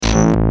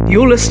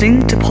You're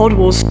listening to Pod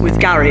Wars with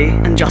Gary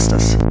and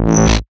Justice.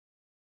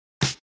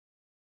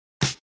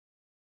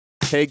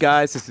 Hey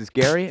guys, this is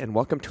Gary, and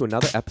welcome to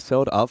another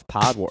episode of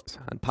Pod Wars.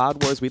 On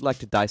Pod Wars, we'd like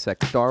to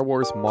dissect Star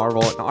Wars,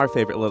 Marvel, and our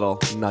favorite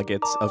little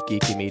nuggets of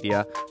geeky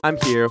media. I'm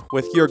here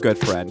with your good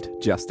friend,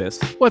 Justice.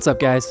 What's up,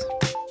 guys?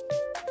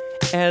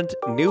 And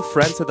new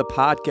friends of the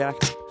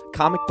podcast,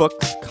 Comic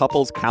Books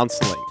Couples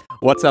Counseling.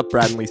 What's up,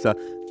 Brad and Lisa?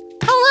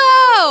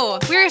 Hello!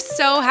 We're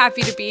so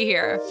happy to be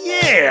here.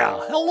 Yeah,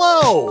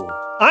 hello.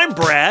 I'm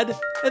Brad,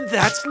 and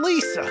that's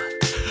Lisa.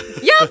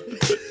 Yep.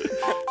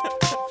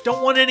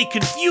 Don't want any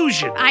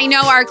confusion. I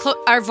know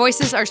our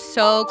voices are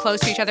so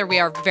close to each other, we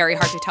are very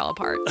hard to tell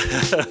apart.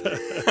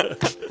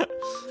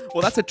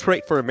 Well, that's a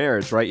trait for a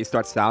marriage, right? You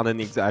start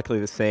sounding exactly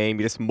the same.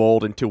 You just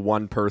mold into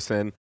one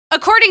person.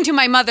 According to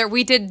my mother,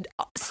 we did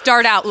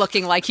start out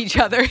looking like each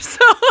other, so...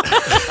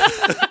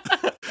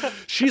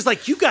 She's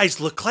like, you guys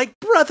look like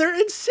brother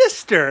and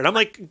sister. And I'm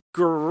like,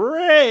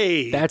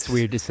 great. That's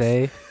weird to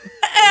say.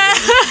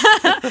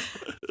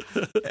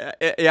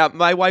 Yeah,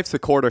 my wife's a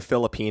quarter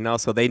Filipino,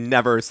 so they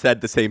never said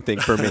the same thing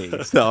for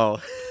me. So,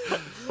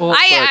 Well,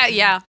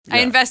 I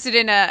invested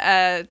in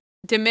a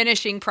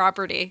diminishing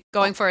property,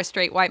 going for a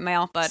straight white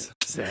male, but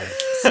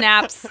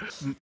snaps.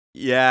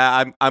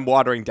 yeah, I'm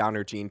watering down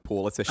her gene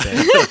pool. It's a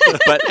shame.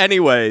 But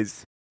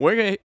anyways,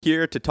 we're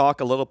here to talk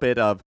a little bit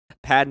of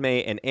Padme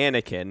and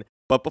Anakin.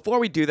 But before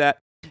we do that,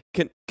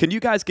 can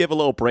you guys give a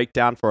little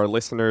breakdown for our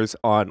listeners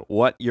on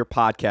what your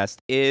podcast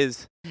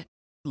is? A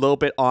little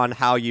bit on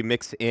how you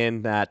mix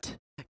in that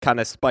kind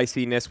of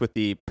spiciness with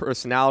the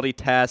personality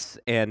tests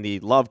and the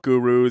love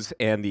gurus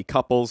and the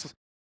couples.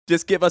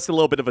 Just give us a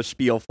little bit of a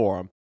spiel for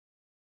them.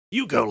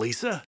 You go,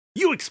 Lisa.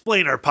 You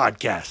explain our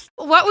podcast.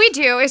 What we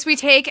do is we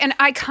take an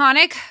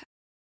iconic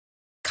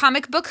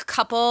comic book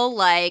couple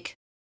like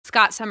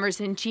Scott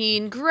Summers and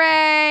Jean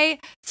Grey,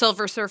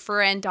 Silver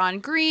Surfer and Dawn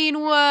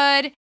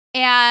Greenwood,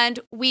 and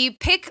we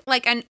pick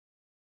like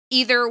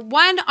either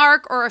one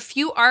arc or a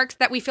few arcs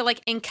that we feel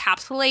like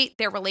encapsulate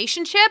their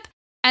relationship,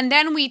 and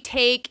then we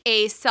take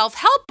a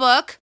self-help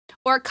book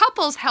or a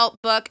couples help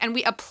book and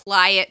we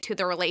apply it to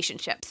the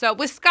relationship. So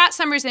with Scott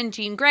Summers and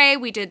Jean Grey,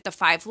 we did the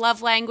 5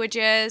 love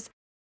languages.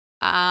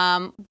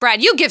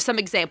 Brad, you give some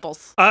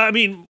examples. I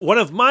mean, one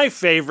of my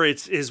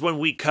favorites is when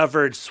we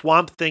covered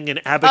Swamp Thing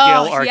and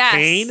Abigail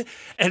Arcane, yes.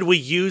 and we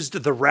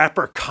used the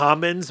rapper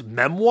Common's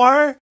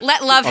memoir.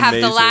 Let love have the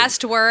Amazing.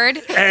 last word.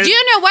 And- Do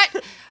you know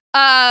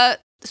what?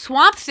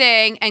 Swamp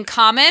Thing and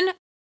Common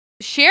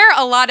share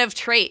a lot of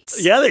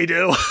traits. Yeah, they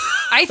do.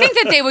 I think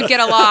that they would get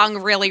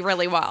along really,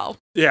 really well.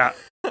 Yeah.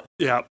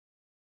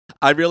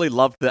 I really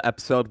loved the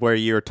episode where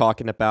you were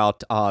talking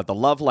about the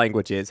love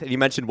languages, and you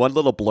mentioned one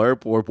little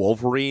blurb where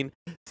Wolverine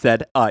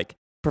said, like,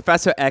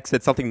 Professor X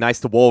said something nice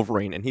to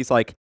Wolverine, and he's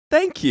like,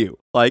 thank you.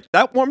 Like,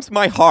 that warms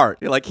my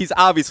heart. Like, he's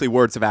obviously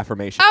words of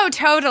affirmation. Oh,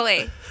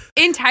 totally.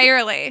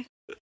 Entirely.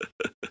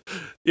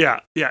 Yeah.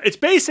 It's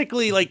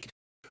basically like,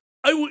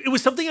 it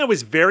was something I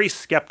was very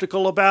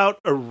skeptical about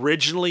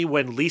originally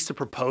when Lisa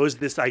proposed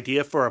this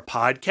idea for a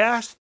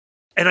podcast.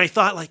 And I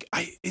thought, like,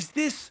 is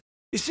this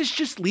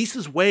just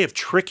Lisa's way of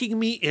tricking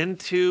me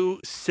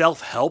into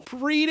self-help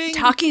reading?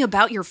 Talking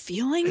about your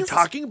feelings? And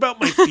talking about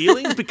my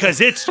feelings?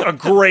 Because it's a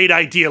great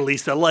idea,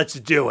 Lisa. Let's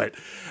do it.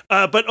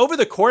 But over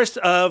the course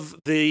of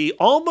the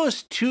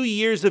almost 2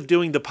 years of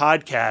doing the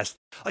podcast,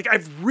 like,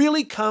 I've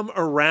really come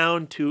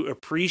around to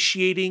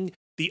appreciating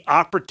the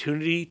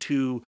opportunity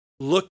to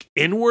look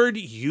inward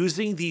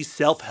using these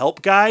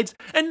self-help guides.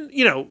 And,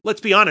 you know,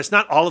 let's be honest,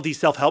 not all of these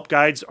self-help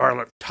guides are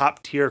like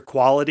top tier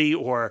quality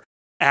or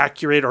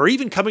accurate, or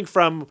even coming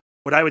from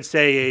what I would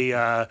say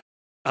a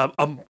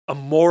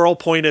moral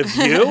point of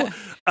view.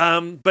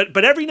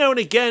 But every now and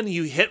again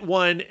you hit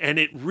one and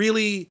it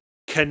really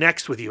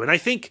connects with you. And I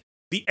think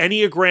the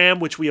Enneagram,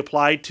 which we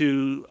applied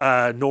to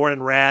Nora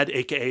and Rad,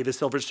 aka the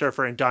Silver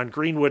Surfer, and Dawn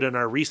Greenwood in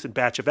our recent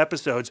batch of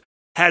episodes,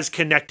 has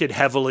connected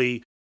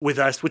heavily with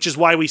us, which is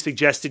why we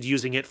suggested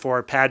using it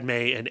for Padme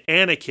and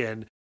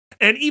Anakin.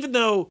 And even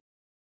though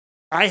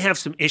I have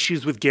some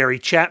issues with Gary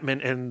Chapman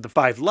and the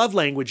 5 love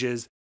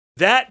languages,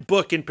 that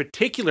book in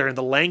particular and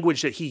the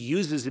language that he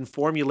uses in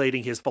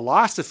formulating his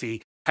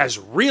philosophy has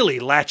really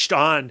latched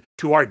on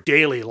to our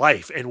daily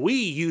life. And we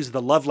use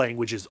the love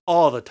languages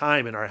all the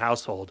time in our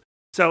household.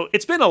 So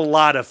it's been a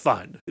lot of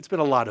fun.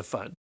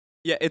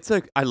 Yeah,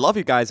 I love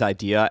you guys'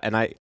 idea, and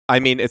I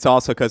mean, it's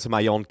also because of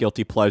my own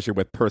guilty pleasure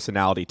with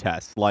personality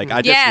tests. Like,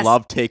 I just Yes.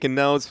 love taking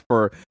those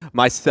for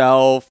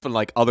myself and,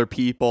 like, other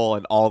people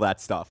and all that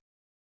stuff.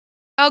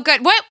 Oh,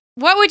 good.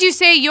 What would you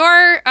say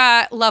your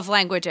love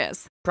language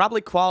is?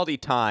 Probably quality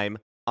time.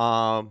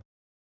 I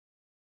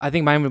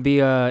think mine would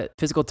be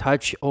physical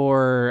touch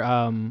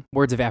or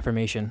words of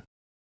affirmation.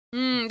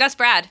 That's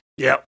Brad.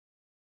 Yep.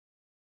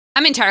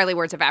 I'm entirely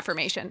words of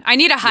affirmation. I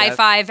need a high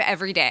five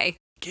every day.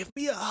 Give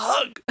me a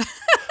hug.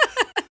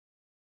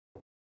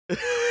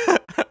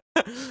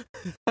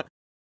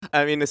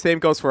 I mean, the same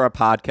goes for our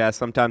podcast.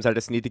 Sometimes I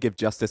just need to give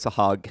Justice a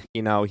hug.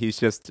 You know, he's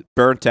just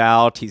burnt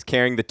out. He's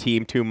carrying the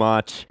team too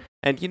much.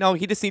 And, you know,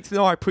 he just needs to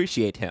know I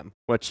appreciate him,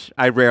 which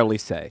I rarely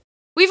say.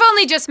 We've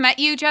only just met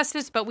you,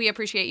 Justice, but we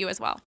appreciate you as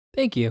well.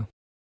 Thank you.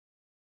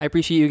 I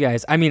appreciate you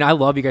guys. I mean, I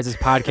love you guys'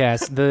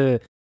 podcast.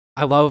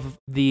 I love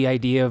the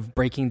idea of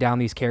breaking down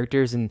these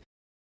characters and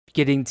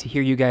getting to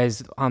hear you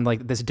guys on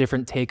like this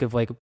different take of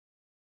like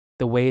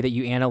the way that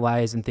you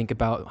analyze and think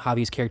about how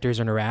these characters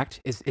interact.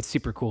 It's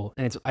super cool,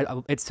 and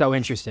it's so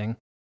interesting.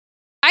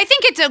 I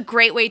think it's a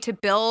great way to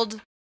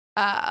build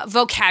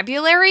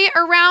vocabulary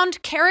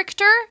around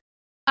character.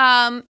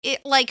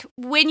 Like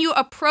when you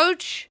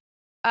approach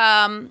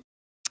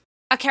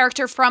a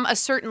character from a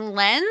certain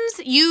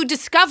lens, you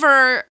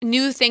discover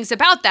new things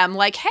about them.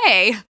 Like,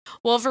 hey,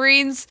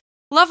 Wolverine's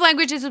love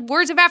language is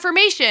words of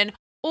affirmation.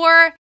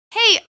 Or,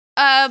 hey,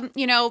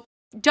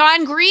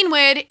 Dawn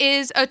Greenwood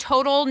is a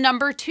total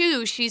number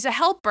 2. She's a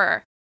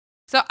helper.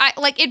 So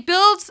it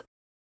builds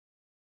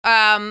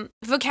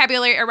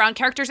vocabulary around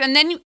characters, and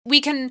then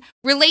we can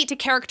relate to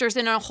characters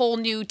in a whole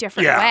new,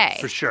 different way. Yeah,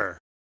 for sure.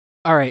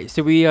 All right,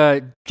 so we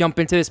jump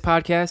into this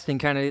podcast and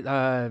kind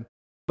of,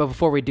 but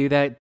before we do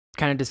that,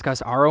 kind of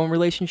discuss our own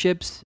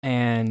relationships.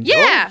 And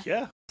yeah.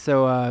 Yeah.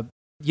 So,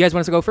 you guys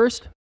want us to go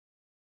first?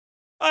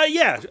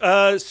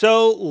 Yeah.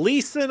 So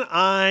Lisa and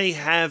I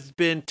have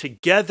been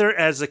together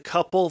as a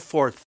couple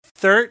for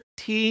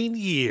 13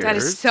 years. That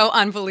is so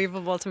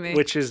unbelievable to me.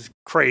 Which is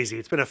crazy.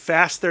 It's been a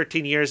fast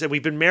 13 years, and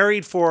we've been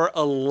married for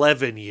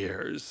 11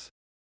 years.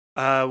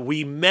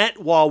 We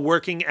met while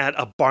working at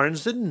a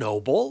Barnes &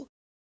 Noble.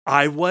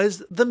 I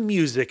was the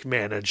music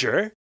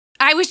manager.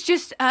 I was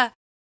just a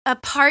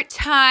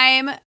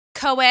part-time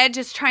co-ed,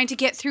 just trying to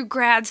get through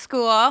grad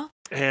school.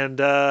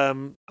 And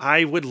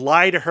I would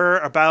lie to her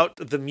about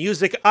the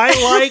music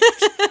I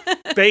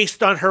liked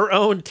based on her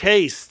own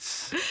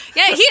tastes.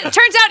 Yeah,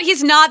 turns out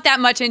he's not that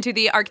much into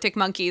the Arctic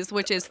Monkeys,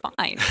 which is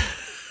fine.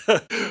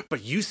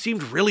 But you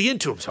seemed really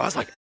into them, so I was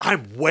like,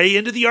 I'm way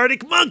into the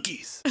Arctic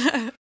Monkeys.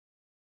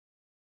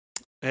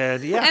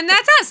 And yeah. And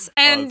that's us.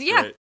 And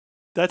yeah. Great.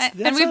 That's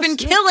and we've been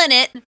killing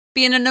it,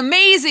 being an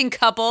amazing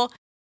couple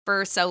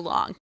for so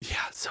long. Yeah,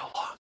 so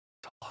long.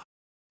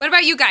 What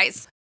about you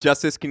guys?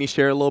 Justice, can you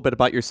share a little bit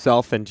about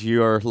yourself and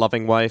your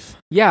loving wife?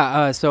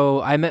 Yeah,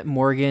 so I met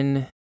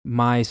Morgan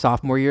my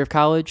sophomore year of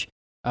college,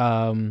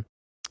 and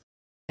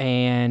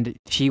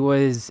she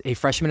was a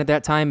freshman at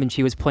that time, and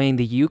she was playing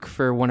the uke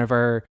for one of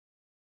our.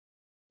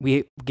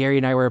 Gary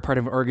and I were a part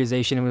of an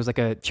organization, and it was like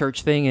a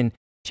church thing, and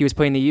she was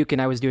playing the uke,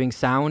 and I was doing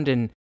sound,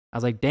 and I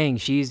was like, "Dang,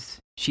 she's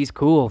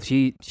cool.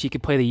 She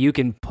could play the uke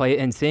and play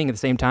and sing at the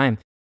same time."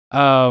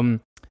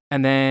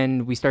 And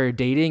then we started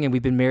dating, and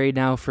we've been married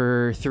now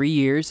for 3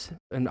 years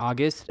in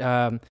August.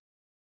 Right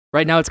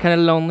now it's kind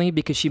of lonely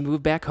because she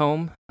moved back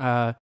home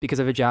because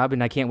of a job,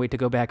 and I can't wait to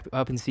go back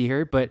up and see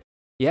her. But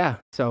yeah,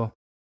 so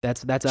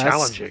that's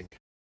challenging. us.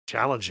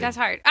 Challenging. That's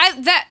hard.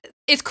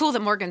 It's cool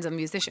that Morgan's a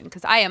musician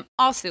because I am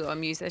also a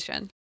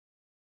musician.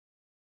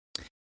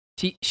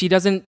 She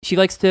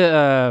likes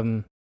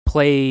to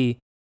play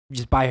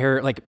just by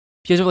her, like,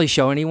 she doesn't really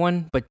show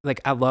anyone, but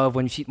like I love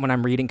when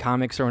I'm reading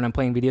comics or when I'm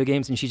playing video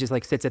games and she just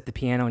like sits at the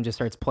piano and just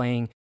starts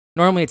playing.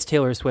 Normally it's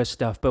Taylor Swift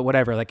stuff, but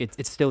whatever. Like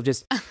it's still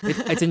just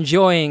it's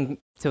enjoying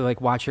to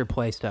like watch her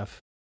play stuff.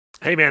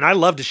 Hey man, I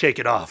love to shake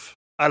it off.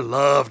 Brad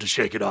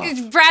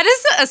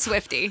is a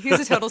Swiftie. He's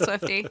a total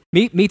Swiftie.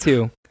 Me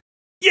too.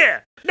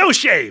 Yeah, no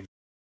shame.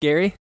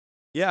 Gary?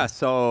 Yeah,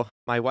 so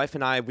my wife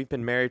and I, we've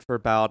been married for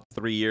about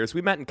 3 years.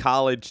 We met in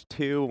college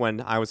too when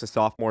I was a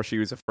sophomore, she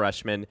was a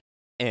freshman,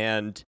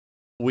 and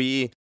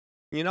we,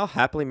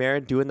 happily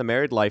married, doing the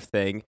married life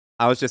thing.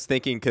 I was just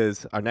thinking,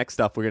 because our next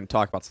stuff, we're going to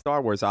talk about Star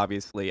Wars,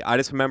 obviously. I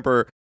just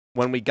remember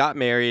when we got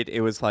married,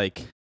 it was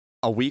like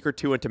a week or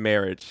two into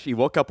marriage. She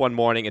woke up one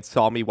morning and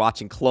saw me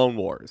watching Clone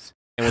Wars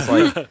and was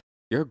like,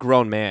 "You're a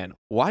grown man.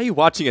 Why are you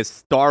watching a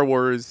Star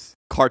Wars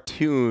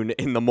cartoon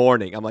in the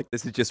morning?" I'm like,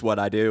 "This is just what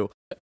I do."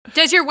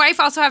 Does your wife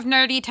also have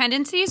nerdy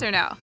tendencies or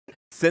no?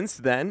 Since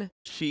then,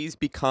 she's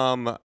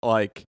become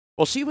like,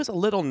 well, she was a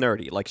little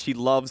nerdy. Like, she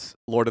loves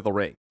Lord of the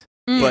Rings.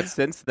 But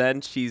since then,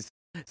 she's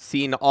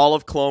seen all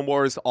of Clone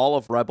Wars, all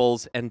of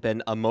Rebels, and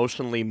been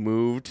emotionally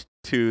moved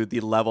to the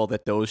level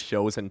that those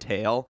shows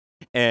entail.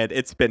 And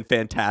it's been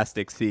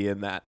fantastic seeing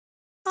that.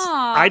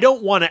 Aww. I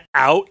don't want to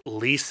out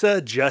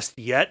Lisa just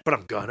yet, but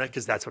I'm gonna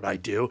because that's what I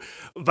do.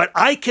 But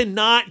I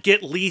cannot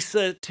get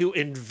Lisa to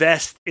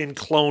invest in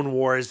Clone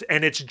Wars,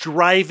 and it's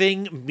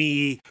driving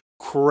me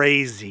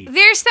crazy.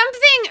 There's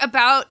something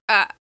about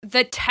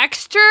the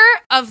texture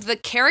of the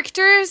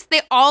characters.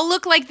 They all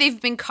look like they've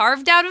been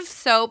carved out of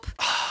soap.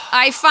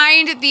 I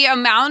find the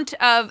amount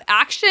of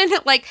action,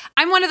 like,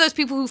 I'm one of those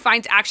people who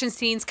finds action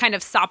scenes kind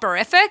of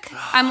soporific.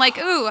 I'm like,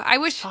 ooh, I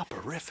wish...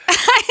 Soporific.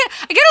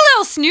 I get a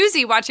little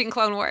snoozy watching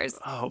Clone Wars.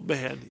 Oh,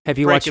 man. Have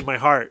you breaking my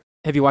heart.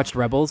 Have you watched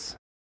Rebels?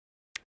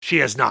 She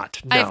has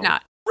not. No. I have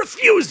not.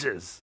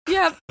 Refuses.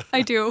 Yep,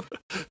 I do.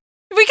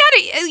 We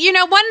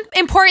gotta, one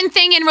important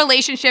thing in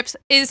relationships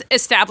is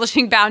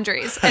establishing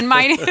boundaries. And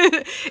mine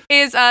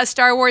is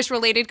Star Wars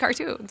related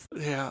cartoons.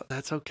 Yeah,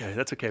 that's okay.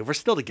 That's okay. We're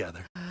still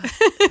together.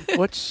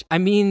 Which, I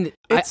mean...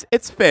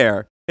 It's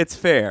fair. It's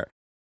fair.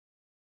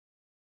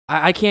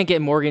 I can't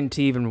get Morgan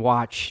to even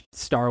watch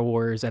Star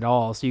Wars at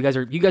all. So you guys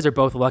are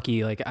both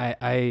lucky. Like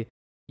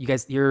you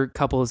guys, your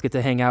couples get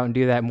to hang out and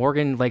do that.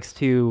 Morgan likes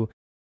to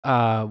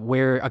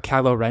wear a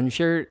Kylo Ren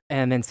shirt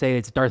and then say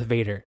it's Darth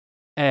Vader.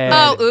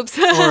 And, oops.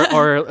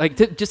 or like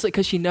just like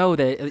because she know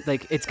that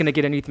like it's gonna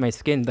get underneath my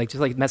skin, like just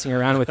like messing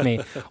around with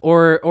me.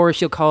 Or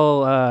she'll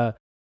call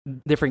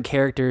different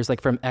characters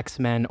like from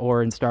X-Men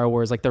or in Star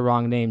Wars like the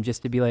wrong name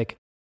just to be like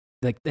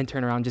then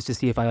turn around just to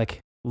see if I like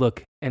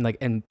look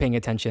and paying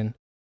attention.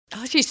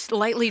 Oh, she's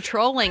slightly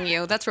trolling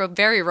you. That's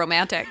very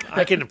romantic.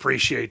 I can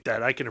appreciate that.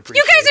 You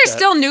guys are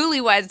still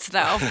newlyweds,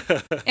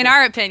 though, in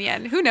our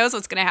opinion. Who knows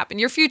what's going to happen?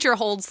 Your future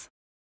holds.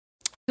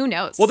 Who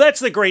knows? Well,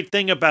 that's the great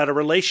thing about a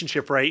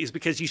relationship, right? Is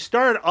because you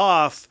start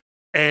off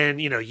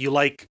and, you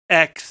like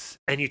X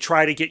and you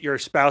try to get your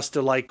spouse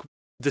to like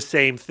the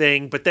same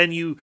thing. But then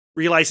you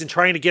realize in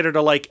trying to get her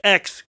to like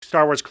X,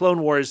 Star Wars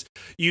Clone Wars,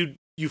 you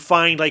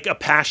find like a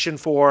passion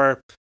for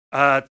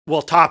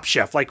Top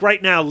Chef. Like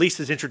right now,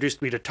 Lisa's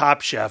introduced me to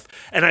Top Chef,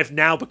 and I've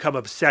now become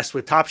obsessed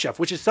with Top Chef,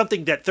 which is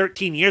something that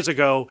 13 years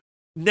ago,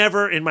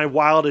 never in my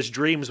wildest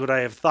dreams would I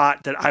have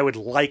thought that I would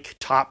like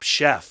Top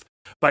Chef.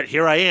 But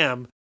here I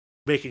am,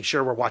 making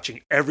sure we're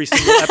watching every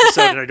single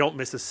episode and I don't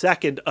miss a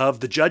second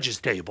of the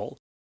judges' table.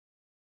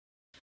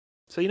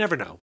 So you never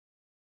know.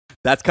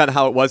 That's kind of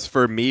how it was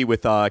for me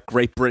with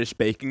Great British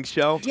Baking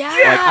Show.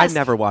 Yes! Like, I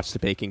never watched the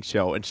baking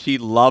show, and she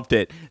loved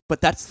it.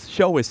 But that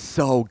show is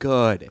so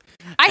good.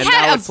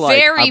 I'm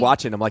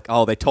watching. I'm like,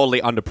 oh, they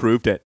totally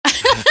unapproved it.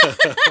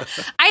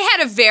 I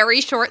had a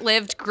very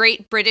short-lived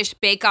Great British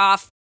Bake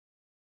Off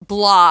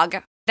blog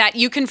that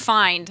you can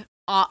find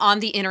on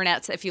the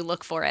internet if you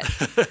look for it.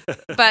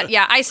 But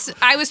yeah,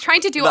 I was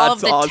trying to do all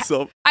of the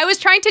awesome. I was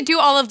trying to do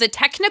all of the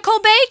technical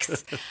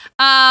bakes,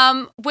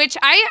 which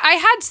I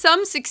had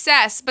some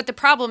success. But the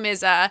problem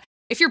is,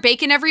 if you're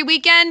baking every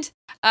weekend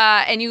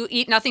and you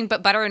eat nothing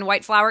but butter and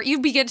white flour, you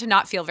begin to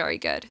not feel very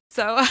good.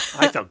 So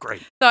I felt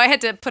great. So I had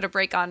to put a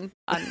break on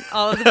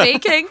all of the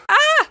baking.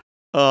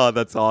 Oh,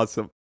 that's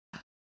awesome.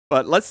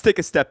 But let's take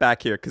a step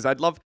back here because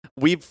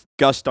we've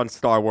gushed on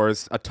Star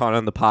Wars a ton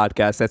on the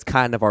podcast. That's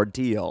kind of our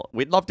deal.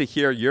 We'd love to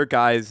hear your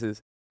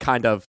guys'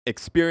 kind of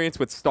experience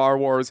with Star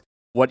Wars,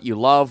 what you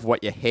love,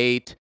 what you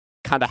hate,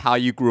 kind of how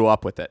you grew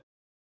up with it.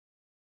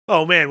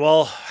 Oh man,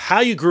 well, how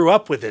you grew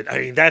up with it. I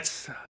mean,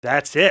 that's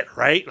it,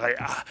 right? Like,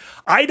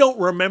 I don't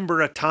remember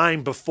a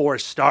time before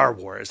Star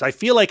Wars. I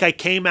feel like I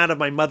came out of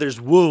my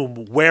mother's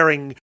womb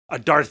wearing a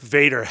Darth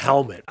Vader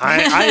helmet.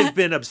 I've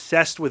been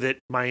obsessed with it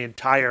my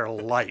entire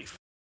life.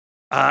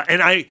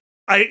 And I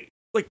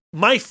like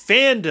my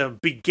fandom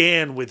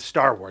began with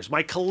Star Wars.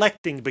 My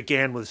collecting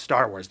began with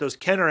Star Wars. Those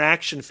Kenner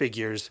action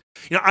figures.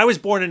 I was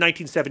born in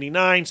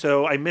 1979,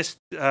 so I missed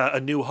A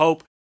New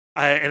Hope.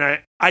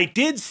 I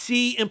did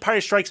see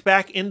Empire Strikes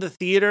Back in the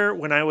theater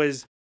when I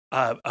was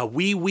a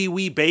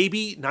wee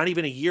baby, not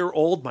even a year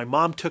old. My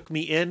mom took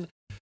me in.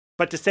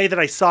 But to say that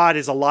I saw it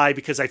is a lie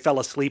because I fell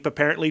asleep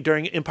apparently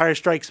during Empire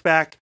Strikes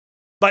Back.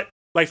 But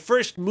my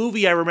first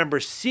movie I remember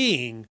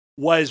seeing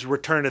was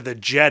Return of the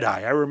Jedi.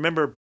 I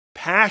remember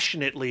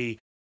passionately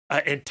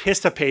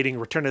anticipating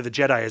Return of the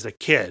Jedi as a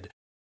kid.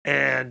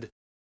 And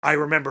I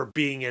remember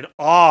being in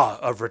awe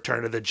of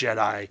Return of the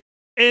Jedi.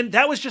 And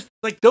that was just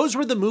like, those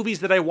were the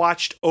movies that I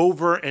watched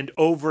over and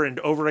over and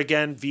over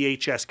again,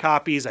 VHS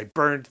copies. I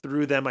burned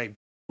through them. I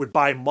would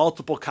buy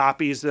multiple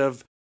copies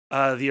of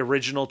the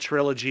original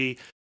trilogy.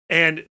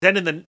 And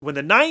then when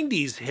the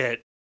 90s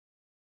hit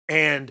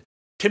and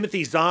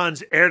Timothy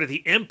Zahn's Heir to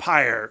the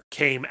Empire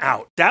came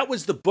out, that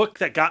was the book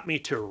that got me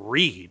to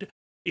read.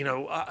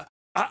 I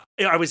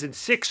was in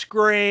 6th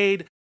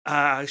grade.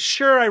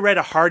 Sure, I read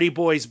a Hardy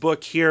Boys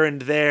book here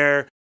and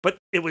there, but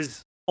it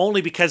was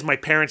only because my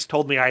parents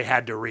told me I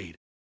had to read.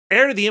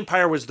 Heir to the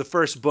Empire was the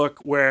first book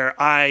where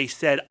I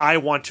said, I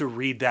want to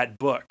read that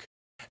book.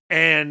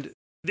 And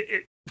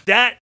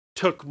that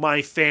took my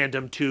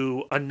fandom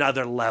to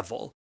another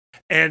level.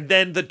 And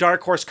then the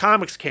Dark Horse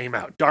comics came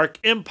out. Dark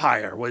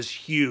Empire was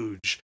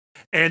huge.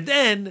 And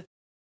then,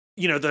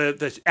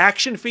 the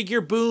action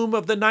figure boom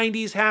of the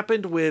 90s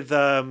happened with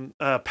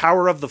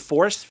Power of the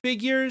Force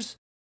figures.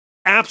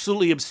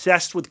 Absolutely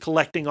obsessed with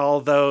collecting all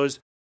of those.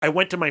 I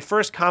went to my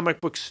first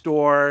comic book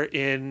store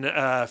in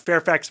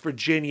Fairfax,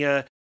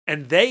 Virginia,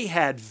 and they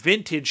had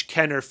vintage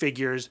Kenner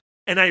figures.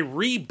 And I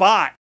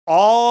rebought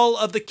all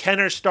of the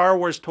Kenner Star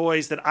Wars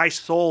toys that I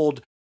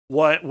sold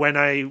when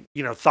I,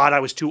 thought I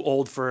was too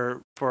old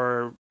for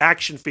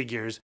action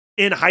figures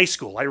in high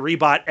school. I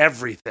rebought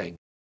everything.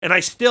 And I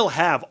still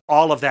have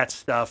all of that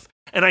stuff.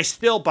 And I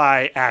still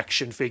buy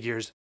action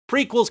figures.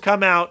 Prequels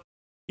come out.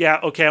 Yeah,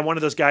 okay, I'm one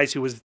of those guys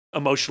who was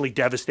emotionally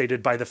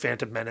devastated by The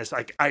Phantom Menace.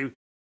 I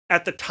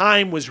at the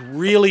time was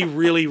really,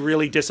 really,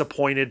 really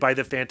disappointed by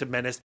The Phantom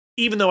Menace,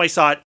 even though I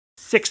saw it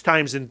 6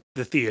 times in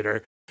the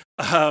theater.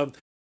 And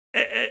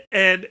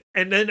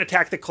then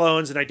Attack the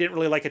Clones, and I didn't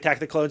really like Attack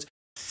the Clones.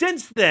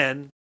 Since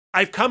then,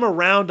 I've come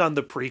around on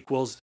the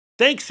prequels,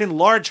 thanks in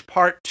large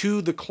part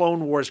to the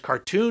Clone Wars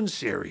cartoon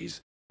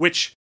series,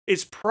 which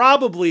is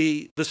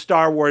probably the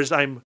Star Wars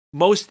I'm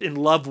most in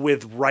love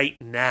with right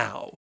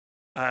now,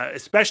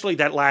 especially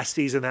that last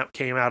season that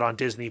came out on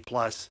Disney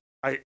Plus.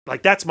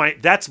 That's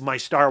my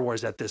Star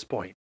Wars at this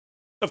point.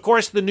 Of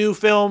course, the new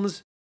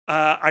films.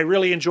 I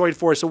really enjoyed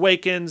Force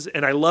Awakens,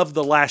 and I love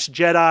The Last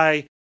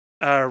Jedi,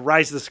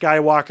 Rise of the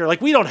Skywalker.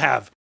 Like we don't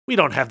have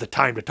the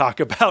time to talk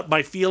about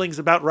my feelings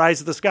about Rise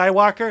of the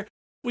Skywalker.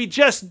 We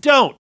just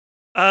don't.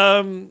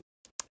 And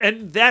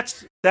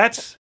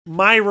that's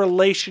my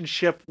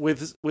relationship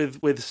with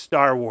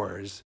Star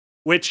Wars,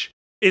 which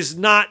is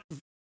not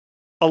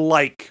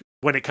alike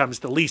when it comes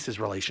to Lisa's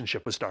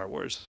relationship with Star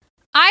Wars.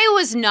 I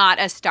was not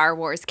a Star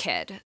Wars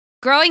kid.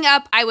 Growing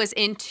up, I was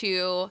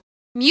into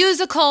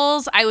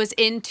musicals. I was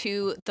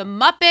into the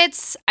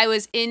Muppets. I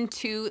was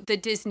into the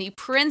Disney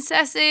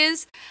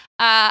princesses.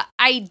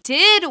 I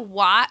did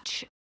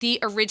watch the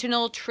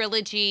original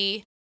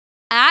trilogy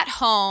at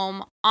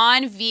home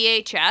on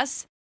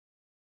VHS.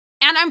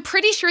 And I'm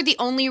pretty sure the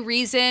only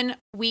reason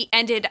we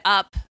ended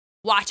up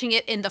watching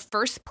it in the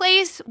first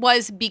place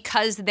was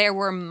because there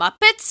were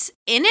Muppets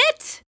in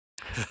it.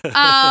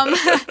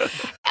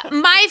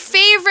 My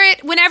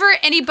favorite, whenever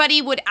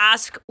anybody would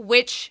ask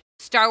which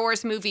Star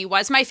Wars movie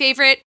was my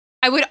favorite,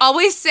 I would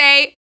always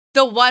say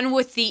the one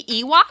with the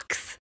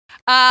Ewoks,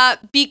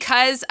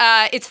 because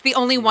it's the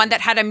only one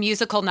that had a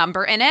musical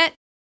number in it.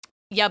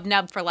 Yub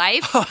Nub for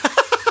life.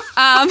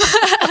 Yeah,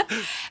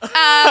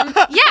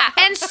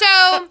 and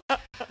so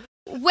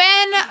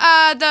when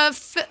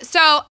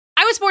so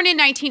I was born in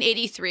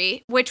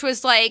 1983, which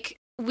was like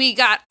we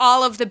got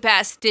all of the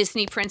best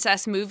Disney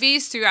princess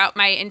movies throughout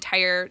my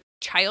entire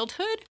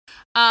childhood.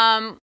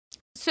 And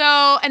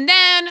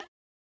then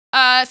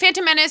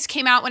Phantom Menace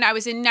came out when I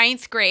was in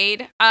 9th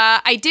grade.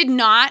 I did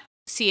not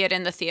see it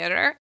in the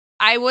theater.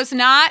 I was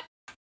not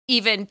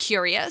even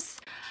curious.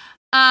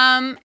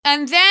 And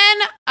then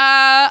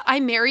I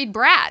married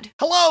Brad.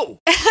 Hello!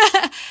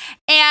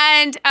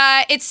 And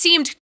it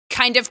seemed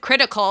kind of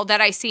critical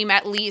that I seem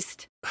at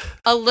least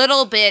a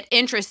little bit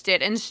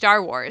interested in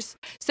Star Wars.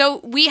 So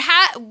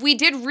we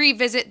did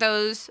revisit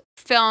those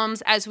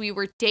films as we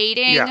were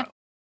dating. Yeah.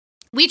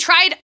 We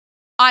tried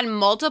on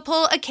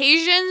multiple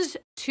occasions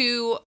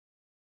to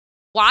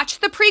watch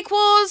the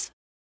prequels,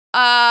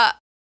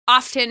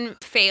 often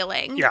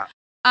failing. Yeah.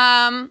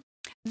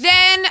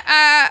 Then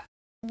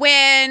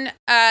when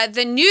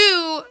the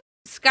new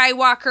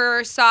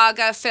Skywalker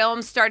saga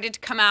film started to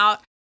come out,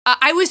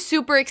 I was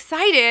super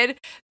excited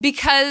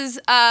because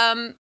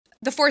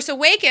The Force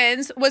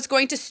Awakens was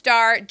going to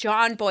star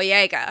John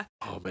Boyega.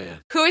 Oh, man.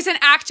 Who is an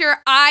actor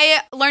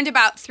I learned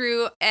about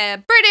through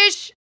a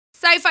British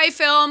sci-fi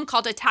film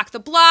called Attack the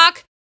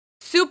Block.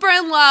 Super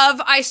in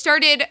love. I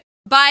started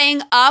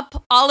buying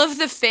up all of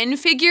the Finn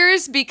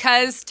figures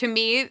because to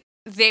me,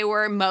 they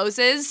were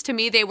Moses. To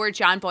me, they were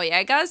John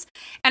Boyegas.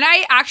 And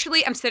I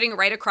actually am sitting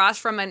right across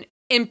from an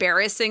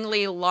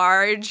embarrassingly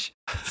large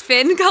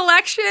Finn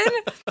collection.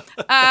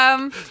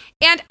 And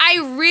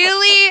I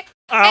really...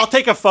 I'll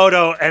take a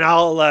photo and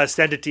I'll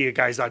send it to you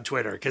guys on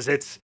Twitter because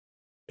it's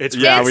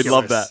yeah, we'd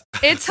love that.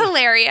 It's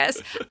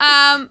hilarious.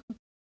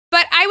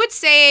 But I would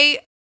say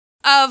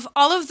of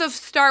all of the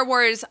Star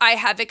Wars I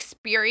have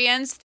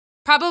experienced,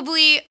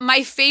 probably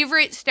my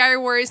favorite Star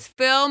Wars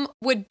film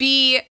would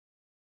be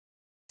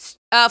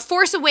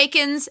Force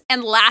Awakens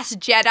and Last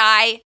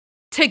Jedi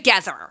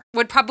together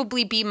would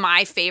probably be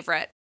my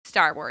favorite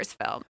Star Wars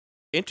film.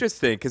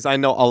 Interesting, because I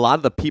know a lot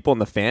of the people in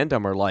the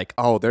fandom are like,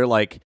 oh, they're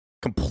like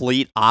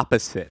complete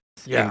opposites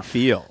in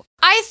feel.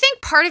 I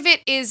think part of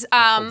it is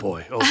oh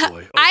boy.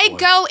 I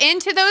go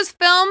into those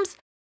films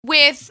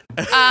with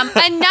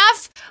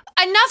enough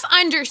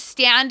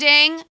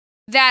understanding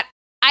that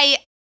I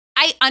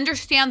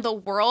understand the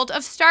world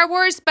of Star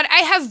Wars, but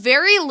I have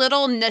very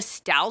little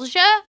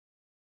nostalgia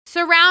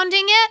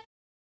surrounding it.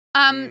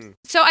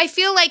 So I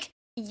feel like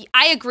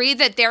I agree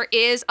that there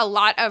is a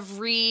lot of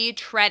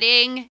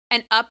retreading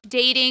and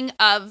updating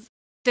of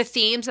the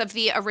themes of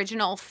the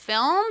original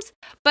films,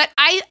 but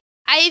I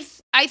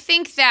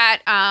think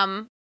that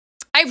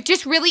I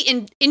just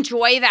really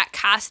enjoy that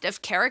cast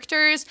of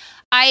characters.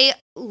 I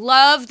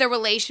love the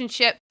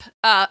relationship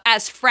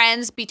as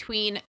friends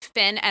between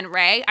Finn and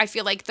Rey. I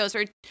feel like those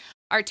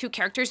are two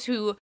characters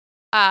who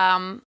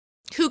kind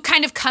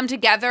of come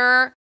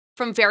together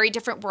from very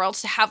different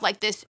worlds to have like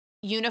this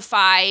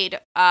unified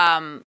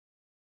kind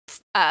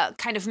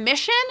of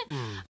mission.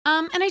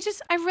 And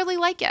I really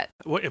like it.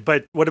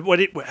 But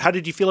how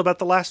did you feel about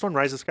the last one,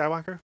 Rise of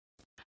Skywalker?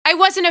 I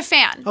wasn't a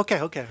fan. Okay.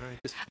 All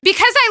right.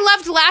 Because I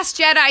loved Last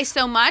Jedi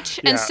so much.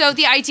 And so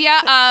the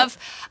idea of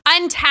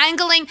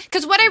untangling,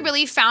 because what I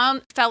really fell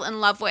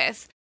in love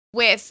with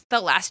The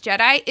Last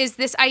Jedi is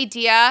this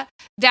idea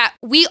that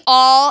we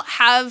all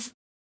have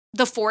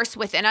the Force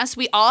within us.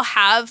 We all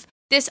have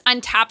this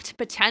untapped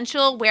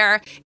potential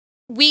where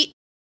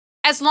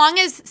as long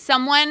as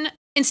someone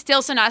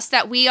instills in us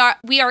that we are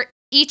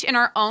each in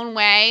our own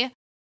way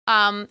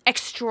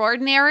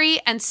extraordinary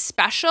and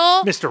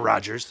special, Mr.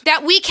 Rogers,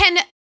 that we can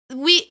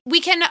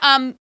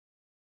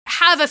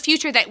have a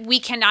future that we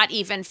cannot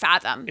even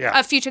fathom,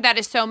 a future that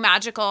is so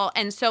magical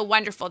and so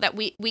wonderful that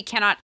we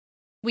cannot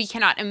we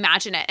cannot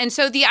imagine it. And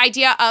so the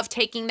idea of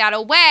taking that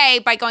away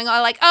by going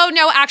like, oh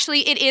no,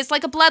 actually it is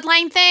like a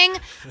bloodline thing,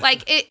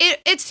 like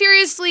it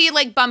seriously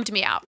like bummed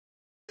me out.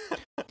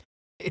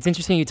 It's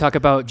interesting you talk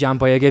about John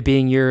Boyega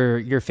being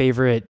your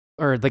favorite,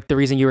 or like the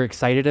reason you were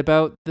excited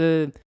about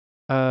the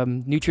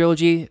new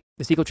trilogy,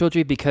 the sequel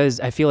trilogy, because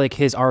I feel like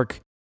his arc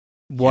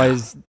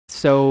was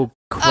so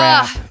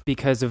crap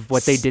because of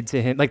what they did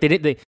to him. Like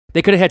they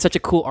could have had such a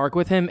cool arc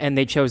with him, and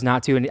they chose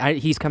not to. And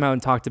he's come out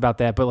and talked about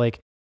that, but like,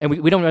 and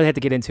we don't really have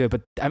to get into it.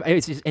 But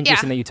it's just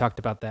interesting that you talked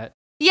about that.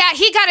 Yeah,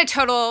 he got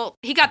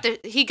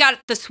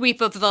the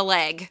sweep of the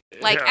leg.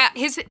 Like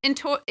his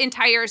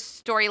entire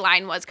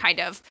storyline was kind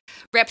of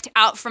ripped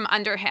out from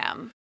under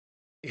him.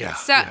 Yeah.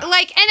 So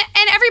like,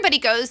 and everybody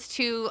goes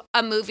to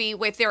a movie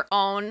with their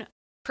own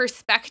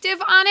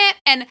perspective on it,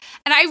 and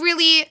I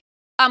really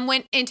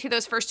went into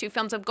those first two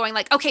films of going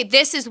like, okay,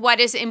 this is what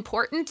is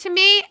important to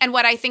me and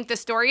what I think the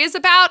story is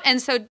about. And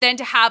so then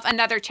to have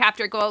another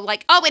chapter go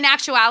like, oh, in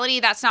actuality,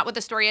 that's not what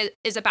the story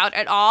is about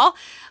at all.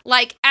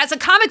 Like as a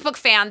comic book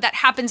fan, that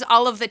happens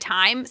all of the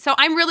time. So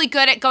I'm really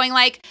good at going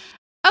like,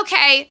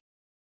 okay,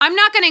 I'm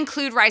not going to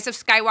include Rise of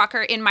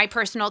Skywalker in my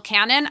personal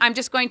canon. I'm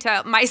just going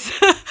to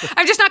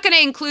I'm just not going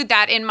to include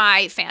that in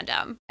my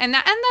fandom. And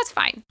that's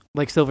fine.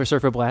 Like Silver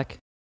Surfer Black?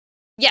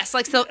 Yes,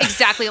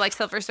 exactly like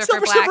Silver Surfer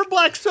Black. Silver Surfer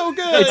Black's so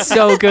good. It's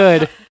so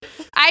good.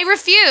 I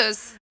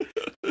refuse.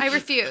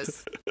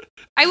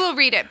 I will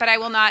read it, but I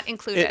will not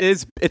include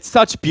it. It's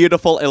such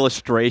beautiful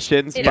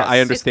illustrations, It but is. I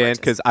It's understand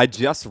because I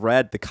just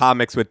read the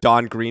comics with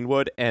Dawn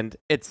Greenwood, and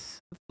it's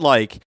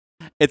like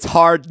it's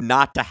hard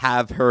not to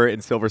have her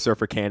in Silver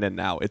Surfer canon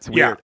now. It's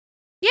weird.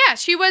 Yeah,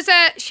 she was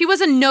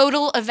a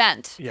nodal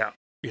event. Yeah.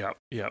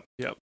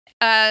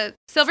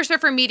 Silver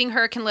Surfer meeting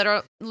her can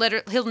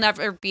literally he'll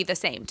never be the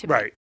same to me.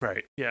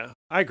 Right. Yeah,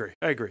 I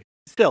agree.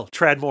 Still,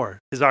 Trad Moore,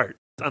 his art,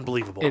 it's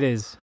unbelievable. It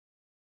is.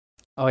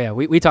 Oh yeah,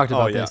 we talked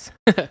about this.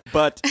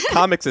 But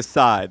comics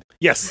aside,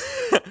 Yes.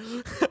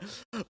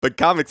 but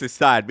comics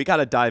aside, we got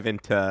to dive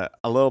into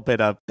a little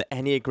bit of the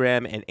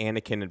Enneagram and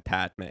Anakin and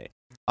Padme.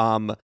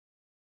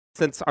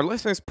 Since our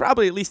listeners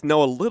probably at least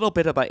know a little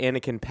bit about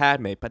Anakin and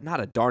Padme, but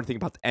not a darn thing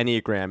about the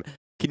Enneagram,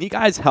 can you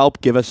guys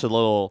help give us a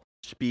little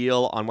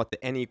spiel on what the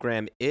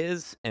Enneagram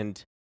is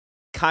and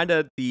kind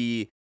of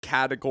the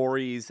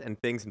categories and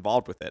things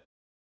involved with it?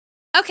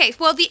 Okay,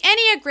 well, the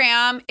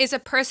Enneagram is a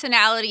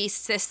personality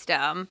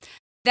system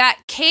that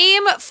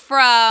came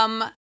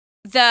from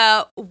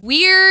the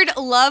weird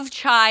love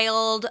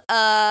child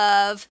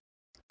of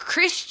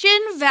Christian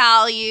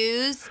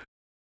values,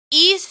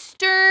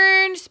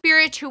 Eastern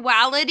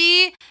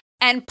spirituality,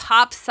 and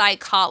pop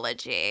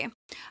psychology.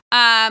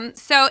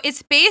 So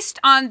it's based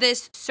on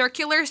this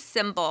circular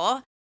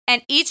symbol,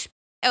 and each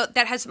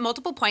that has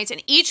multiple points,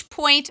 and each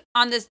point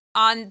on this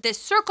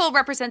circle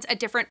represents a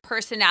different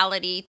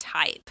personality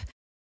type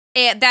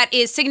that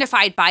is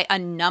signified by a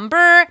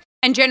number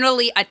and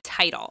generally a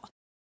title.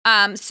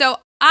 So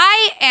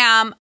I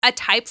am a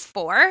type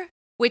 4,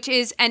 which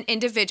is an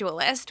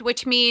individualist,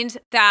 which means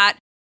that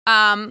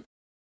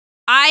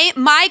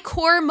my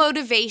core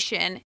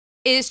motivation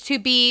is to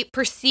be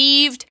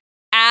perceived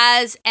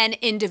as an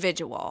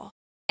individual,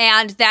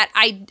 and that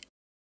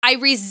I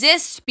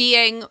resist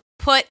being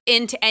put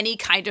into any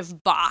kind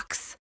of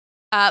box.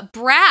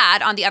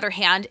 Brad, on the other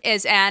hand,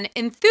 is an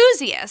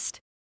enthusiast.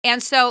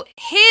 And so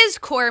his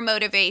core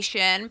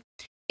motivation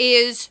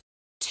is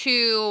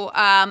to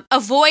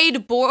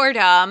avoid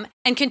boredom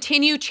and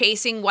continue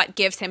chasing what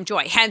gives him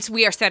joy. Hence,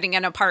 we are setting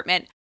an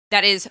apartment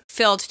that is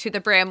filled to the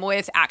brim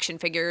with action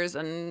figures,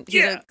 and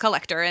he's a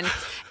collector.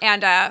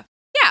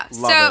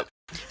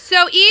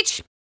 So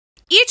each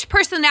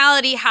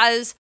personality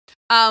has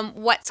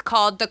what's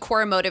called the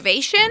core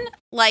motivation,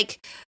 like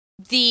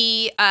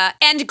the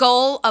end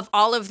goal of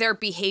all of their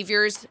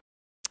behaviors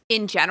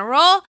in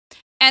general.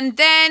 And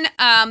then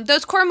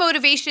those core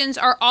motivations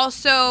are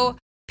also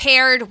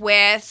paired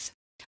with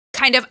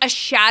kind of a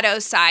shadow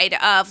side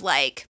of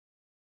like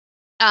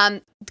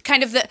kind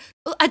of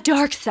a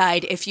dark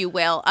side, if you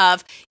will,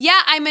 of,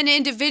 I'm an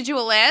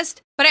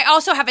individualist, but I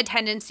also have a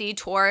tendency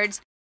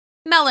towards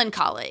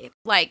melancholy.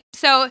 Like,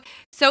 so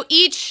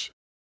each,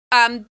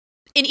 in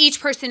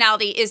each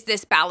personality is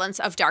this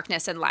balance of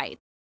darkness and light.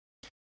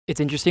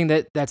 It's interesting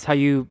that that's how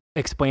you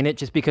explain it,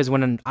 just because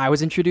when I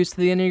was introduced to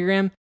the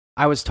Enneagram,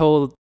 I was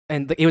told,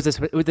 and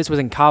this was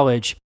in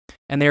college,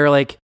 and they were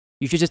like,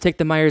 you should just take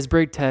the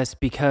Myers-Briggs test,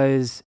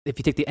 because if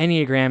you take the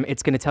Enneagram,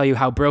 it's going to tell you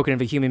how broken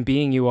of a human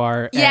being you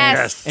are.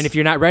 Yes. And if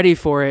you're not ready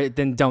for it,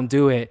 then don't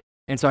do it.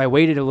 And so I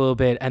waited a little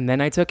bit, and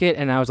then I took it,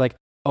 and I was like,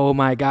 oh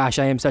my gosh,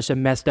 I am such a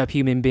messed up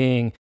human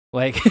being.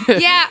 Like,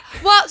 yeah.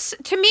 Well,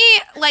 to me,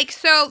 like,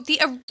 so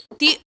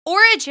the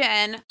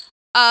origin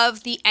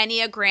of the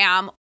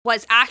Enneagram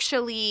was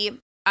actually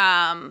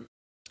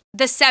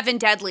the 7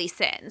 deadly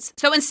sins.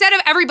 So instead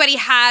of everybody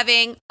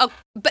having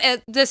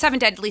the 7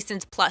 deadly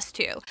sins plus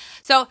 2.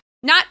 So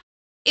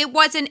it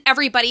wasn't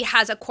everybody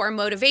has a core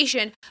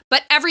motivation,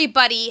 but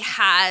everybody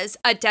has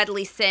a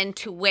deadly sin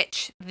to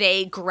which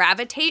they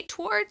gravitate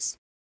towards.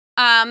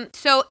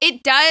 So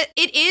it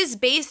is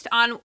based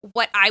on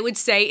what I would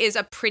say is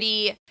a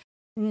pretty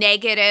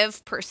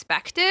negative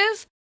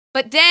perspective.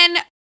 But then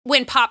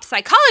when pop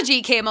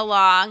psychology came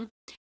along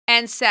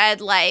and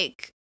said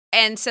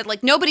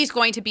nobody's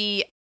going to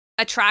be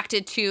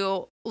attracted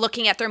to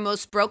looking at their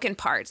most broken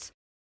parts.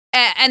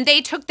 And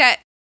they took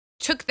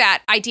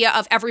that idea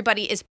of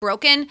everybody is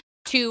broken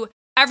to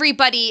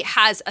everybody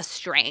has a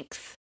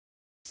strength.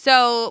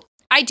 So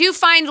I do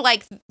find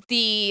like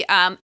the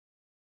I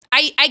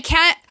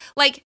can't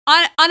like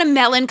on a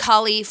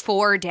melancholy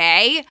 4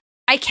 day,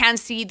 I can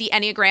see the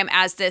Enneagram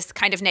as this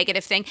kind of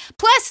negative thing.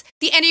 Plus,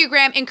 the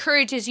Enneagram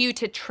encourages you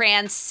to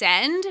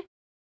transcend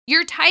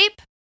your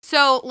type.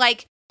 So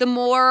like the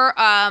more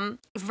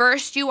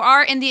versed you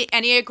are in the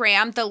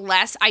Enneagram, the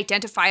less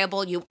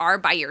identifiable you are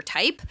by your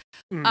type.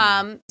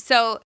 And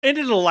it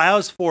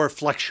allows for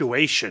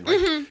fluctuation.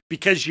 Like,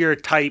 because you're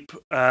type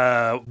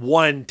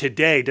 1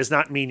 today does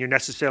not mean you're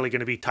necessarily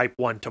going to be type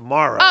 1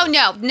 tomorrow.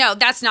 Oh, no,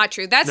 that's not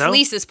true. That's No?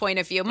 Lisa's point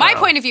of view. My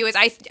point of view is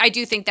I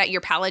do think that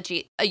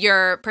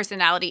your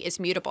personality is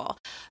mutable.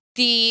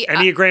 The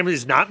Enneagram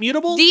is not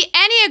mutable? The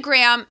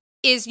Enneagram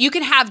is you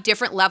can have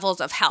different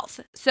levels of health.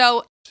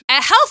 So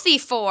a healthy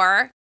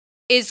 4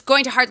 is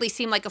going to hardly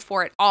seem like a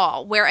 4 at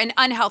all, where an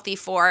unhealthy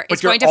 4 is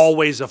going to... But you're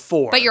always a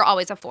 4. But you're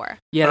always a 4.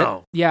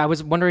 Yeah, I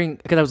was wondering,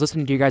 because I was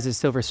listening to you guys'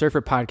 Silver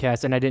Surfer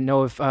podcast, and I didn't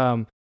know if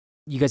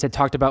you guys had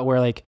talked about where,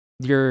 like,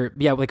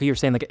 like you were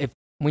saying, like,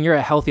 when you're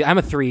a healthy... I'm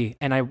a 3,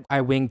 and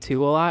I wing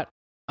 2 a lot.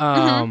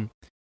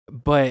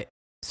 But,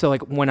 so,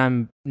 like, when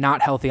I'm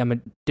not healthy, I'm a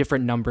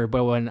different number,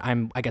 but when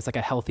I'm, I guess, like,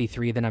 a healthy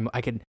 3, then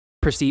I could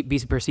be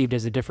perceived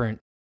as a different...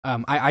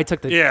 I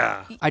took the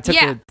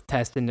the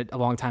test a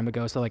long time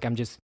ago, so, like, I'm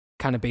just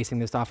kind of basing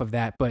this off of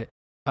that, but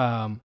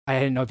I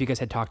didn't know if you guys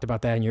had talked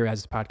about that in your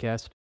guys'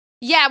 podcast.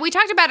 Yeah, we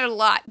talked about it a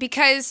lot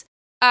because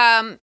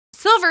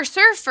Silver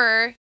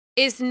Surfer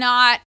is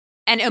not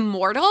an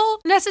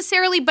immortal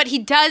necessarily, but he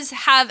does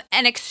have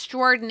an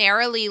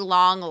extraordinarily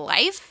long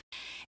life.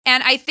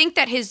 And I think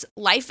that his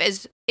life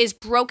is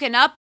broken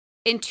up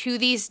into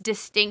these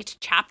distinct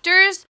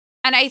chapters.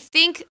 And I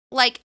think,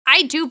 like,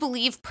 I do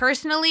believe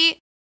personally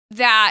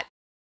that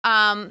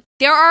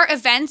there are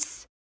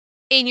events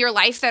in your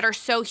life that are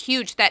so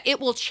huge that it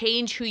will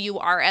change who you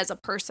are as a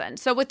person.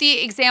 So with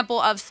the example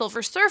of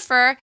Silver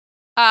Surfer,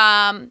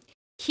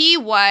 he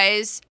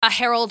was a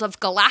Herald of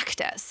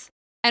Galactus.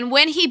 And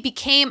when he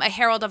became a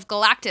Herald of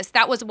Galactus,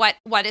 that was what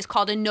is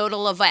called a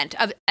nodal event,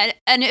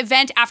 an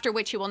event after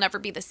which he will never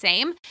be the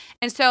same.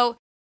 And so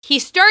he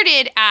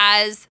started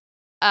as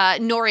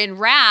Norin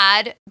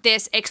Rad,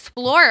 this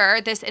explorer,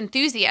 this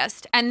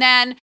enthusiast, and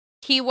then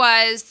he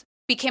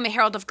became a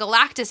Herald of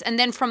Galactus, and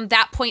then from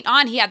that point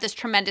on, he had this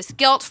tremendous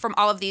guilt from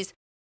all of these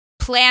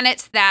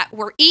planets that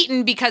were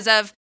eaten because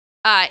of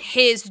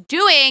his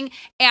doing,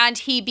 and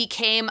he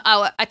became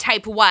a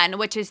type 1,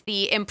 which is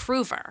the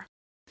improver.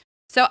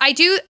 So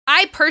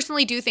I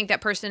personally do think that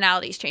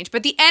personalities change,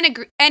 but the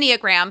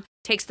Enneagram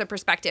takes the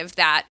perspective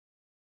that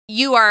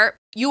you are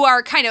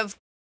kind of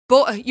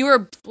you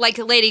are, like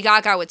Lady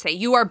Gaga would say,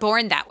 you are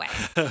born that way.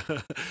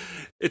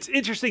 It's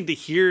interesting to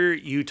hear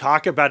you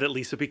talk about it,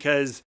 Lisa,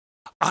 because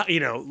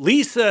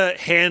Lisa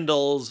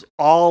handles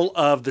all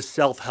of the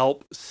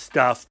self-help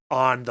stuff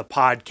on the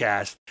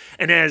podcast.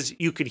 And as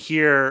you can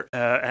hear,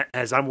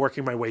 as I'm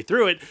working my way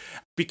through it,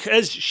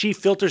 because she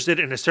filters it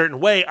in a certain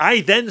way, I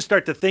then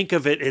start to think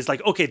of it as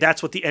like, okay,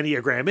 that's what the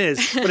Enneagram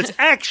is. But it's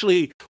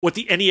actually what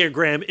the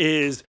Enneagram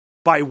is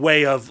by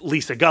way of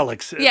Lisa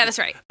Gullickson. Yeah, that's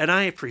right. And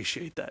I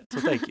appreciate that.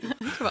 So thank you.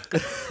 You're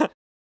welcome.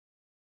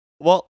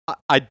 Well,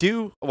 I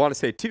do want to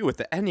say, too, with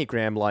the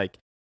Enneagram, like,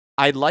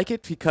 I like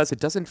it because it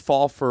doesn't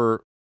fall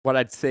for what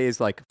I'd say is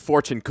like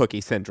fortune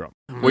cookie syndrome,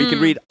 where you can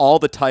read all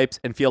the types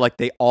and feel like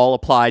they all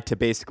apply to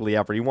basically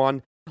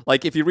everyone.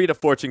 Like, if you read a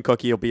fortune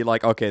cookie, you'll be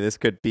like, okay, this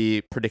could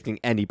be predicting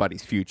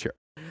anybody's future.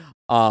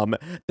 The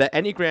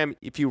Enneagram,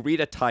 if you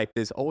read a type,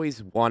 there's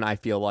always one I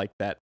feel like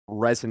that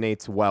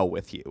resonates well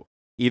with you,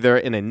 either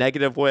in a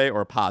negative way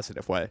or a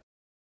positive way.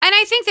 And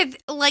I think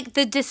that, like,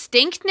 the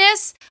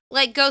distinctness,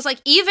 like, goes,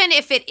 like, even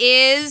if it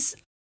is,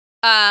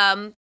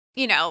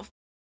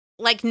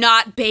 like,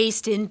 not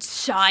based in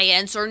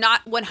science or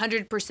not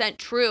 100%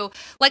 true.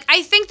 Like,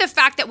 I think the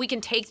fact that we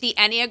can take the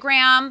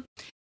Enneagram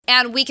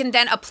and we can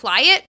then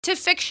apply it to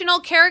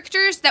fictional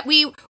characters, that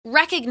we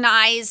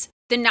recognize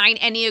the 9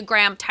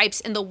 Enneagram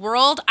types in the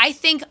world, I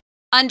think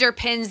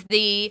underpins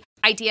the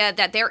idea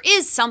that there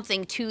is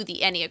something to the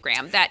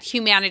Enneagram that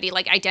humanity,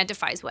 like,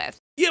 identifies with.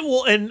 Yeah,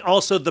 well, and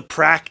also the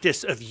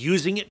practice of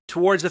using it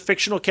towards a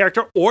fictional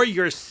character or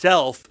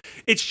yourself.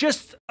 It's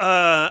just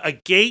a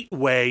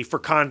gateway for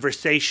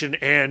conversation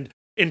and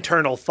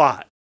internal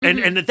thought.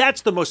 And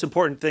that's the most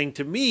important thing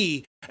to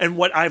me. And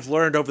what I've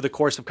learned over the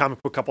course of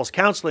Comic Book Couples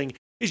Counseling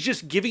is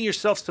just giving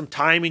yourself some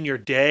time in your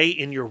day,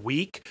 in your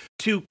week,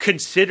 to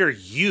consider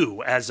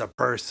you as a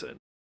person.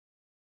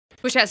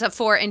 Which, as a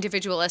 4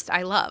 individualist,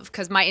 I love,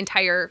 because my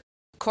entire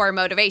core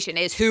motivation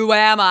is, who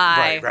am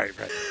I? Right.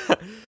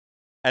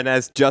 And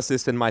as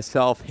Justice and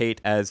myself hate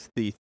as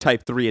the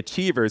type 3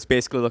 achievers,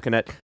 basically looking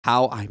at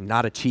how I'm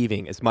not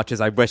achieving as much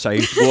as I wish I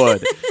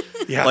would.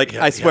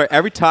 I swear,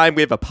 every time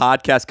we have a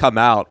podcast come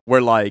out,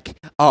 we're like,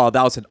 oh,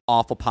 that was an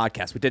awful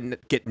podcast. We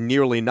didn't get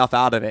nearly enough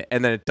out of it.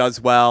 And then it does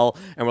well.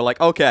 And we're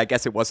like, okay, I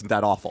guess it wasn't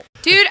that awful.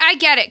 Dude, I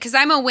get it, because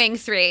I'm a wing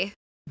 3.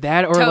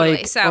 That or Totally,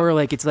 like, so- or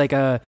like, it's like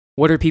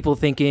what are people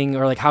thinking?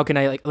 Or like, how can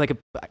I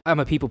I'm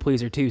a people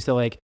pleaser too. So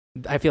like,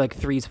 I feel like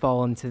 3s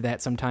fall into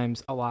that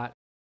sometimes a lot.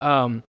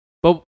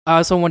 But I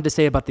also wanted to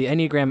say about the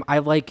Enneagram, I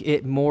like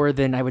it more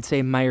than I would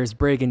say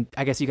Myers-Briggs, and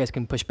I guess you guys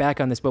can push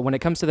back on this, but when it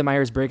comes to the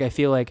Myers-Briggs, I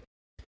feel like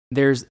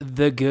there's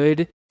the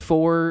good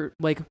 4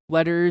 like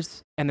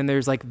letters, and then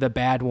there's like the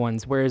bad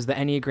ones, whereas the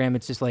Enneagram,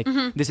 it's just like,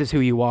 this is who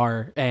you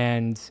are,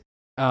 and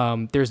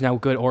there's no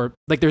good, or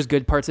like there's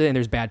good parts of it and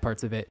there's bad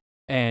parts of it,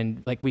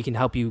 and like we can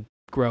help you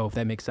grow, if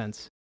that makes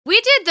sense. We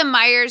did the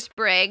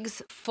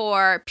Myers-Briggs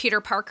for Peter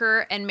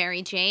Parker and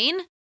Mary Jane.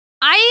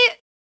 I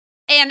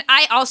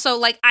also,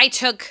 like, I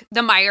took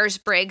the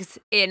Myers-Briggs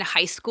in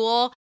high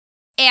school,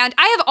 and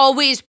I have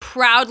always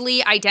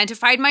proudly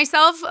identified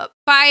myself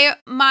by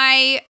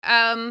my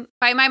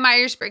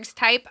Myers-Briggs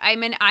type.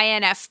 I'm an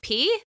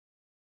INFP.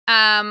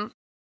 I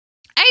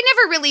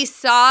never really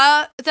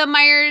saw the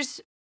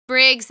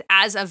Myers-Briggs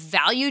as a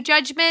value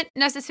judgment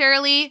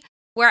necessarily,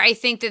 where I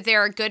think that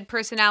there are good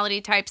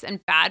personality types and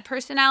bad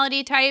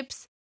personality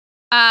types.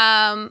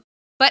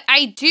 But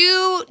I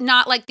do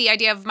not like the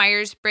idea of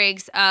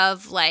Myers-Briggs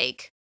of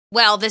like,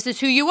 well, this is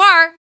who you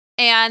are,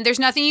 and there's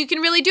nothing you can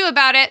really do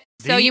about it.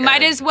 So you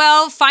might as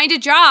well find a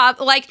job.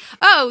 Like,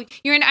 oh,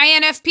 you're an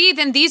INFP,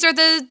 then these are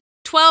the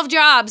 12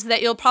 jobs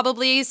that you'll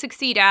probably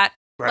succeed at.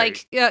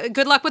 Right. Like,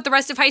 good luck with the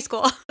rest of high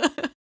school.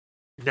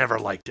 Never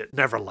liked it.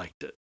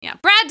 Yeah,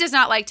 Brad does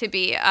not like to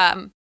be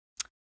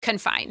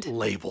confined.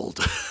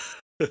 Labeled.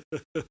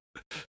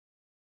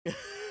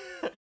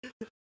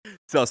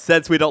 So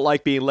since we don't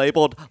like being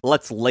labeled,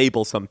 let's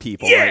label some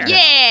people. Yeah. Right now.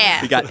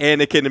 Yeah. We got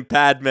Anakin and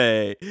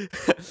Padme.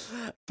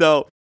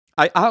 So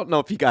I don't know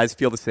if you guys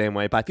feel the same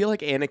way, but I feel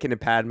like Anakin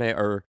and Padme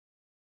are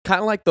kind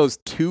of like those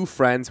 2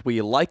 friends where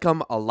you like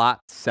them a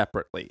lot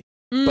separately,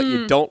 but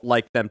you don't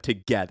like them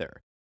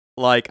together.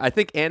 Like, I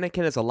think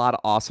Anakin has a lot of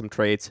awesome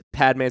traits.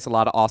 Padme has a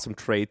lot of awesome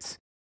traits,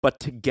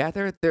 but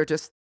together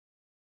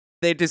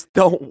they just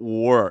don't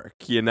work,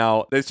 you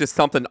know? There's just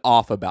something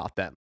off about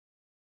them.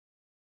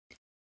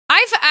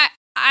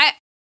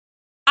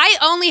 I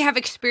only have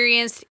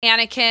experienced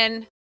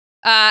Anakin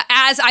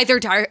as either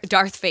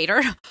Darth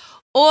Vader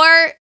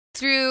or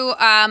through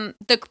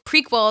the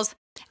prequels,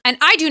 and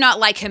I do not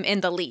like him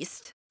in the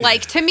least.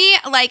 Like, to me,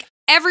 like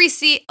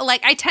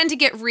I tend to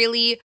get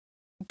really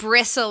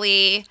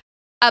bristly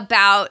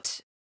about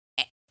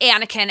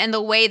Anakin and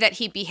the way that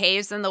he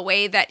behaves and the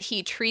way that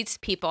he treats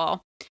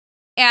people,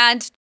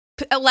 and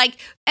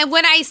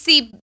when I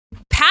see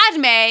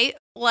Padme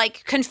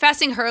like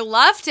confessing her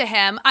love to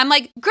him, I'm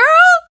like, girl,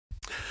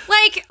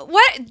 like,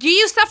 what? Do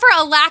you suffer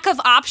a lack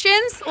of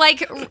options?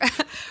 Like,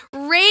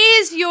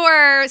 raise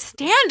your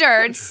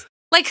standards.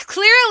 Like,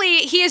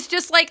 clearly he is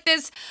just like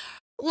this,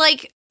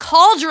 like,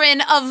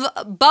 cauldron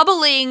of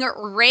bubbling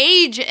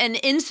rage and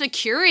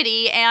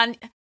insecurity, and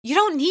you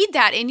don't need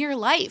that in your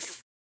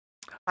life.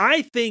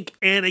 I think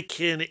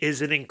Anakin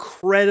is an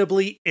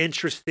incredibly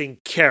interesting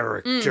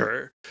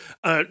character.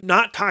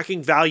 Not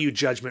talking value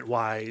judgment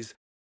wise,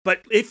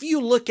 but if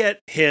you look at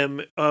him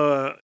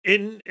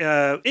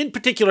in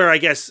particular, I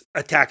guess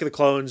Attack of the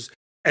Clones,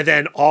 and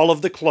then all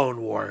of the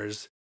Clone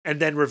Wars, and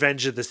then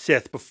Revenge of the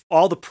Sith,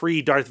 all the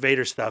pre-Darth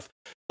Vader stuff,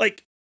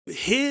 like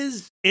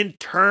his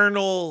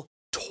internal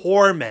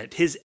torment,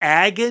 his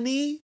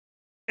agony,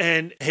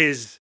 and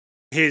his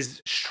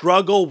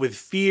struggle with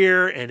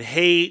fear and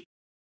hate,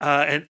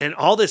 and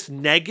all this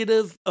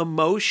negative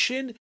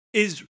emotion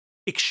is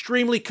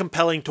extremely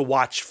compelling to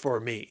watch for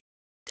me.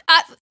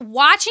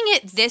 Watching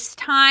it this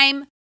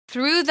time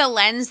through the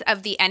lens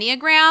of the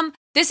Enneagram,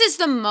 this is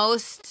the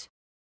most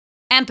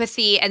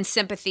empathy and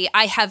sympathy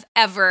I have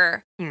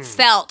ever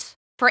felt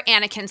for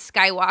Anakin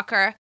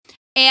Skywalker.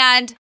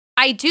 And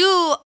I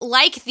do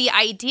like the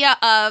idea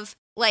of,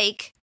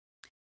 like,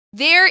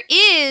 there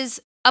is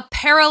a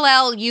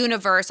parallel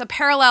universe, a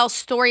parallel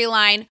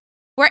storyline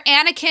where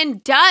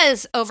Anakin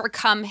does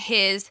overcome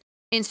his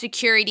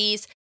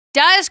insecurities,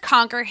 does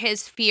conquer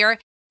his fear,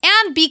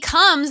 and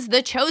becomes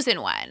the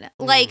chosen one.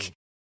 Like,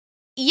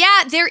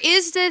 yeah, there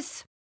is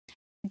this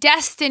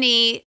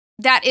destiny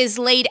that is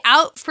laid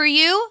out for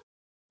you,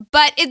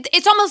 but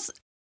it's almost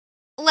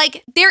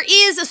like there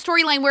is a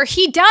storyline where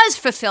he does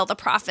fulfill the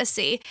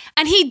prophecy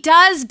and he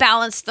does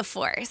balance the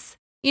Force.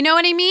 You know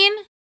what I mean?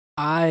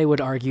 I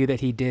would argue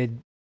that he did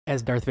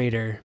as Darth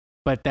Vader,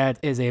 but that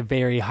is a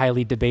very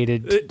highly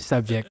debated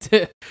subject.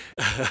 I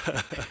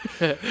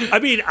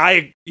mean,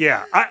 I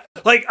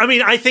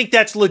think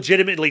that's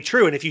legitimately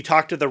true. And if you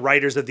talk to the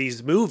writers of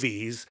these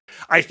movies,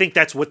 I think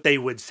that's what they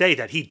would say,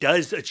 that he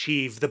does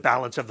achieve the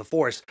balance of the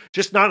Force,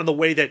 just not in the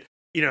way that,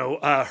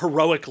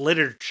 heroic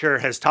literature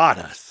has taught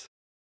us.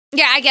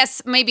 Yeah, I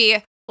guess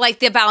maybe like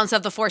the balance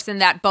of the Force in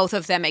that both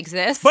of them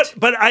exist.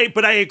 But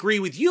I agree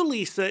with you,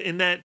 Lisa, in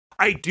that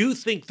I do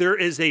think there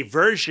is a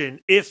version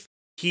if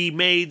he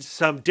made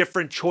some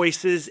different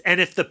choices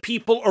and if the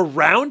people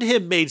around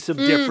him made some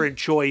different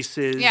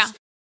choices,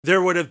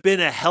 there would have been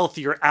a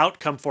healthier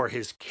outcome for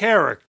his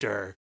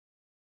character.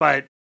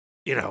 But,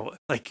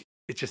 like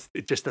it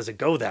just doesn't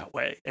go that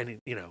way. And,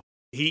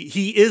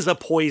 he is a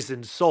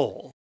poisoned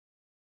soul.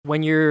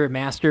 When your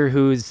master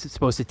who's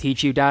supposed to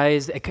teach you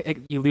dies,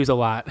 you lose a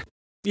lot.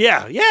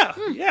 Yeah.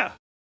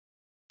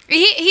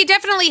 He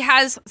definitely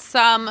has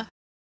some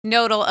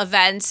nodal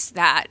events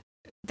that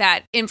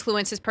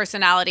influence his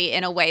personality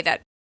in a way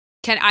that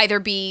can either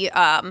be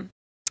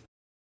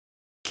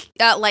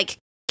like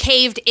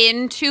caved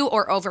into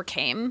or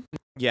overcame.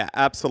 Yeah,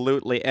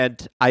 absolutely.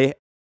 And I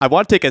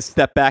want to take a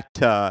step back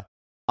to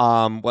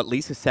what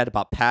Lisa said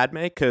about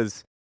Padme,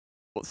 because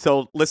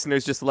so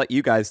listeners, just to let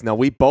you guys know,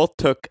 we both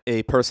took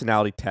a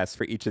personality test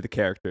for each of the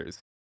characters.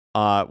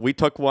 We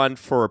took one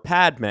for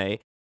Padme,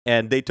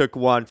 and they took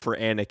one for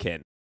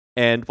Anakin.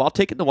 And while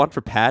taking the one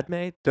for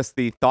Padme, just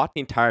the thought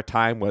the entire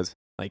time was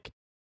like,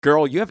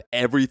 girl, you have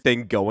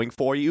everything going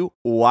for you.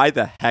 Why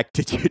the heck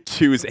did you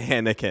choose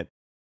Anakin?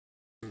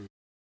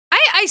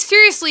 I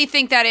seriously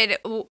think that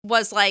it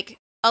was like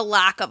a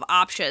lack of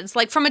options.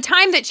 Like from a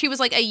time that she was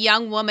like a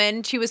young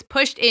woman, she was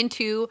pushed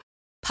into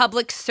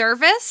public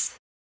service.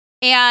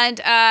 And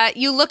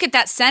you look at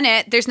that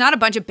Senate, there's not a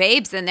bunch of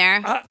babes in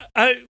there.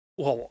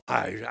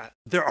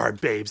 There are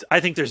babes. I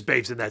think there's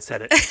babes in that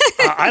Senate.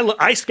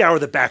 I scour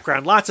the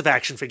background, lots of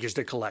action figures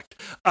to collect.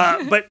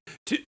 But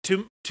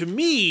to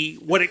me,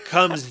 what it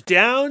comes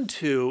down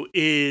to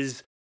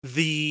is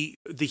the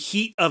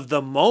heat of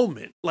the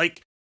moment.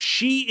 Like,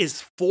 she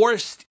is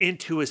forced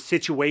into a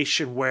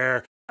situation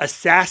where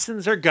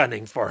assassins are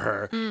gunning for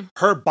her.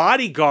 Her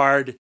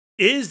bodyguard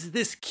is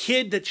this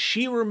kid that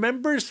she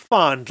remembers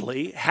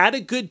fondly, had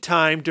a good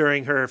time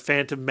during her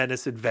Phantom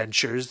Menace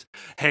adventures,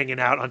 hanging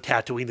out on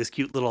Tatooine, this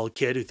cute little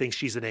kid who thinks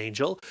she's an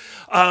angel.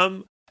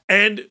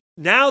 And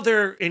now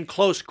they're in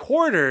close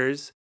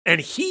quarters,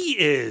 and he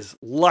is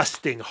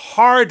lusting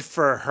hard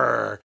for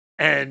her,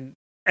 and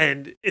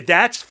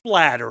that's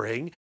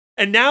flattering.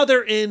 And now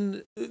they're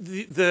in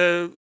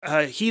the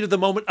heat of the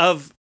moment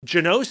of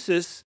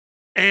Geonosis,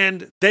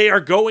 and they are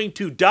going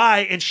to die,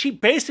 and she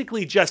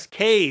basically just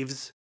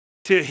caves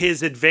to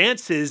his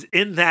advances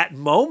in that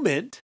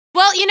moment.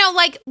 Well,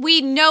 like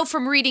we know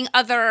from reading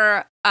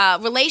other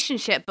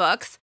relationship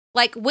books,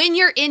 like when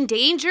you're in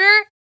danger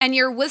and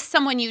you're with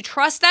someone you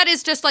trust, that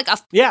is just like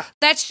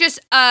that's just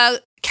a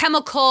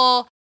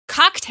chemical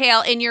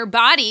cocktail in your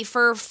body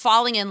for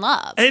falling in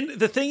love. And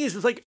the thing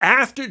is like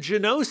after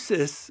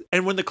Geonosis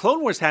and when the Clone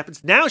Wars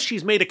happens, now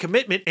she's made a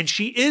commitment, and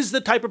she is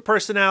the type of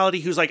personality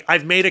who's like,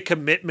 I've made a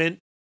commitment.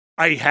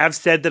 I have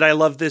said that I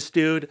love this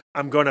dude.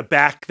 I'm going to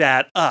back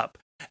that up.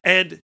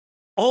 And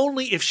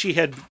only if she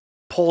had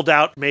pulled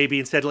out maybe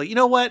and said, like, you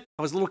know what?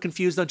 I was a little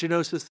confused on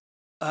Geonosis.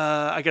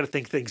 I got to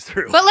think things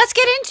through. But let's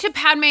get into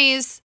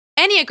Padme's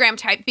Enneagram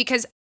type,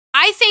 because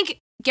I think,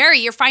 Gary,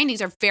 your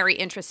findings are very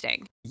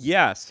interesting.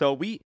 Yeah, so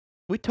we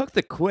took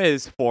the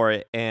quiz for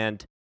it,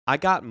 and I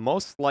got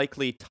most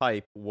likely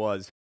type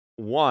was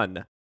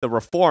 1, the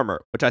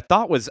reformer, which I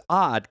thought was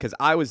odd because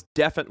I was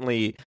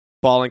definitely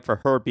falling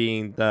for her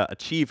being the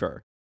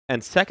achiever.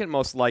 And second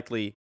most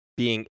likely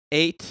being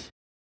 8,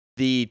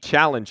 the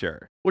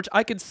challenger, which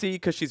I could see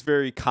because she's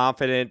very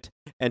confident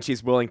and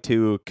she's willing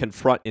to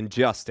confront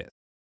injustice.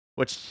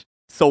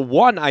 So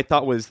 1 I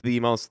thought was the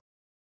most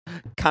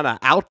kind of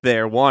out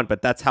there one,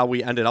 but that's how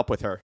we ended up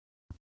with her.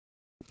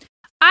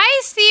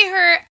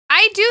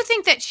 I do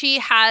think that she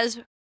has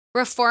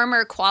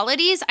reformer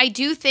qualities. I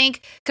do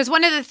think, because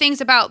one of the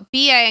things about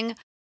being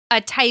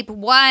a type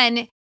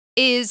 1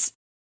 is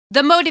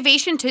the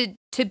motivation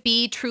to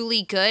be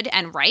truly good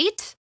and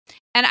right.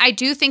 And I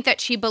do think that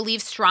she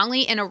believes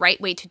strongly in a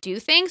right way to do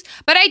things.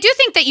 But I do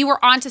think that you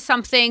were onto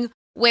something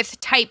with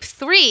type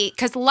 3,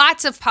 because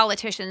lots of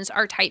politicians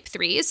are type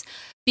 3s,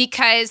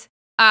 because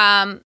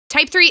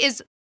type 3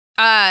 is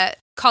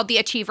called the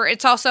achiever.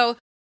 It's also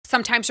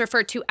sometimes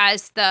referred to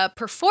as the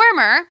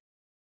performer.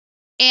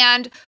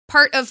 And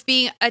part of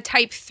being a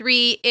type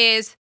 3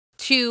 is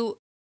to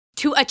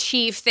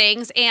achieve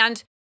things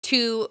and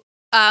to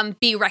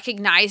be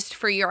recognized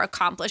for your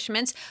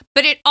accomplishments.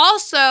 But it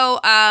also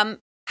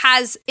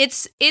has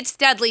its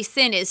deadly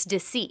sin is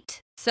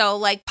deceit. So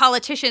like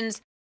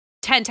politicians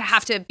tend to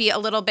have to be a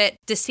little bit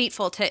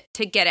deceitful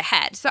to get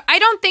ahead. So I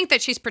don't think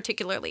that she's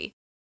particularly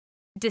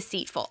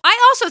deceitful. I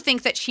also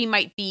think that she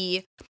might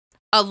be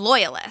a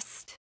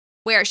loyalist,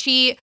 where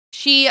she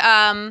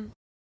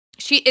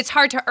it's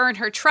hard to earn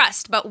her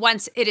trust, but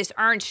once it is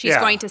earned, she's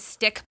going to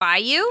stick by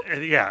you.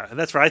 Yeah, and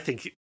that's where I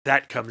think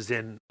that comes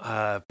in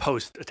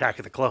post Attack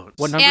of the Clones.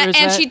 What number is that?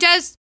 And she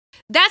does.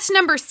 That's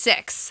number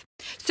 6.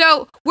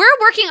 So we're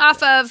working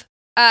off of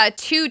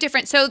 2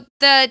 different. So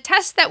the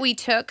test that we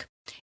took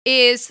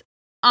is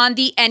on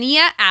the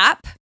Ennea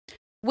app,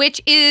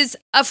 which is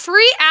a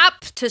free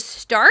app to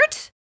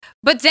start.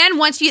 But then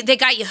once they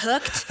got you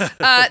hooked,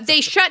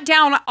 they shut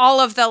down all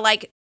of the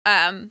like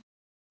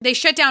they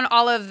shut down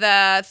all of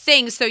the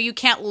things, so you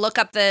can't look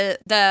up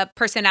the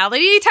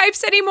personality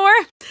types anymore.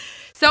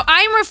 So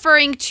I'm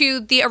referring to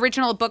the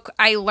original book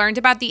I learned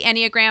about the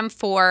Enneagram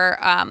for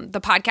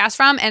the podcast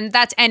from, and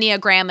that's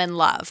Enneagram in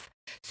Love.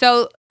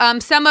 So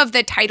some of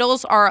the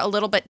titles are a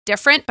little bit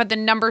different, but the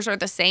numbers are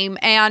the same,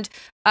 and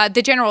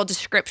the general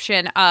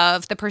description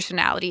of the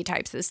personality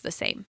types is the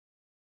same.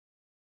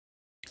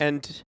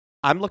 And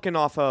I'm looking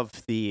off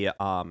of the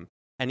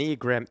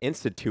Enneagram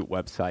Institute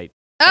website.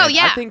 Oh, and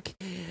yeah.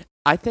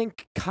 I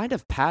think kind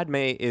of Padme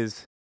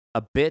is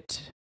a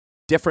bit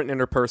different in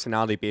her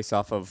personality based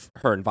off of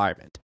her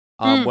environment.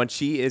 When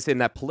she is in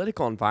that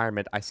political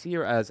environment, I see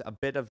her as a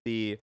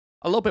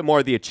little bit more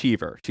of the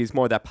achiever. She's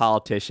more that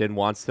politician,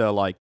 wants to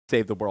like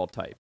save the world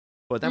type.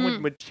 But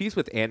then when she's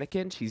with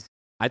Anakin, she's,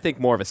 I think,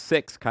 more of a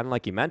 6, kind of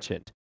like you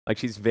mentioned. Like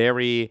she's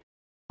very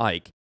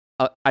like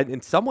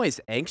in some ways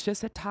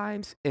anxious at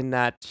times, in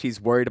that she's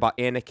worried about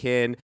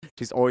Anakin.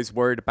 She's always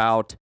worried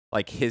about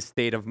like his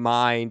state of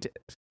mind.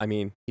 I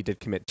mean, he did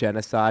commit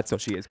genocide, so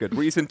she has good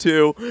reason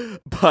to.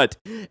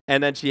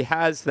 And then she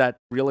has that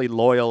really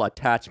loyal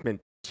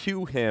attachment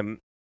to him,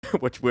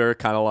 which we're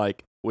kind of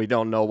like, we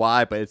don't know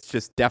why, but it's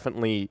just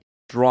definitely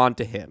drawn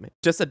to him.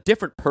 Just a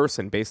different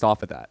person based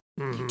off of that.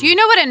 Mhm. Do you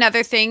know what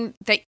another thing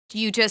that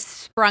you just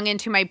sprung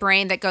into my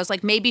brain that goes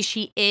like, maybe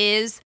she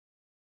is,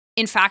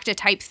 in fact, a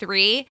type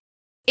 3,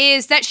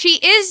 is that she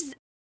is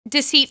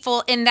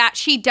deceitful in that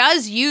she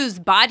does use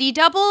body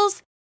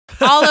doubles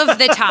all of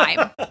the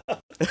time.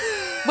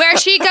 Where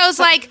she goes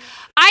like,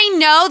 I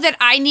know that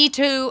I need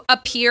to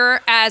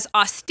appear as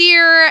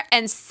austere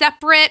and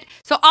separate,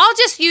 so I'll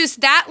just use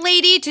that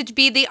lady to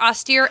be the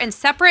austere and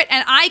separate,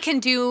 and I can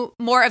do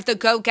more of the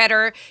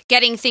go-getter,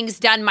 getting things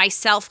done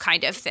myself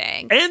kind of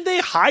thing. And they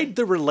hide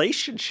the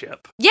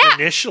relationship Yeah.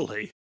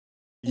 initially.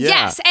 Yeah.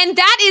 Yes, and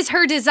that is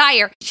her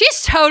desire.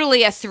 She's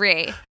totally a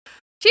 3.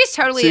 She's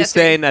totally So a you're 3.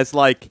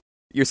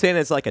 saying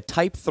as like a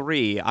type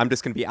 3, I'm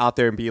just going to be out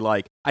there and be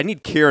like, I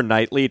need Keira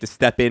Knightley to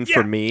step in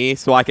for me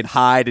so I can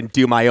hide and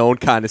do my own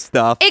kind of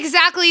stuff.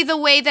 Exactly the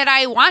way that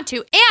I want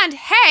to. And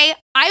hey,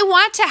 I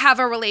want to have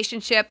a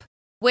relationship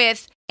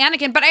with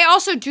Anakin, but I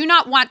also do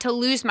not want to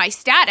lose my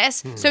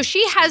status. So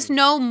she has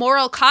no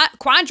moral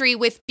quandary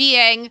with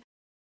being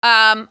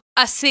a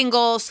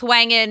single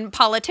swangin'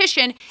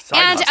 politician Side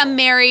and hustle. a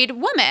married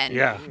woman.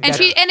 Yeah. And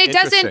it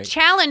doesn't Interesting.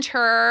 challenge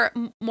her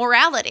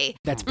morality.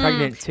 That's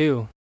pregnant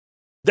too.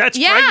 That's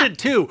Yeah. pregnant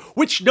too,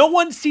 which no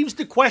one seems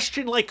to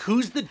question, like,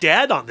 who's the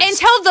dad on this?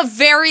 Until the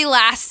very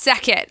last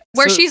second,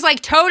 where So- she's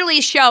like totally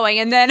showing,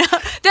 and then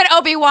then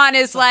Obi-Wan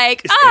is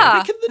like, Is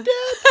ah, Anakin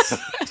the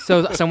dad?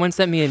 So someone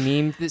sent me a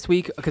meme this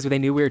week because they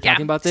knew we were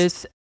talking about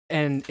this,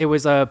 and it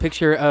was a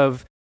picture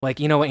of like,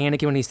 you know,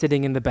 Anakin when he's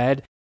sitting in the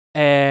bed,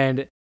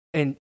 and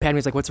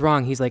Padme's like, "What's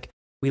wrong?" He's like,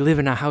 "We live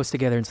in a house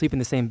together and sleep in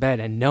the same bed,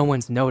 and no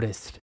one's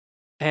noticed."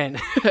 And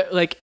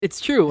like,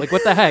 it's true. Like,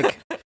 what the heck?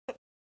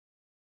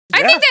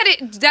 I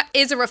think that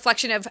is a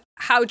reflection of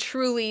how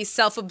truly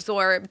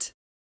self-absorbed,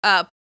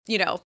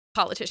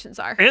 politicians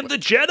are. And the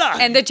Jedi.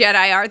 And the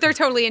Jedi are. They're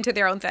totally into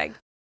their own thing.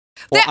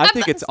 Well, I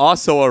think it's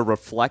also a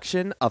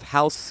reflection of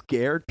how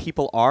scared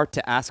people are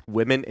to ask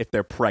women if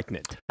they're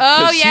pregnant.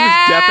 Oh, 'Cause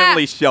yeah. She's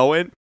definitely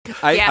showing.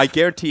 Yeah. I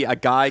guarantee a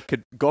guy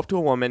could go up to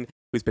a woman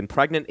who's been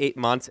pregnant 8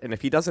 months, and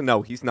if he doesn't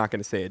know, he's not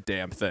going to say a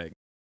damn thing.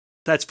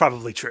 That's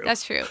probably true.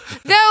 That's true.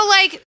 Though,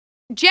 like,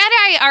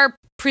 Jedi are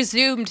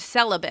presumed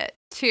celibate,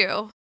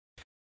 too.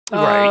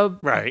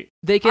 Right.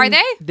 They can. Are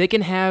they? They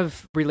can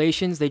have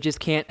relations. They just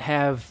can't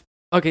have.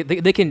 Okay,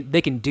 they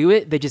can do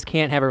it. They just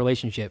can't have a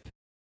relationship.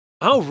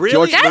 Oh, really?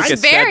 George That's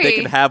Lucas said they very-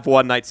 can have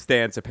one-night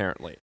stands,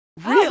 apparently.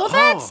 Oh, well,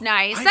 that's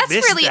nice. I That's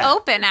missed really that.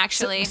 open,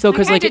 actually. So,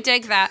 'cause, I like, kind of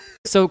dig that.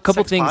 So a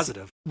couple Sex things.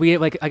 positive. We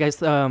like, I guess.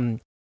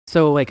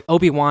 So like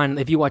Obi-Wan,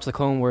 if you watch the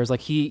Clone Wars,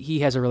 like he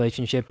has a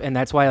relationship, and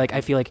that's why like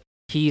I feel like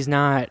he's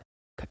not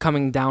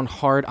coming down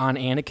hard on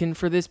Anakin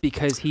for this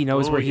because he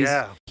knows Oh, where he's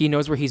yeah. he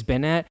knows where he's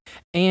been at,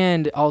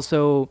 and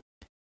also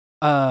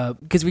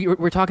because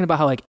we're talking about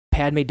how like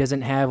Padme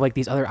doesn't have like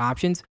these other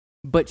options,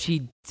 but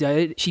she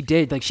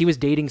did like she was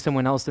dating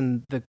someone else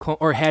in the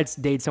or had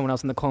dated someone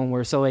else in the Clone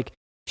Wars, so like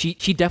she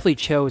definitely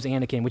chose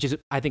Anakin, which is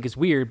I think is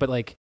weird, but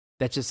like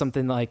that's just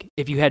something like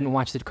if you hadn't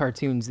watched the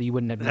cartoons, you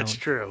wouldn't have known. That's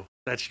true.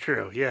 That's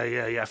true.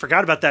 Yeah. I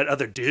forgot about that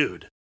other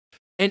dude.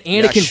 And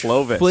Anakin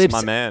Clovis, flips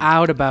my man.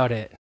 out about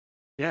it.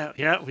 Yeah.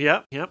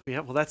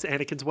 Well, that's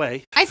Anakin's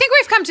way. I think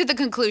we've come to the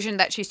conclusion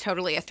that she's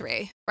totally a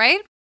 3,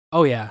 right?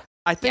 Oh yeah.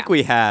 I think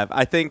we have.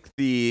 I think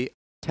the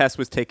test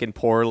was taken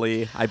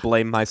poorly. I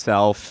blame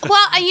myself.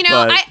 Well,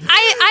 But-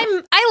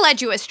 I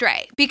led you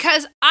astray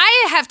because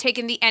I have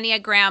taken the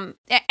Enneagram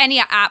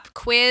app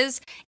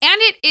quiz,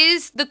 and it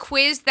is the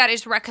quiz that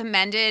is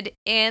recommended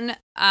in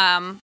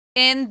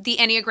the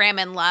Enneagram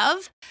in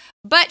Love.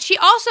 But she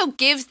also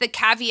gives the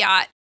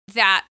caveat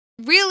that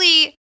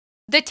really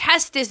the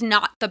test is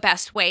not the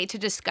best way to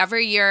discover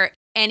your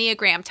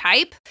Enneagram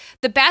type.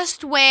 The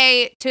best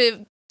way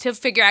to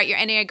figure out your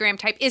Enneagram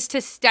type is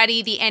to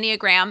study the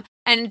Enneagram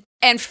and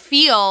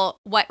feel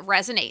what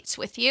resonates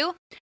with you.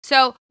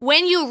 So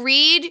when you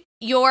read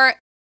your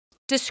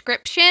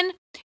description,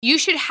 you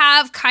should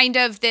have kind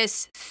of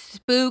this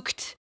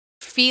spooked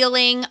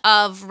feeling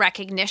of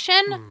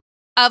recognition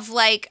of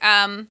like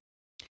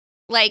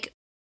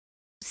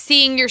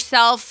seeing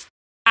yourself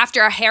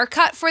after a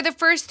haircut for the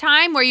first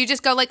time, where you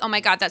just go like, oh my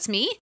God, that's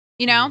me,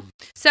 you know?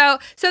 So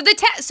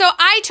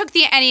I took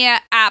the Ennea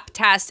app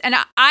test and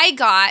I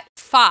got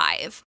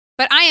 5,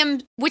 but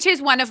which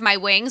is one of my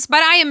wings,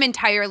 but I am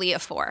entirely a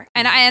 4.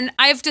 And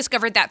I've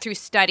discovered that through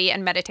study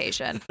and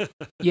meditation.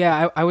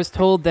 Yeah, I was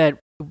told that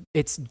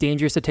it's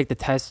dangerous to take the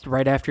test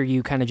right after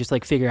you kind of just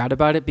like figure out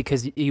about it,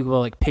 because you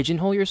will like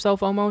pigeonhole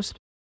yourself almost.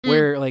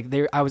 Where like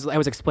I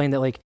was explained that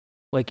like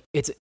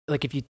it's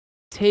like if you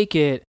take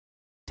it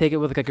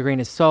with like a grain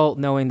of salt,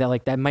 knowing that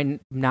like that might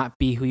not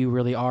be who you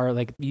really are.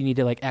 Like you need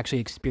to like actually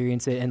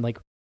experience it and like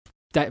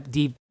dive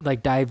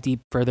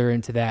deep further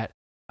into that.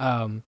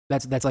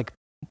 That's like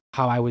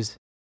how I was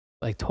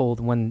like told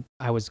when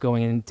I was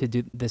going in to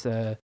do this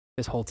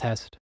whole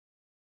test.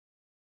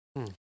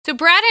 So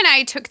Brad and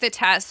I took the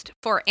test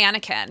for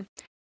Anakin,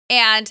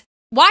 and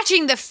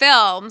watching the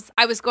films,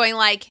 I was going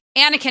like,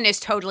 Anakin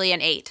is totally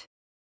an 8.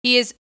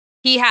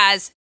 He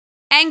has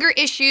anger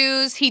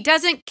issues. He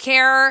doesn't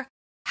care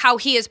how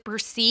he is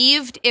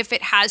perceived if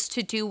it has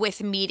to do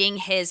with meeting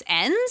his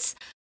ends.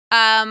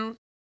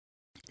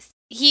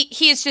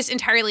 He is just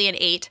entirely an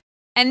 8.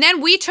 And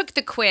then we took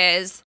the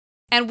quiz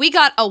and we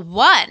got a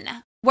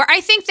 1, where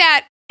I think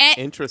that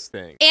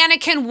interesting.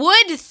 Anakin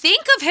would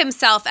think of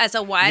himself as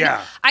a 1.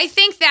 Yeah. I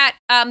think that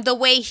the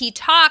way he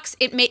talks,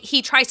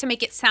 he tries to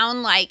make it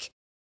sound like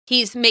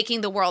he's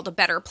making the world a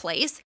better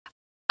place.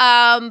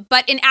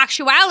 But in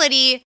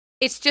actuality,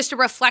 it's just a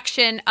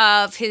reflection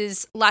of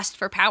his lust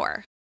for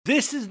power.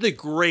 This is the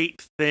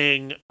great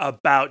thing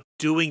about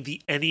doing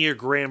the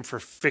Enneagram for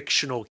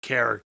fictional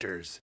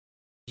characters.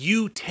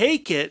 You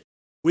take it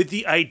with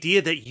the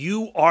idea that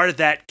you are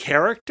that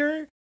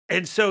character.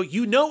 And so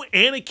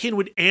Anakin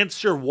would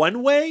answer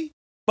one way,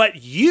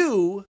 but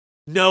you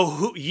know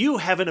who you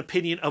have an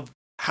opinion of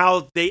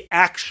how they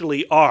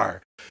actually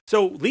are.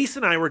 So Lisa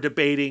and I were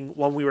debating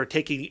when we were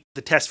taking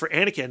the test for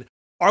Anakin,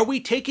 are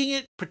we taking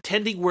it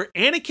pretending we're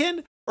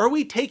Anakin, or are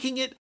we taking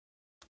it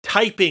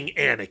typing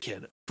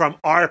Anakin from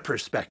our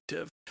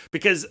perspective?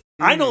 Because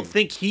I don't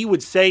think he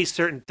would say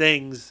certain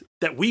things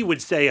that we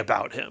would say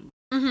about him.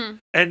 Mm-hmm.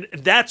 And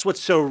that's what's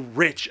so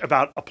rich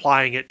about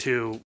applying it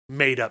to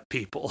made-up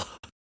people.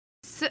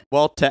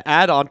 Well, to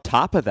add on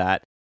top of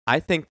that, I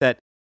think that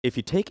if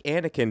you take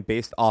Anakin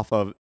based off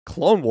of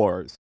Clone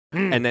Wars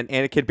and then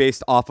Anakin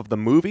based off of the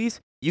movies,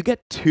 you get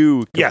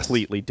 2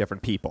 completely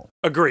different people.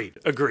 Agreed.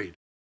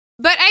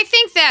 But I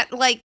think that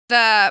like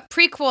the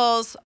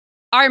prequels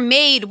are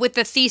made with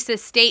the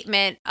thesis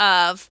statement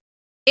of,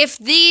 if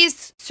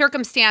these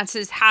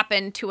circumstances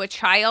happen to a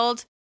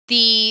child,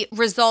 the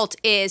result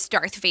is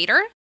Darth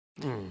Vader.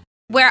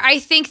 Where I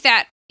think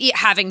that,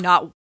 having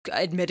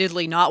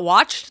admittedly not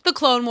watched the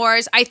Clone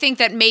Wars, I think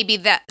that maybe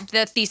the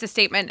thesis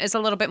statement is a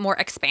little bit more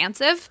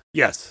expansive.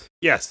 Yes,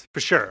 for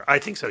sure. I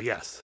think so,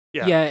 yes.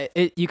 Yeah,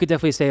 you could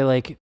definitely say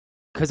like,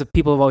 because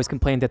people have always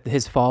complained that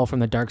his fall from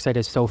the dark side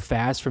is so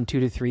fast from 2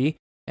 to 3,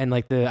 and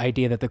like the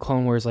idea that the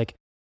Clone Wars like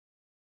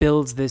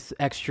builds this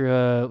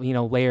extra,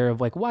 layer of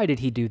like, why did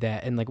he do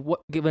that, and like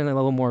what, giving a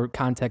little more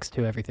context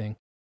to everything.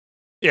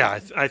 Yeah,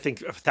 I think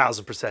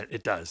 1,000%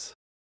 it does.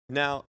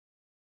 Now,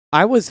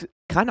 I was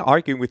kind of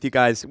arguing with you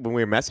guys when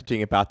we were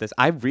messaging about this.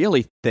 I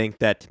really think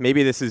that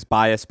maybe this is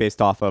biased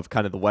based off of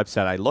kind of the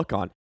website I look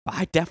on, but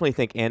I definitely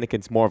think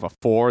Anakin's more of a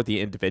 4, the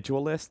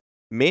individualist,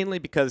 mainly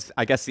because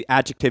I guess the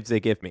adjectives they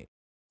give me.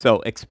 So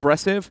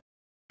expressive,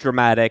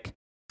 dramatic,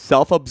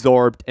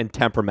 self-absorbed, and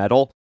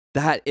temperamental.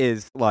 That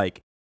is like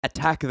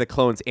Attack of the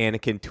Clones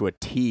Anakin to a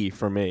T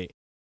for me.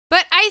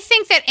 But I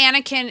think that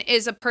Anakin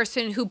is a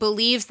person who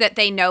believes that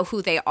they know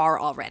who they are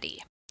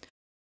already.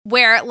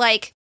 Where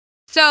like,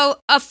 so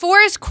a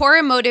 4's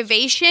core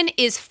motivation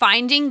is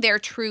finding their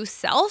true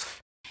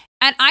self.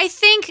 And I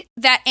think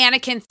that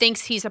Anakin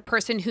thinks he's a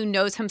person who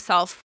knows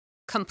himself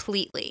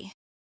completely.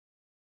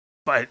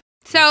 But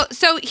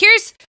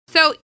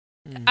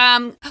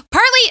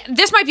partly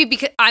this might be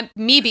because I'm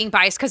me being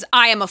biased because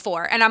I am a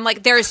 4, and I'm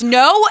like, there's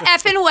no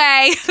effing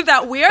way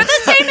that we're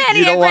the same Enneagram.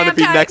 You don't want to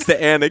be type. next to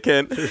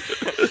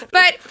Anakin.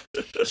 But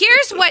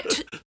here's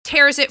what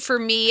tears it for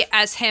me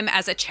as him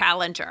as a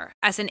challenger,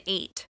 as an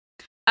 8.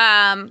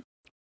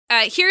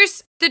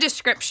 Here's the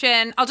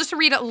description. I'll just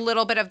read a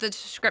little bit of the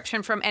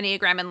description from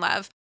Enneagram in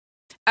Love.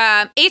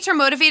 8s are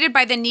motivated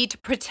by the need to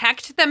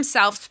protect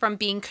themselves from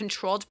being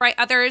controlled by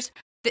others.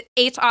 The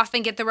 8s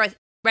often get the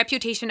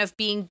reputation of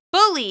being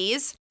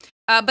bullies,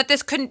 but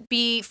this couldn't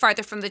be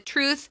farther from the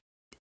truth.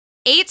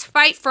 8s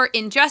fight for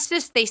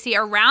injustice they see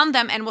around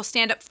them and will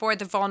stand up for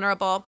the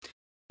vulnerable.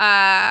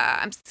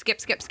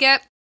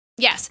 Skip.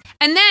 Yes.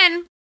 And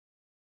then,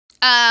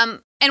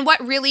 and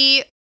what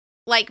really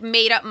like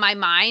made up my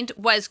mind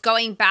was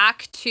going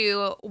back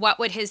to what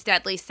would his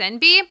deadly sin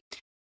be?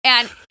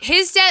 And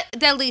his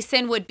deadly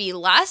sin would be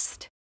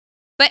lust.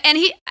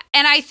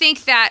 I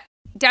think that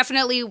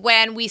definitely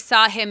when we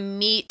saw him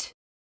meet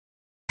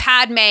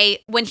Padme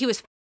when he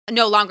was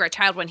no longer a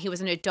child, when he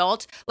was an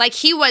adult, like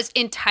he was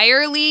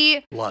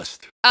entirely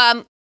Lust.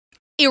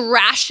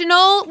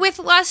 Irrational with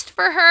lust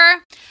for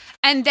her.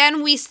 And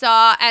then we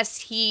saw as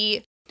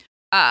he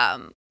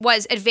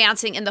was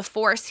advancing in the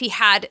Force, he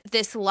had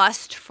this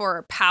lust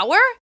for power,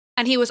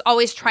 and he was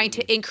always trying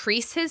to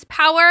increase his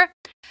power.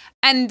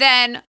 And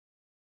then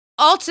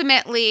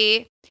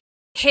ultimately,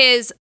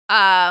 his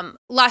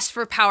lust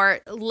for power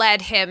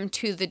led him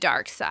to the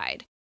dark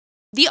side.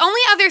 The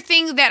only other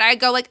thing that I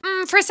go like,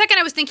 for a second,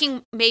 I was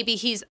thinking maybe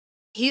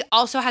he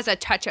also has a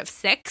touch of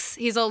Six.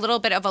 He's a little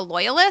bit of a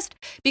loyalist,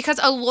 because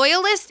a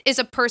loyalist is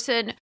a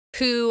person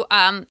who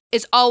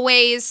is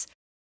always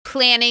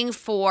planning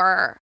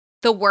for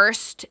the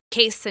worst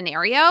case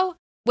scenario,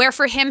 where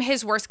for him,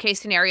 his worst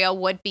case scenario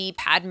would be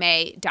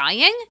Padme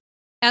dying.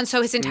 And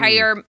so his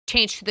entire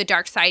change to the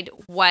dark side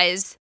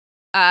was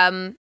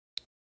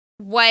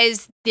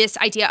this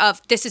idea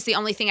of, this is the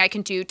only thing I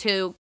can do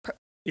to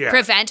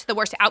prevent the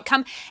worst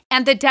outcome.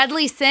 And the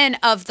deadly sin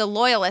of the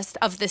loyalist,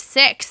 of the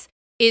Six,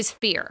 is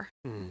fear.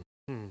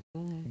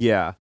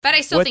 Yeah. But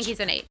I still think he's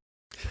an 8.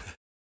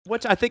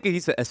 Which I think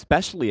he's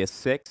especially a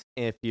 6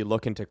 if you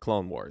look into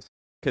Clone Wars.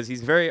 Because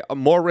he's very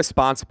more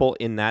responsible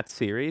in that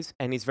series,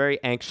 and he's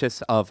very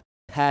anxious of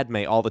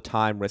Padme all the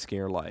time risking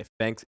her life.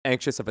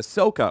 Anxious of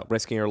Ahsoka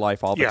risking her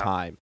life all the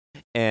time.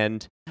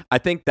 And I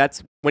think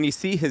that's, when you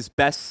see his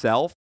best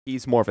self,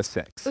 he's more of a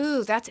 6.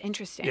 Ooh, that's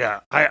interesting. Yeah,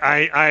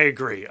 I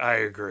agree.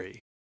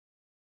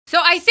 So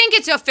I think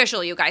it's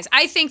official, you guys.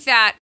 I think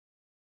that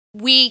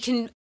we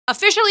can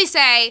officially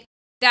say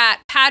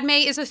that Padme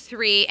is a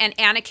 3 and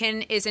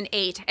Anakin is an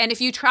 8. And if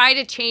you try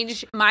to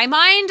change my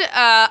mind,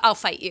 I'll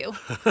fight you.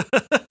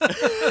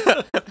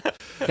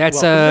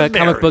 That's a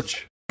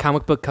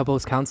comic book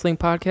couples counseling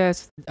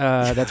podcast.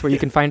 That's where you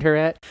can find her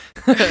at.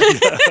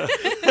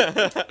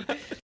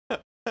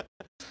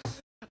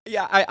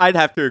 Yeah, I'd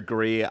have to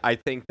agree. I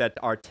think that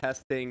our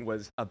testing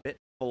was a bit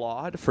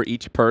flawed for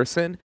each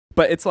person,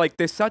 but it's like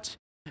there's such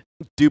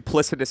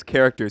duplicitous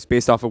characters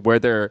based off of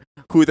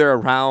who they're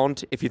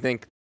around. If you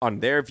think on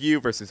their view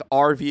versus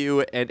our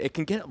view, and it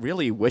can get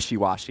really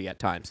wishy-washy at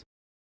times.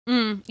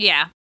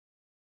 Yeah.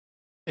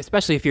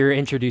 Especially if you're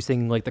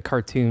introducing like the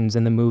cartoons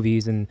and the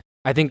movies, and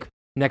I think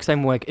next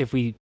time, like if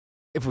we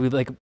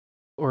like,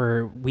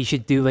 or we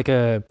should do like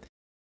a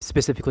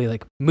specifically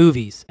like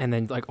movies, and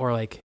then like, or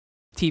like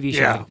TV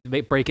show,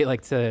 like, break it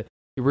like to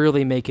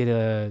really make it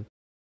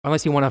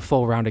unless you want a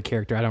full rounded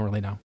character. I don't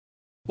really know.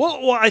 Well,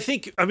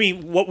 I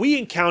mean, what we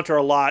encounter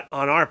a lot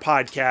on our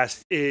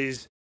podcast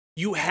is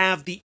you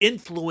have the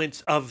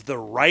influence of the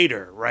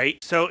writer, right?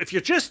 So if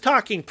you're just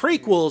talking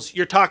prequels,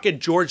 you're talking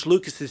George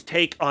Lucas's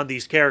take on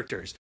these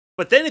characters.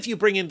 But then if you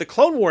bring in the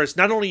Clone Wars,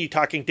 not only are you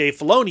talking Dave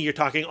Filoni, you're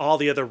talking all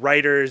the other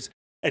writers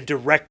and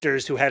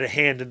directors who had a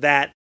hand in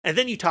that. And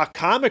then you talk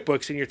comic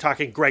books, and you're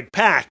talking Greg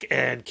Pak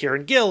and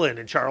Kieran Gillen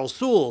and Charles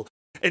Soule.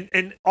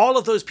 And all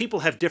of those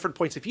people have different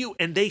points of view,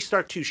 and they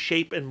start to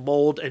shape and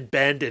mold and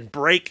bend and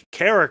break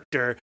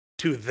character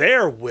to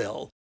their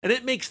will. And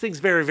it makes things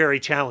very, very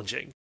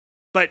challenging.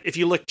 But if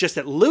you look just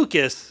at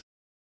Lucas,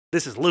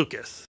 this is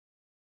Lucas.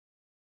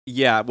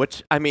 Yeah,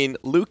 which, I mean,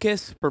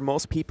 Lucas, for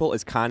most people,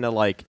 is kind of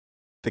like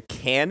the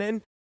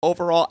canon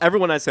overall.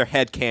 Everyone has their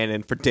head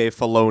canon for Dave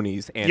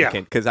Filoni's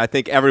Anakin, because I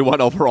think everyone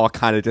overall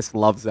kind of just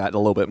loves that a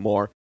little bit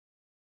more.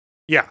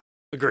 Yeah,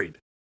 agreed.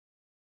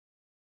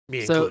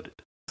 Me included.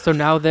 So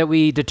now that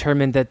we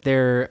determined that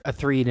they're a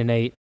 3 and an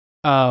 8,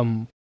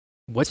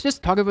 let's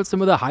just talk about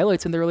some of the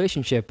highlights in their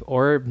relationship,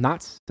 or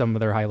not some of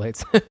their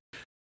highlights.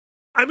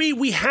 I mean,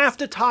 we have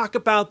to talk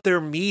about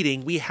their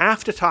meeting. We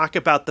have to talk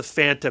about the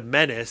Phantom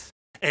Menace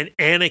and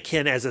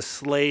Anakin as a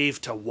slave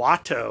to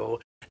Watto,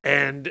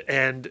 and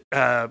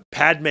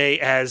Padme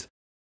as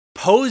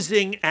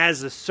posing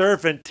as a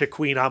servant to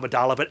Queen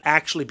Amidala, but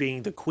actually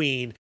being the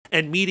queen,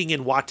 and meeting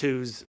in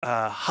Watto's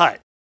hut.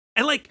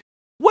 And like,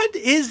 what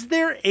is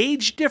their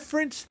age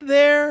difference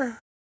there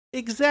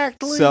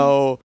exactly?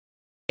 So,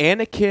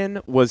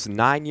 Anakin was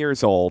 9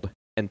 years old,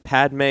 and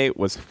Padme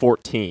was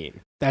 14.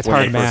 That's when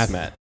hard they math. first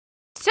met.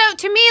 So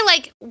to me,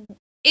 like,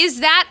 is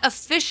that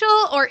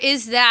official, or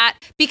is that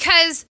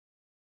because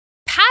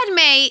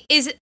Padme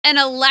is an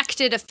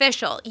elected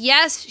official?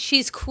 Yes,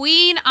 she's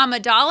Queen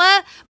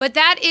Amidala, but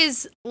that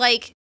is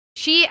like,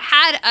 she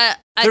had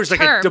a There's term.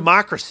 like a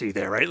democracy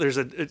there, right? There's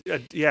an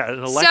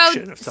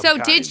election of some kind. So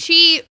did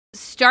she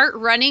start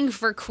running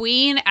for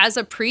queen as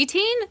a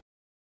preteen?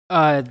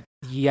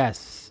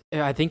 Yes.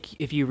 I think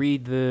if you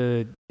read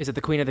is it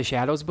the Queen of the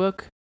Shadows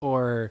book,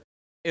 or...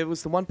 It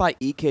was the one by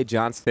E.K.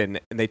 Johnston,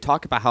 and they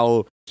talk about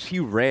how she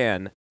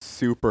ran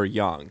super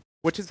young,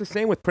 which is the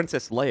same with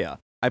Princess Leia.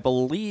 I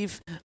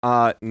believe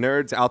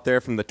nerds out there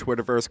from the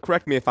Twitterverse,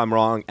 correct me if I'm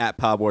wrong, at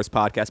Pod Wars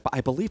Podcast, but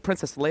I believe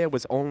Princess Leia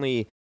was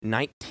only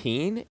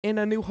 19 in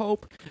A New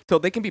Hope, so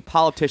they can be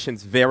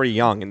politicians very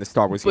young in the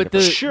Star Wars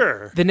universe.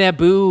 Sure. The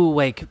Naboo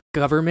like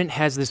government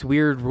has this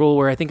weird rule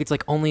where I think it's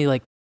like only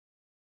like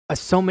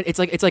so many. It's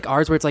like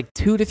ours, where it's like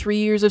 2 to 3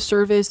 years of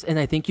service, and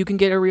I think you can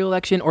get a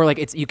reelection, or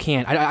like you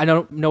can't. I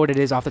don't know what it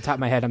is off the top of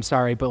my head. I'm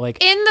sorry, but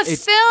like in the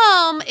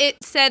film, it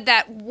said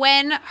that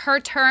when her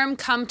term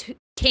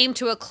came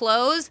to a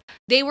close,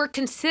 they were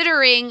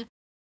considering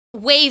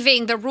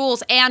waiving the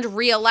rules and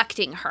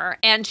re-electing her,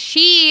 and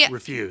she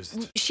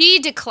refused. She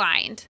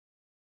declined.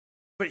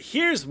 But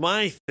here's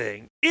my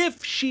thing.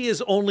 If she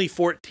is only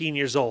 14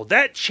 years old,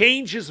 that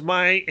changes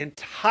my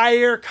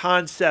entire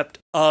concept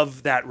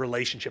of that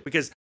relationship,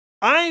 because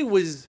I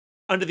was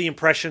under the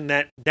impression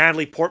that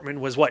Natalie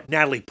Portman was what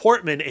Natalie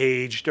Portman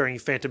age during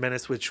Phantom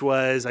Menace, which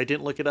was, I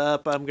didn't look it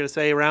up, I'm going to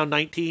say around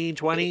 19,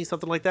 20,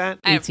 something like that.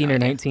 18 or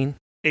 19.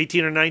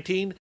 18 or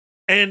 19.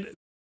 And,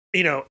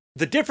 you know,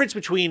 the difference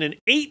between an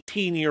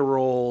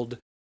 18-year-old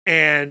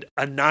and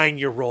a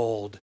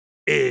 9-year-old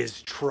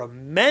is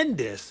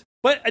tremendous.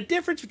 But a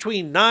difference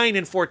between 9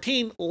 and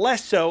 14,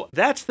 less so.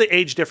 That's the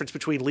age difference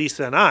between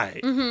Lisa and I.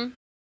 Mm-hmm.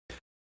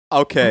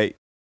 Okay.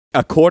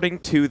 According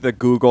to the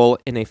Google,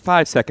 in a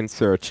 5-second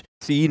search,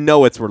 so you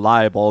know it's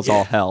reliable as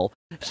all hell,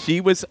 she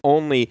was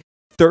only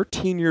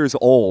 13 years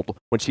old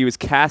when she was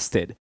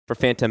casted for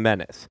Phantom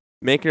Menace,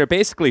 making her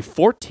basically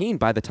 14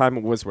 by the time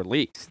it was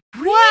released.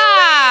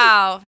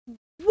 Wow.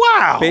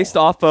 Wow. Based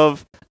off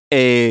of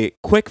a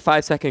quick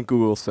 5-second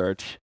Google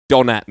search.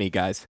 Don't at me,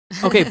 guys.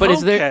 Okay, but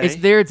is Okay.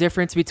 there a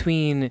difference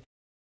between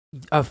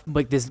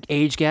like this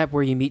age gap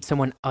where you meet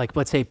someone like,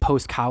 let's say,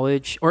 post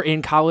college or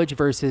in college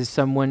versus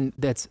someone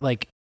that's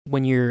like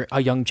when you're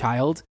a young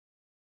child?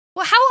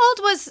 Well, how old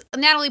was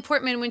Natalie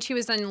Portman when she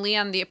was on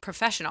Leon the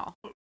Professional?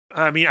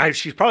 I mean,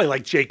 she's probably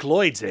like Jake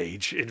Lloyd's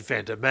age in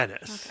Phantom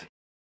Menace.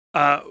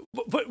 Okay.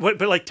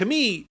 But like, to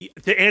me,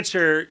 to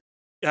answer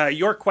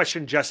your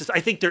question, Justice,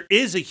 I think there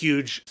is a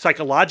huge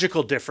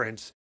psychological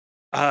difference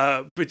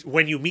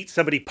when you meet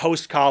somebody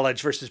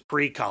post-college versus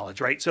pre-college,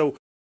 right? So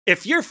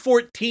if you're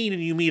 14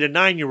 and you meet a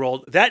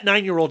 9-year-old, that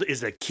 9-year-old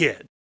is a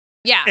kid.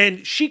 Yeah.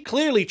 And she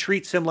clearly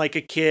treats him like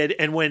a kid.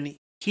 And when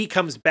he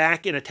comes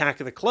back in Attack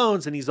of the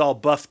Clones and he's all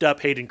buffed up,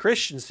 Hayden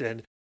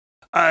Christensen,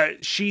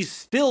 she's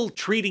still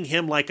treating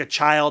him like a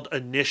child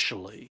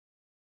initially.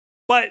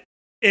 But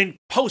in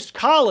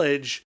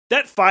post-college,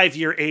 that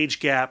 5-year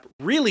age gap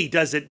really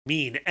doesn't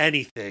mean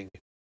anything,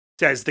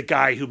 says the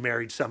guy who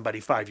married somebody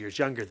 5 years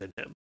younger than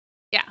him.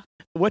 Yeah.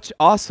 Which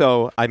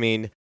also, I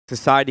mean,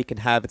 society can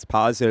have its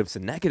positives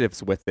and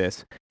negatives with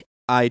this.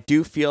 I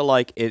do feel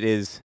like it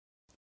is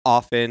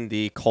often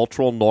the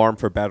cultural norm,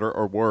 for better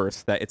or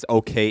worse, that it's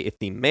okay if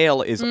the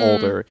male is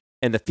older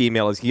and the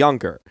female is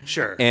younger.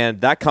 Sure. And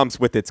that comes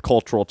with its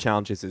cultural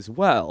challenges as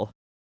well.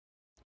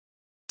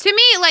 To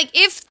me, like,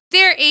 if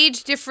their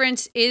age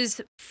difference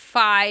is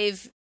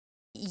 5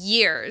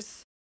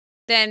 years,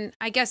 then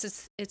I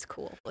guess it's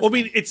cool. Well, I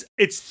mean,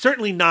 it's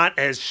certainly not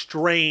as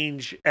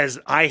strange as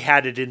I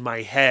had it in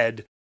my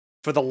head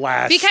for the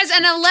last because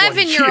an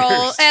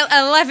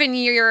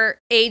 11-year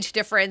age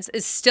difference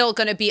is still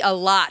going to be a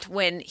lot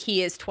when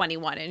he is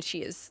 21 and she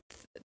is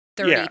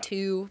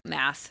 32.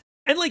 Math.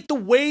 And like the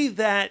way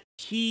that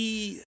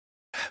he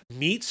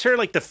meets her,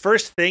 like the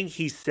first thing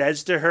he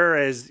says to her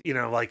is, you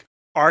know, like,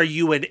 "Are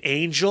you an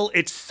angel?"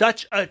 It's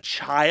such a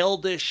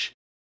childish,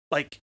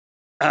 like,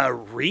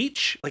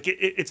 reach. Like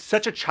it's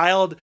such a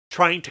child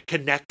trying to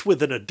connect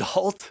with an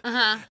adult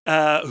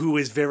who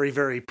is very,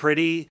 very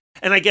pretty.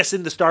 And I guess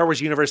in the Star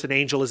Wars universe, an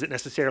angel isn't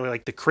necessarily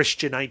like the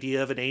Christian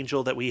idea of an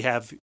angel that we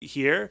have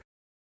here.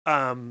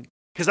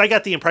 Because I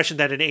got the impression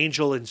that an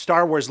angel in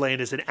Star Wars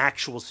land is an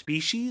actual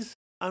species.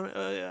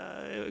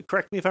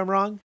 Correct me if I'm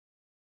wrong.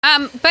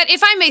 But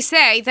if I may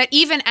say that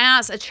even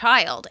as a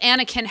child,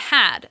 Anakin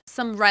had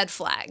some red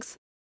flags.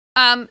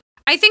 I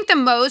think the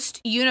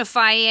most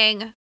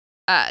unifying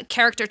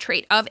character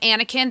trait of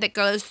Anakin that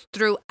goes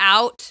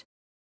throughout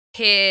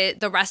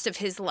the rest of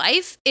his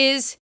life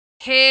is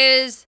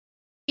his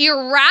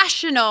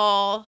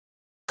irrational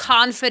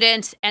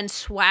confidence and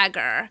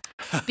swagger,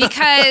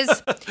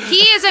 because he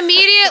is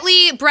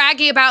immediately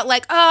bragging about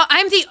like, "Oh,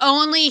 I'm the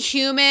only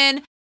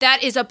human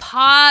that is a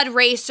pod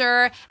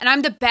racer, and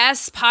I'm the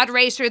best pod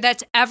racer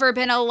that's ever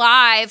been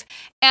alive."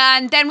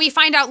 And then we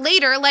find out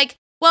later, like,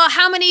 "Well,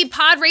 how many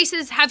pod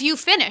races have you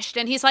finished?"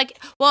 And he's like,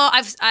 "Well,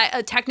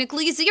 I've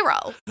technically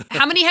 0.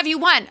 How many have you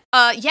won?"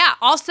 Yeah,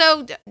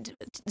 also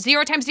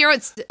 0 times 0,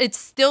 it's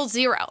still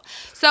 0.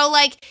 So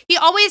like he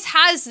always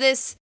has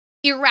this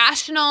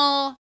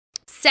irrational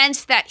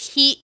sense that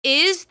he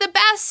is the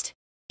best,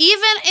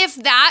 even if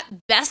that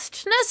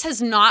bestness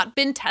has not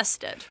been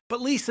tested.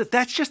 But Lisa,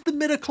 that's just the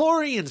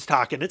midichlorians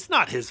talking. It's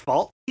not his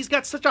fault. He's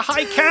got such a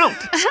high count.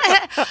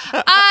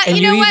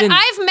 You know what?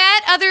 I've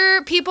met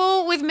other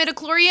people with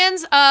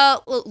midichlorians,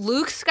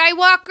 Luke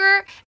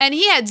Skywalker, and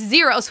he had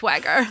 0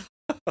 swagger.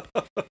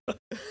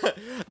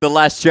 The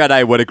Last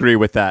Jedi would agree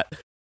with that.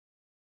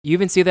 You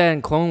even see that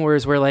in Clone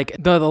Wars, where like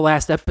the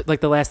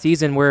last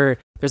season, where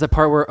there's a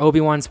part where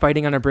Obi-Wan's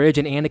fighting on a bridge,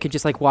 and Anakin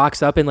just like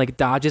walks up and like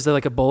dodges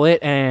like a bullet,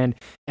 and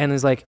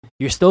is like,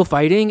 "You're still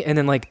fighting," and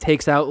then like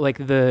takes out like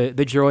the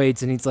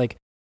droids, and he's like,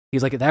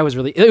 that was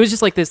really. It was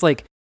just like this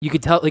like You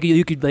could tell, like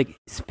you could like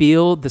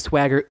feel the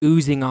swagger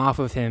oozing off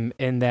of him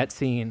in that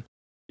scene.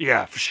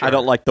 Yeah, for sure. I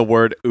don't like the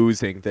word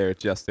oozing there,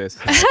 Justice.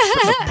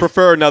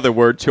 Prefer another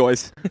word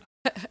choice.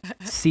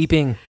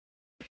 Seeping.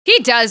 He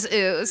does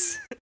ooze.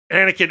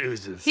 Anakin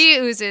oozes. He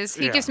oozes.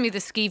 He Yeah. gives me the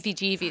skeevy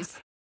jeevies.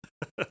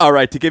 All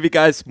right, to give you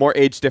guys more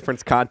age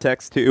difference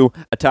context to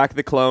Attack of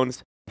the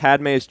Clones,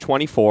 Padme is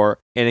 24,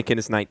 Anakin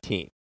is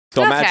 19.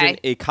 So imagine Okay.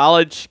 a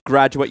college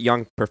graduate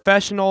young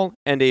professional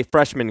and a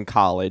freshman in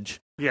college,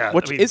 Yeah,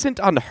 which I mean, isn't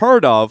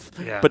unheard of,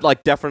 yeah. but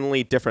like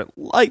definitely different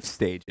life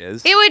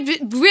stages. It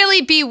would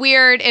really be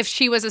weird if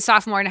she was a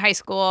sophomore in high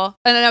school.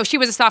 No, she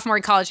was a sophomore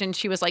in college and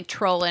she was like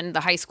trolling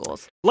the high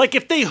schools. like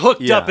if they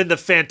hooked Yeah. up in the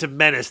Phantom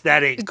Menace,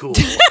 that ain't cool.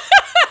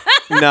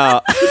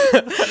 No.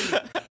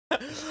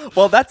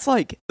 Well, that's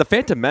like the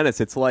Phantom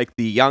Menace. It's like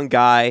the young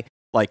guy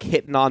like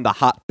hitting on the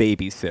hot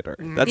babysitter.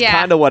 That's Yeah.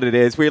 kind of what it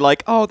is. We're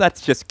like, oh,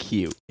 that's just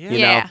cute. Yeah. You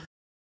Yeah. know?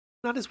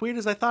 Not as weird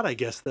as I thought, I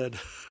guess, then.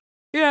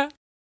 Yeah.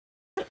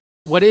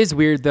 What is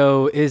weird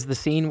though is the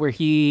scene where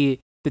the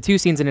two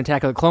scenes in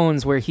Attack of the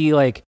Clones where he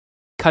like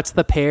cuts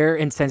the pear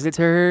and sends it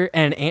to her,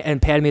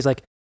 and Padme's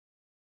like,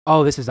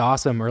 "Oh, this is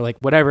awesome," or like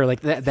whatever,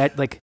 like that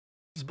like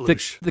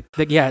Sploosh.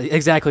 yeah,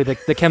 exactly,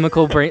 the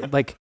chemical brain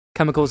like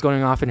chemicals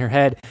going off in her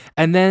head,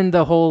 and then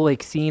the whole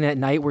like scene at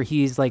night where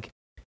he's like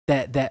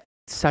that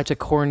such a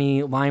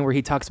corny line where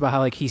he talks about how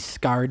like he's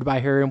scarred by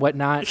her and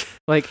whatnot,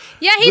 like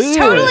Yeah, he's Ugh.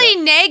 totally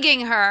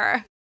nagging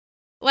her.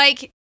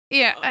 Like,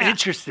 yeah.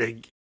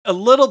 Interesting. A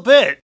little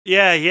bit.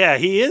 Yeah, yeah.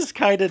 He is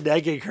kind of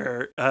negging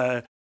her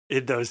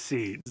in those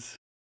scenes.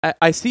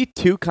 I see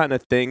two kind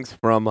of things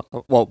from,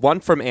 well, one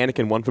from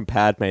Anakin, one from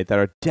Padme that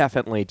are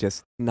definitely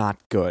just not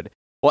good.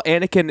 Well,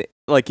 Anakin,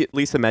 like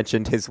Lisa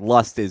mentioned, his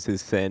lust is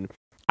his sin.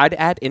 I'd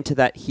add into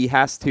that he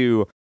has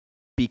to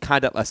be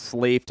kind of a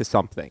slave to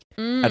something.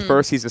 At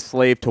first, he's a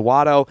slave to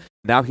Watto.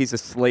 Now he's a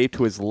slave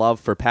to his love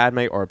for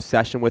Padme or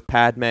obsession with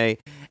Padme.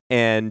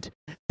 And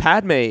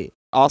Padme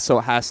also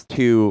has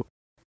to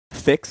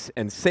fix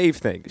and save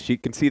things. You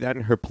can see that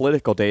in her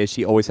political days.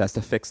 She always has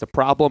to fix the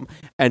problem,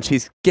 and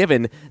she's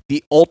given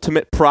the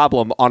ultimate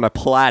problem on a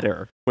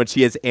platter when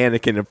she has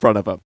Anakin in front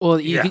of him. Well,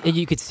 Yeah.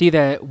 you could see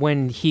that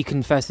when he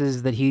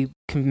confesses that he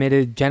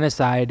committed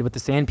genocide with the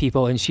Sand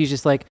People, and she's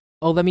just like,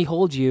 "Oh, let me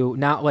hold you."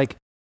 Not like,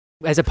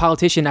 as a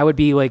politician, I would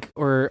be like,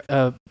 or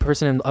a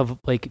person of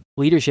like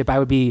leadership, I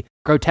would be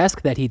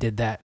grotesque that he did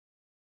that.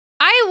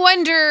 I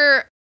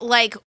wonder,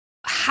 like,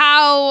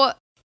 how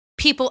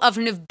people of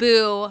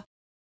Naboo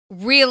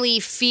really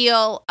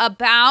feel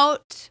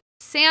about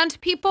sand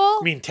people.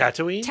 I mean,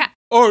 Tatooine? Ta-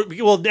 Or,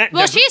 well,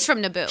 well, she's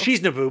from Naboo. She's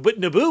Naboo, but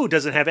Naboo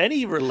doesn't have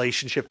any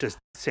relationship to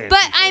Sand but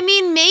people. I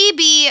mean,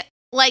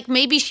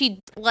 maybe she,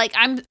 like,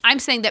 I'm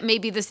saying that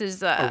maybe this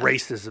is a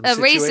racism a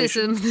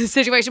situation. racism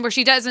situation where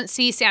she doesn't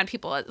see sand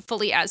people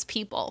fully as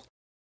people.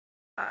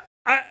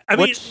 I mean,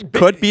 Which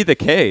could be the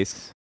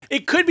case.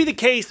 it could be the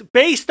case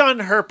based on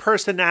her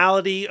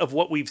personality of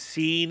what we've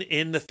seen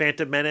in the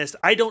Phantom Menace.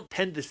 I don't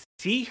tend to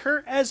see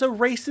her as a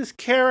racist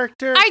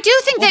character. I do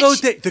think Although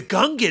that the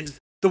Gungans,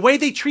 the way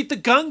they treat the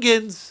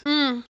Gungans.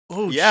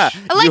 Oh, Yeah,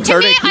 Like, you to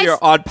heard me, it here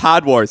on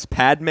Pod Wars.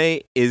 Padme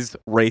is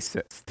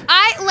racist.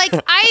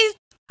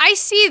 I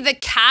see the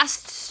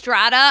caste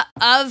strata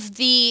of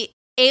the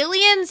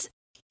aliens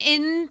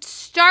in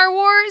Star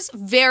Wars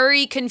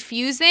very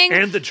confusing.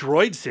 And the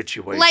droid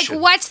situation. Like,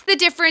 what's the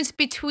difference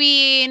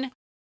between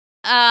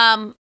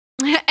an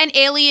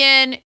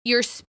alien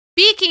you're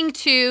speaking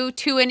to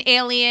an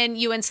alien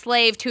you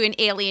enslave to an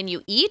alien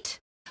you eat?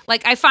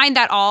 Like, I find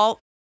that all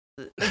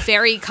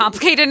very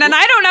complicated, and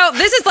I don't know.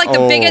 This is like the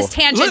Oh. biggest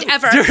tangent Look,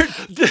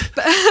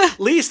 ever.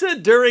 Lisa,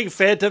 during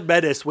Phantom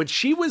Menace, when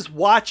she was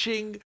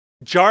watching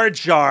Jar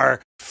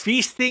Jar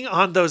feasting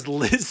on those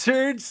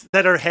lizards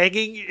that are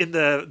hanging in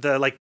the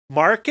like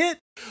market,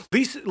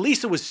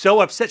 Lisa was so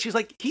upset. She's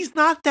like, he's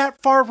not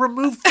that far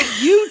removed from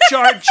you,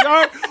 Jar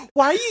Jar.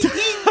 Why you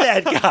eat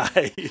that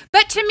guy?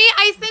 But to me,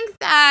 I think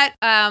that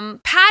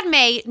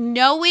Padme,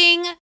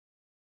 knowing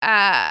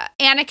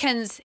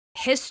Anakin's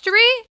history,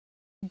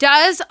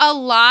 does a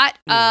lot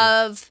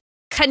of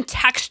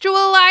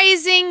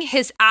contextualizing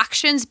his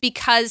actions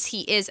because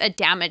he is a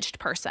damaged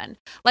person.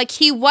 Like,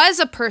 he was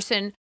a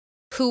person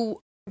who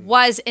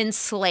was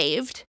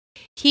enslaved.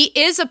 He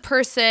is a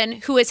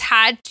person who has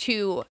had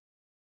to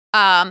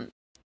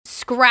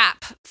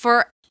scrap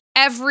for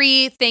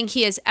everything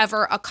he has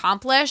ever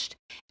accomplished.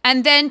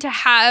 And then to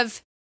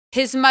have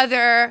his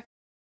mother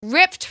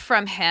ripped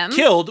from him.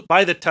 Killed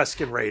by the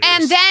Tusken Raiders.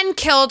 And then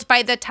killed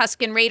by the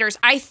Tusken Raiders.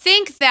 I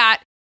think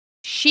that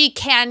she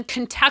can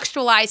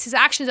contextualize his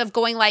actions of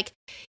going like,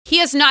 he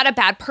is not a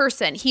bad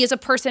person. He is a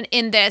person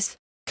in this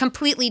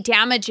completely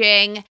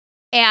damaging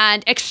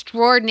and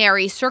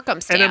extraordinary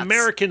circumstance. And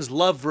Americans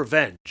love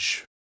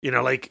revenge. You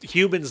know, like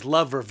humans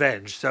love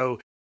revenge. So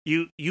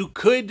you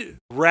could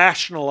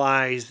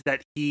rationalize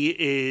that he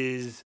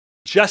is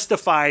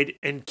justified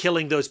in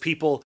killing those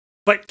people,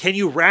 but can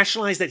you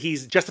rationalize that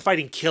he's justified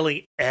in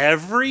killing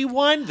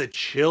everyone? The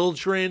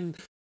children,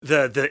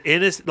 the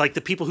innocent, like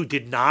the people who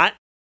did not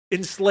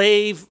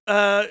enslave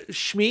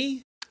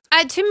Shmi?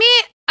 To me,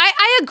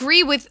 I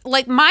agree with,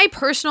 like, my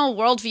personal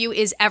worldview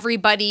is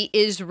everybody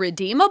is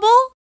redeemable.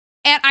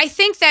 And I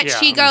think that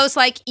she goes,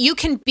 like, you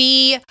can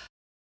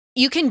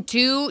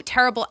do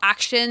terrible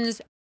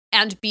actions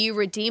and be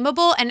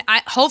redeemable. And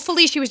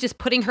hopefully she was just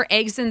putting her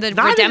eggs in the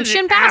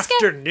redemption basket.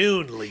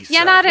 Afternoon, Lisa.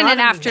 Yeah, not in an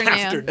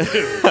afternoon.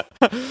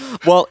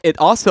 Well, it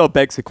also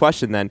begs the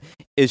question then,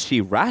 is she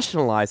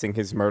rationalizing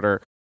his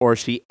murder or is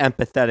she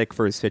empathetic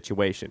for his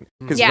situation?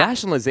 Because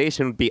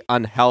rationalization would be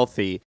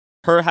unhealthy.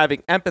 Her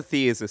having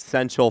empathy is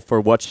essential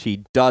for what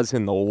she does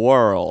in the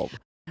world.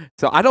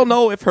 So I don't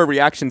know if her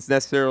reaction's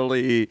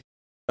necessarily,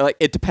 like,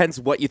 it depends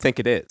what you think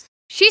it is.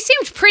 She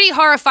seemed pretty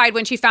horrified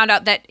when she found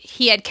out that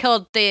he had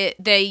killed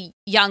the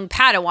young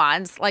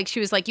Padawans. Like, she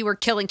was like, you were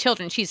killing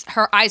children.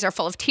 Her eyes are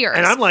full of tears.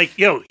 And I'm like,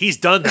 yo, he's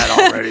done that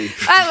already. Is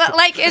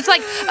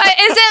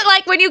it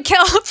like when you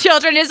kill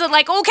children, is it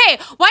like, okay,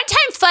 one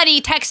time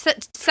funny,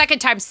 second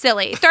time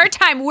silly, third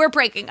time we're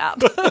breaking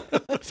up?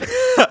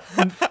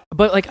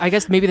 But, like, I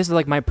guess maybe this is,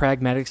 like, my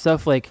pragmatic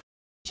stuff. Like,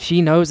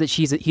 she knows that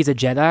he's a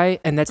Jedi,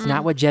 and that's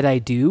not what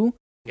Jedi do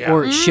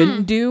or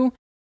shouldn't do.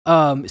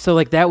 So,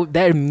 like, that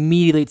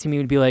immediately to me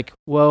would be like,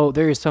 whoa,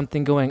 there is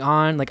something going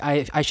on. Like,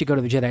 I should go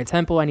to the Jedi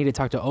Temple. I need to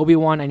talk to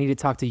Obi-Wan. I need to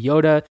talk to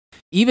Yoda.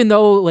 Even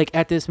though, like,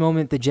 at this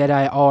moment the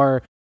Jedi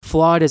are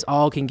flawed as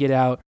all can get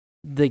out,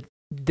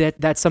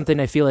 that's something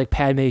I feel like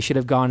Padme should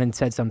have gone and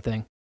said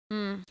something.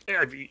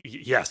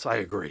 Yes, I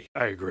agree.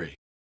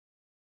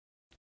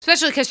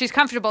 Especially because she's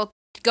comfortable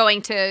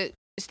going to,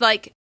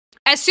 like,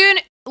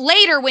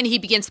 later when he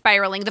begins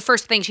spiraling, the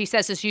first thing she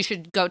says is you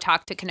should go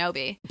talk to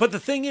Kenobi. But the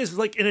thing is,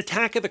 like, in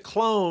Attack of the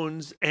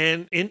Clones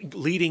and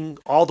leading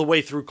all the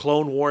way through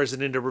Clone Wars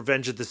and into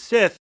Revenge of the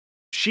Sith,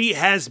 she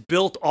has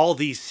built all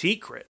these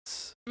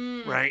secrets,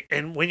 right?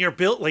 And when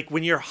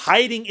you're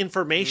hiding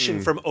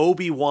information from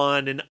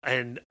Obi-Wan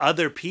and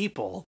other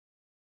people,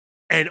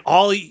 and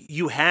all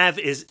you have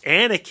is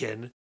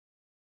Anakin,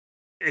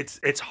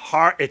 it's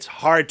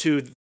hard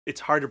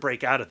to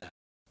break out of that.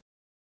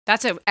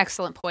 That's an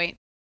excellent point.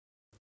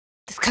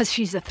 It's because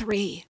she's a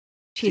 3.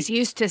 She's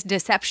used to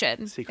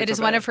deception. It is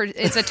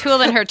it's a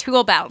tool in her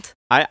tool belt.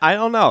 I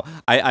don't know.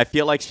 I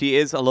feel like she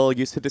is a little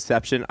used to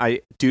deception.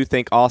 I do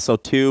think also,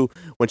 too,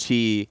 when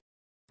she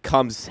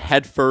comes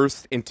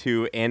headfirst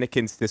into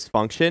Anakin's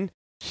dysfunction,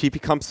 she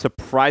becomes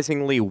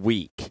surprisingly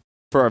weak.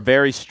 For a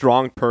very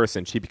strong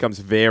person, she becomes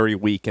very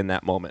weak in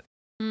that moment.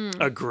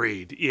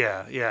 Agreed.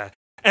 Yeah.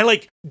 And,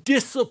 like,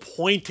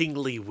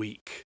 disappointingly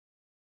weak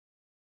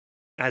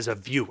as a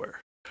viewer.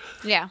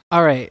 Yeah.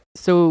 All right.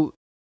 So,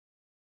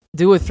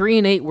 do a 3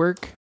 and 8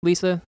 work,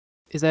 Lisa?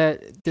 Is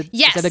that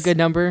a good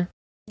number?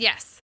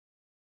 Yes.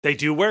 They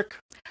do work?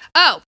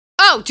 Oh,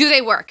 do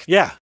they work?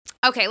 Yeah.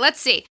 Okay, let's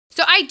see.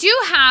 So I do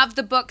have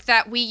the book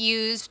that we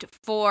used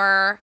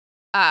for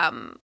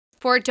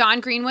Dawn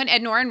Greenwood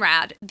and Norrin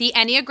Rad, The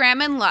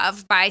Enneagram in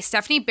Love by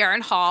Stephanie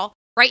Barron Hall,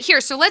 right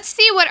here. So let's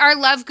see what our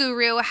love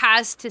guru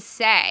has to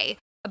say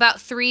about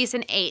 3s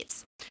and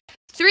 8s.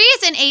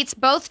 3s and 8s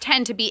both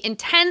tend to be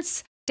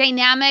intense,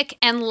 dynamic,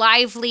 and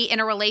lively in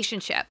a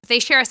relationship. They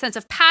share a sense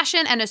of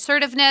passion and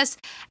assertiveness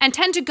and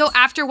tend to go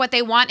after what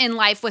they want in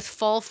life with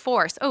full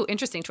force. Oh,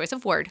 interesting choice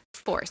of word,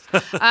 force.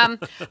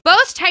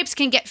 Both types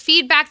can get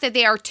feedback that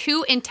they are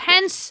too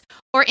intense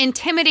or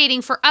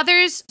intimidating for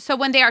others. So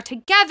when they are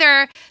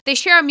together, they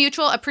share a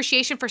mutual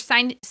appreciation for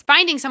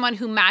finding someone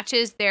who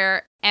matches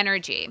their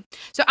energy.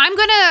 So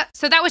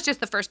that was just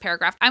the first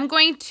paragraph. I'm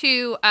going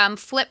to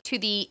flip to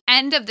the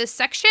end of this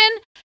section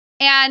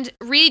and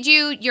read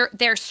you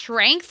their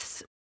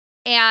strengths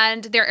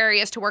and their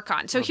areas to work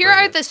on. So here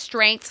are the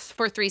strengths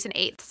for 3s and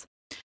 8s.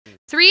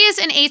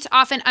 3s and 8s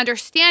often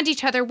understand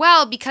each other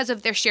well because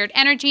of their shared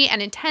energy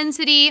and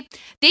intensity.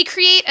 They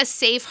create a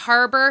safe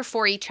harbor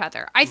for each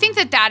other. I think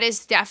that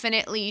is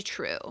definitely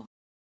true.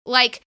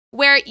 Like,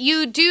 where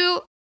you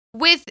do,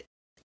 with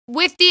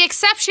the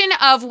exception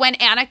of when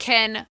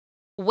Anakin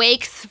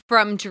wakes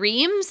from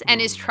dreams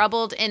and is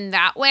troubled in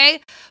that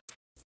way,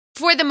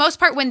 for the most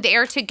part, when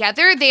they're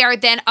together, they are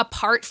then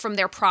apart from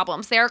their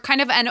problems. They are kind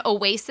of an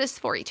oasis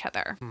for each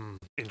other.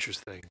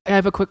 Interesting. I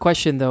have a quick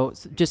question, though,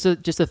 just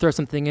to throw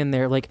something in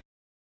there. Like,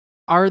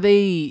 are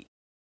they,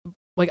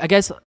 like, I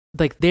guess,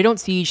 like, they don't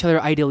see each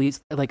other ideally,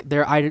 like,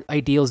 their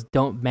ideals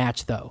don't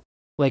match, though.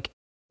 Like,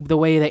 the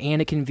way that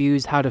Anakin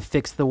views how to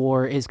fix the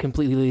war is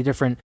completely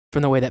different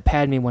from the way that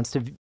Padme wants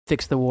to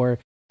fix the war.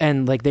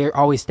 And, like, they're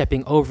always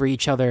stepping over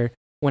each other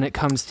when it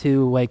comes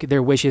to, like,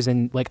 their wishes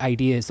and, like,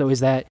 ideas. So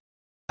is that,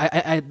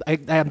 I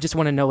just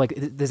want to know,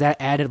 like, does that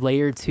add a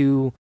layer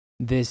to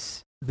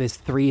this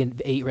 3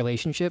 and 8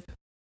 relationship?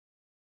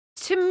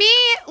 To me,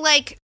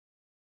 like,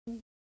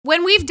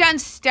 when we've done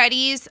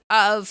studies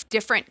of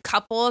different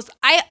couples,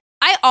 I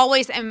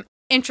always am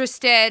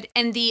interested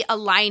in the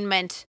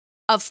alignment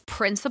of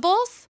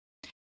principles.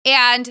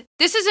 And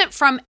this isn't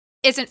from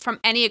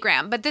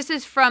Enneagram, but this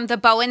is from the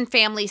Bowen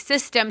family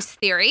systems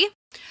theory,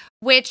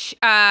 which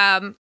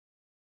has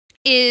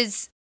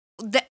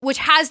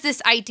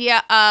this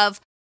idea of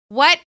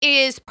what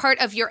is part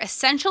of your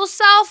essential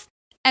self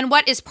and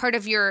what is part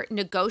of your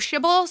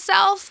negotiable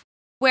self.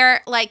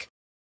 where like,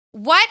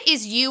 what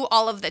is you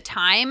all of the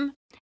time?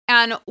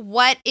 And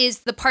what is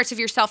the parts of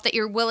yourself that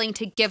you're willing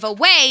to give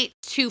away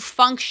to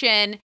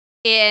function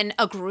in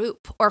a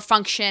group or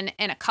function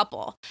in a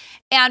couple?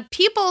 And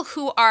people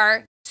who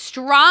are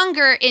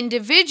stronger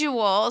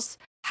individuals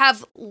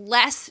have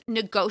less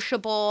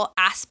negotiable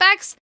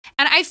aspects.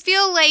 And I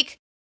feel like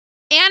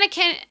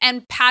Anakin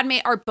and Padme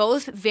are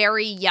both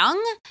very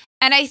young.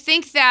 And I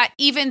think that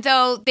even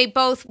though they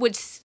both would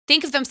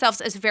think of themselves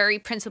as very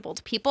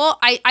principled people,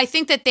 I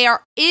think that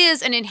there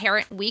is an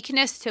inherent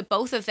weakness to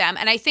both of them.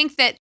 And I think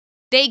that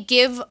they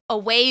give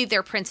away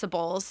their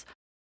principles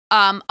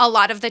a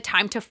lot of the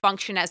time to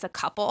function as a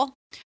couple,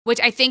 which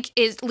I think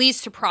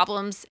leads to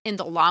problems in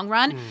the long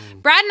run.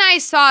 Brad and I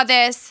saw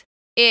this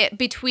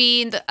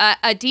between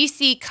a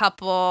DC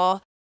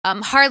couple,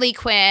 Harley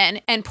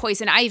Quinn and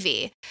Poison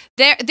Ivy.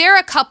 They're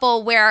a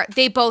couple where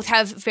they both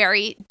have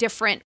very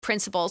different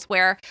principles,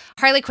 where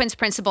Harley Quinn's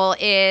principle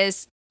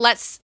is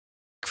let's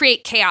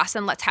create chaos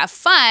and let's have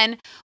fun,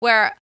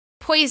 where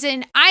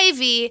Poison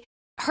Ivy,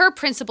 her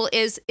principle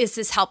is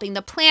this helping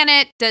the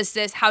planet? What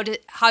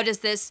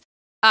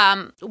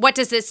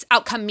does this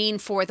outcome mean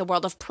for the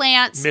world of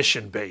plants?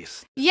 Mission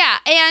based. Yeah,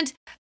 and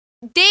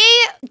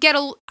they're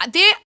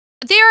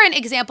an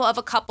example of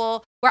a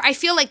couple where I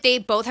feel like they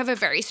both have a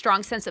very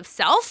strong sense of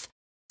self.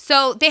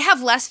 So they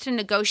have less to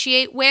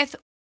negotiate with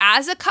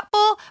as a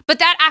couple, but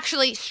that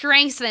actually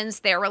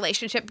strengthens their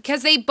relationship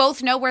because they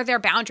both know where their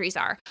boundaries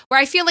are. Where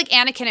I feel like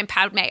Anakin and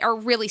Padme are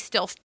really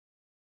still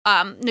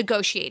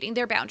negotiating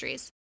their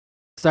boundaries.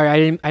 Sorry, I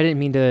didn't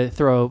mean to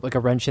throw like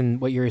a wrench in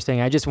what you were saying.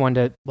 I just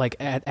wanted to like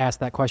ask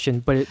that question,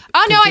 but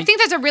I think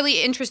that's a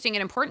really interesting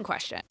and important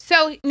question.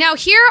 So now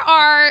here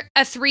are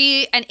a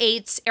 3 and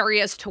 8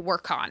 areas to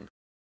work on.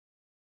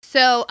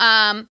 So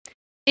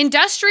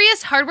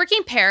industrious,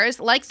 hardworking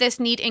pairs like this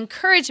need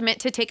encouragement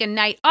to take a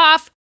night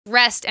off,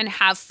 rest, and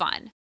have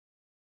fun.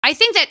 I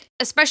think that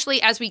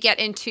especially as we get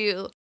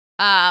into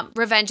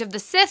Revenge of the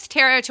Sith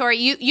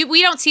territory,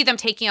 we don't see them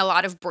taking a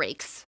lot of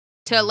breaks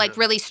to like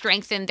really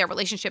strengthen their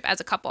relationship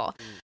as a couple.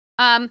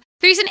 3s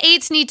and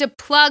 8s need to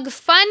plug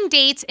fun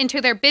dates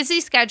into their busy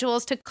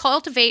schedules to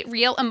cultivate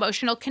real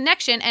emotional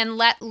connection and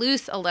let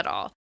loose a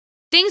little.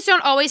 Things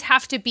don't always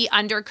have to be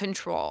under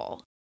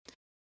control.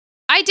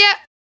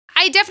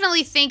 I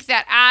definitely think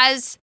that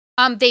as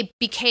they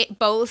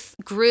both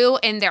grew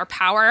in their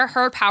power,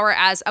 her power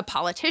as a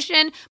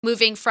politician,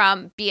 moving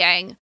from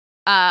being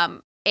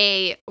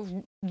a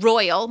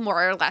royal,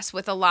 more or less,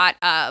 with a lot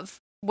of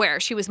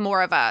where she was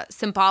more of a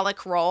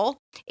symbolic role,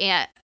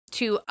 and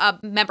to a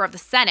member of the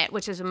Senate,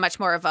 which is much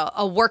more of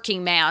a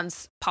working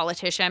man's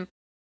politician.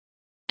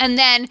 And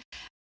then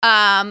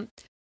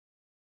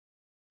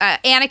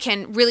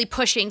Anakin really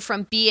pushing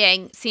from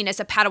being seen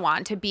as a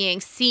Padawan to being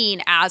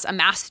seen as a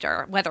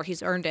master, whether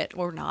he's earned it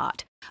or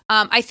not.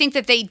 I think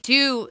that they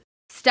do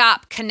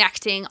stop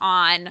connecting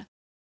on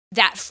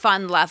that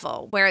fun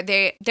level where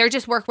they're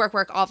just work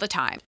all the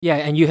time. Yeah,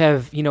 and you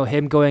have,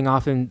 him going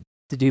off to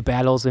do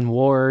battles and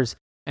wars,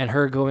 and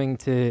her going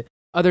to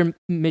other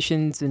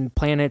missions and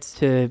planets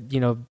to,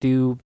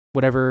 do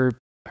whatever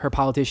her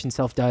politician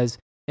self does.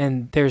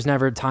 And there's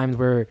never times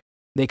where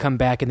they come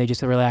back and they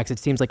just relax. It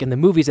seems like in the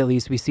movies, at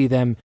least, we see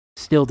them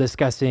still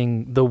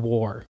discussing the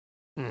war.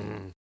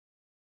 Mm-hmm.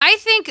 I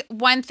think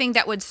one thing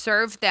that would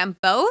serve them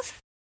both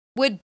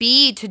would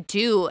be to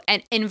do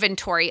an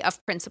inventory of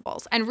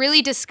principles and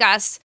really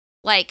discuss,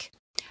 like,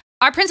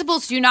 our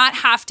principles do not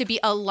have to be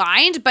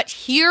aligned, but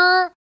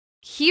here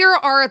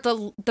are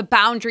the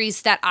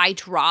boundaries that I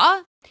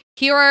draw.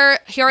 Here are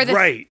the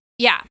right.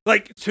 Yeah.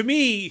 Like, to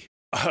me,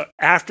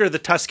 after the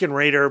Tusken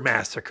Raider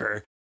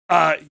massacre,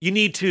 you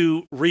need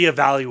to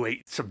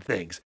reevaluate some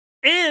things.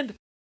 And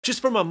just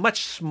from a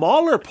much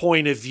smaller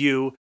point of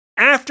view,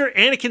 after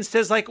Anakin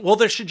says, like, well,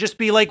 there should just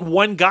be like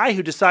one guy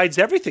who decides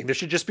everything. There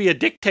should just be a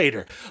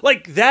dictator.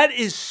 Like, that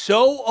is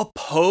so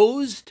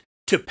opposed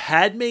to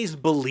Padme's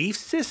belief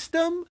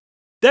system.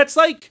 That's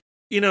like,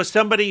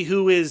 somebody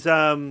who is,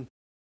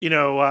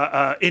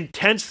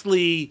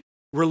 intensely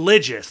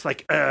religious,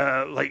 like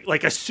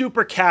a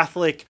super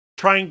Catholic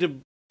trying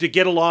to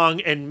get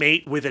along and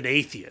mate with an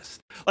atheist.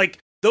 Like,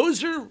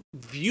 those are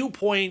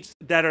viewpoints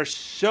that are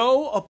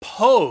so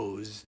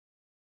opposed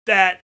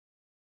that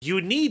you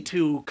need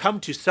to come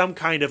to some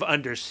kind of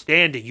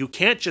understanding. You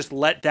can't just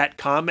let that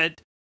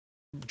comment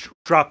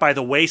drop by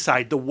the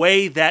wayside the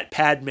way that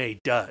Padme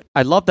does.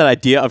 I love that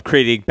idea of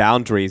creating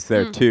boundaries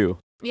there too.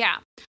 Yeah.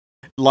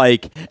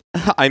 Like,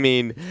 I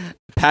mean,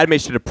 Padme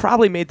should have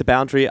probably made the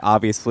boundary,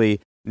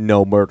 obviously,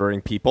 no murdering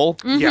people.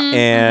 Mm-hmm, Yeah.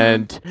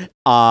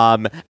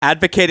 And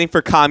advocating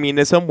for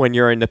communism when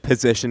you're in a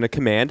position of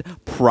command,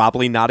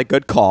 probably not a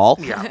good call.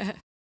 Yeah.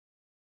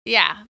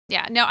 Yeah.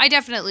 No, I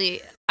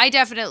definitely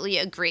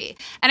agree.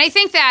 And I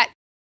think that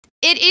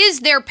it is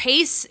their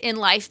pace in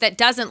life that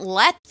doesn't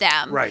let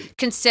them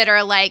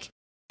consider, like,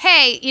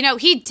 hey,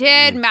 he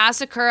did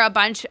massacre a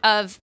bunch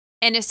of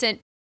innocent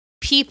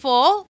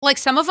people, like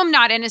some of them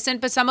not innocent,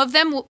 but some of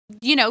them,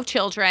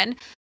 children.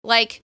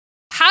 Like,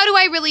 how do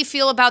I really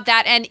feel about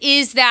that? And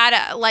is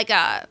that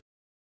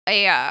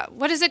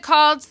what is it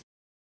called?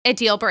 A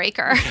deal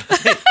breaker.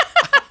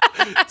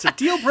 It's a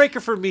deal breaker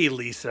for me,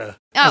 Lisa.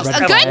 Oh,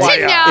 Red good flag.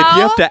 to know. If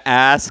you have to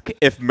ask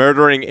if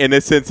murdering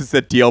innocents is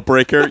a deal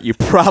breaker, you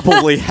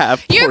probably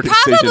have poor You're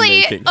decision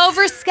probably making.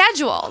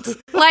 overscheduled.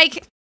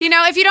 Like,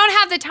 if you don't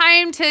have the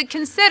time to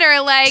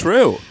consider, like,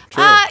 True.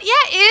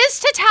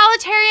 is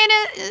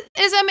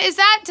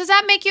totalitarianism, does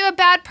that make you a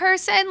bad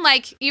person?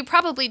 Like, you're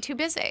probably too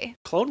busy.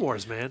 Clone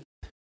Wars, man.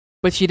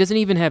 But she doesn't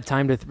even have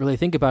time to really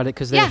think about it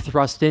because they're Yeah.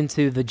 thrust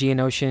into the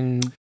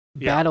Geonosian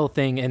battle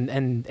thing,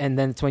 and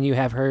then it's when you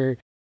have her,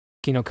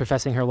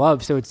 confessing her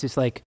love. So it's just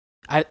like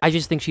I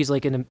just think she's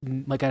like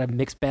got a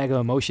mixed bag of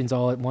emotions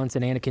all at once,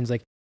 and Anakin's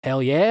like,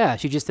 hell yeah,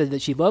 she just said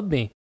that she loved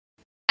me.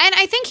 And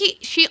I think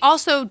she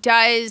also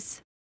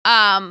does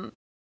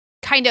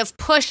kind of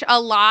push a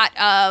lot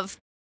of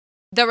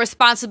the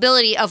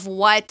responsibility of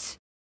what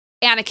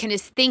Anakin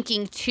is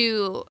thinking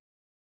to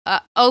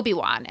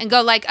Obi-Wan and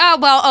go like, oh,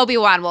 well,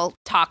 Obi-Wan will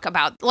talk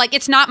about, like,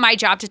 it's not my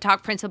job to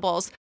talk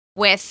principles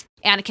with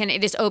Anakin.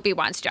 It is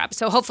Obi-Wan's job.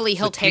 So hopefully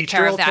he'll take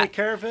care of that. Take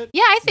care of it?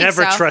 Yeah, I think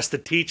Never so. trust the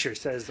teacher,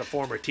 says the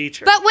former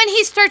teacher. But when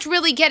he starts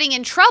really getting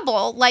in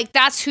trouble, like,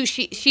 that's who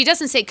she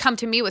doesn't say, come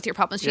to me with your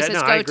problems. She says,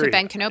 I go to agree.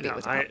 Ben Kenobi with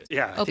your problems. I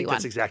think Obi-Wan.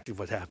 that's exactly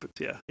what happens.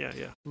 Yeah.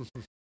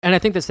 And I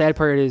think the sad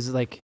part is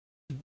like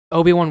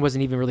Obi-Wan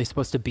wasn't even really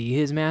supposed to be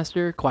his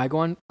master.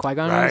 Qui-Gon was,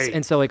 Right.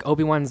 and so like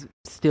Obi-Wan's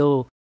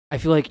still, I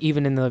feel like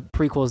even in the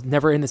prequels,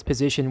 never in this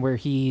position where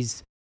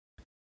he's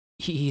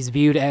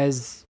viewed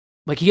as,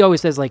 like, he always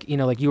says like,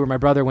 like, you were my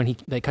brother when he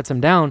like cuts him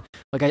down.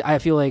 Like I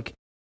feel like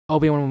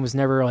Obi-Wan was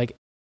never like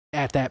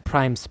at that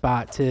prime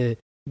spot to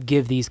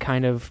give these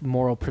kind of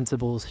moral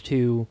principles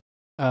to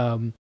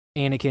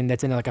Anakin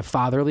that's in like a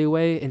fatherly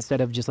way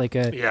instead of just like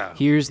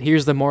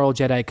here's the moral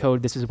Jedi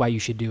code, this is why you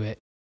should do it.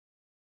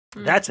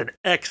 That's an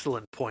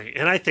excellent point.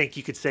 And I think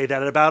you could say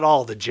that about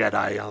all the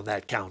Jedi on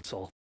that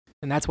council.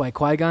 And that's why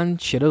Qui-Gon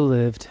should have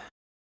lived.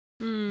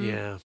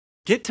 Yeah.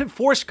 Get to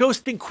Force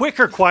ghosting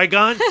quicker,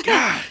 Qui-Gon.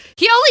 God.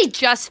 He only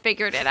just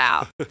figured it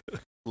out.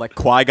 Let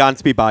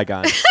Qui-Gons be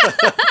bygones.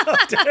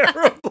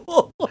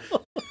 Terrible.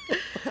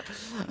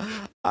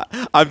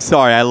 I'm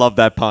sorry, I love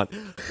that pun.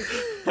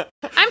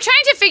 I'm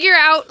trying to figure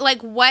out,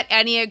 like, what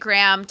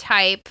Enneagram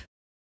type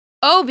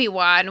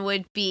Obi-Wan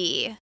would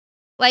be.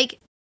 Like,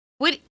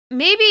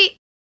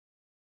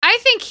 I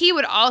think he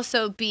would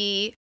also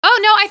be,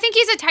 I think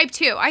he's a type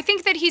 2. I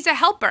think that he's a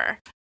helper.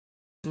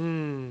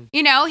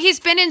 He's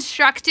been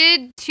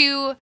instructed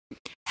to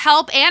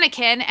help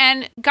Anakin,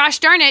 and gosh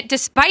darn it,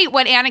 despite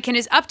what Anakin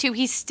is up to,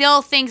 he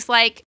still thinks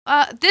like,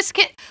 this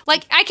kid,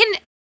 like, I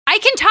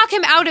can talk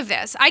him out of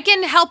this. I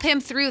can help him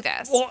through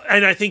this. Well,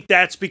 and I think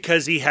that's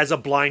because he has a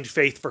blind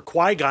faith for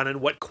Qui-Gon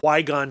and what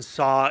Qui-Gon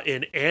saw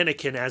in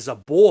Anakin as a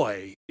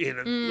boy.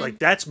 Like,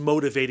 that's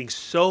motivating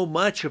so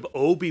much of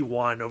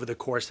Obi-Wan over the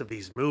course of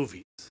these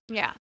movies.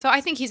 Yeah. So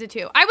I think he's a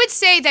 2. I would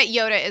say that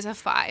Yoda is a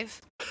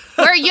 5.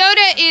 Where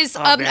Yoda is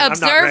an man, I'm not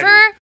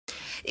observer.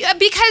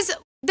 Because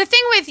the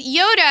thing with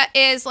Yoda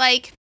is,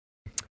 like,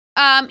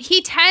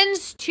 he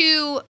tends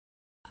to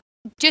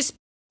just,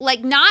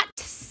 like, not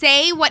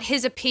say what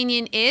his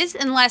opinion is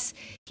unless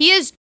he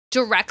is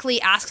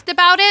directly asked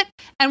about it.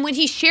 And when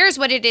he shares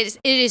what it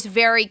is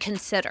very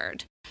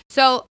considered.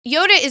 So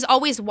Yoda is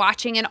always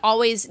watching and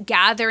always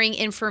gathering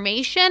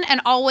information and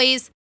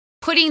always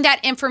putting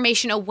that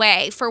information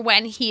away for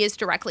when he is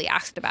directly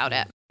asked about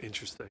it.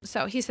 Interesting.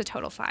 So he's a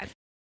total 5.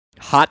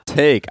 Hot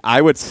take.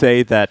 I would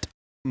say that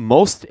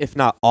most, if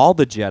not all,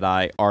 the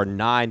Jedi are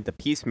 9 the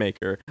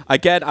Peacemaker.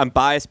 Again, I'm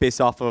biased based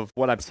off of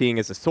what I'm seeing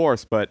as a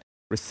source, but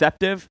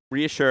receptive,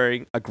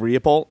 reassuring,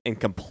 agreeable, and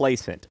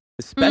complacent.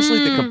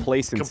 Especially the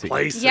complacency.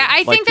 Yeah,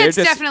 I think they're that's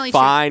just definitely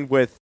fine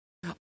with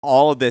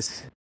all of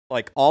this,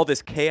 like all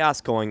this chaos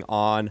going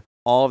on,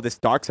 all of this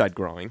dark side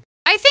growing.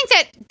 I think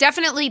that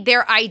definitely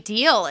their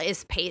ideal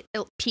is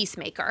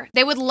peacemaker.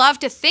 They would love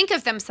to think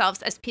of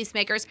themselves as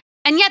peacemakers,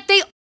 and yet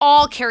they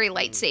all carry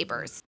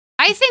lightsabers.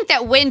 I think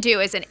that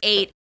Windu is an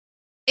 8.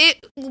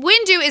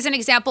 Windu is an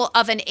example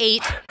of an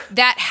 8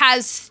 that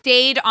has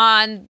stayed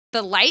on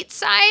the light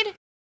side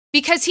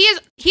because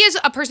he is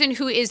a person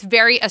who is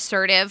very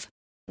assertive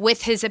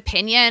with his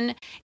opinion,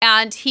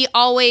 and he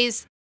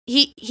always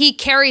he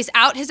carries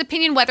out his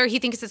opinion whether he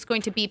thinks it's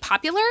going to be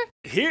popular.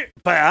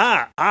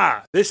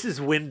 This is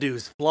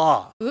Windu's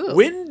flaw. Ooh.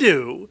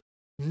 Windu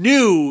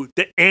knew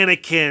that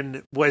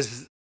Anakin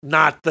was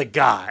not the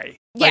guy.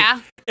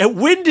 Yeah. And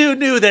Windu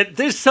knew that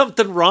there's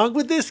something wrong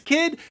with this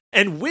kid,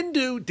 and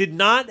Windu did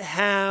not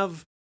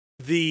have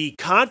the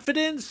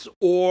confidence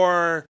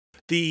or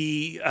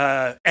the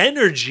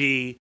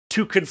energy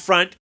to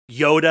confront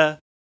Yoda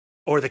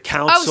or the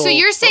council. Oh, so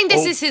you're saying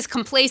this is his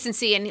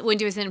complacency, and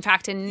Windu is in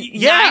fact a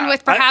 9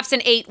 with perhaps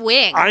an 8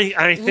 wing.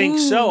 I think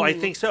so. Ooh.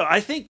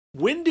 I think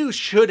Windu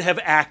should have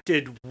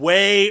acted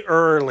way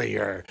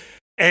earlier,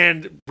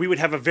 and we would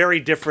have a very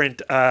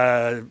different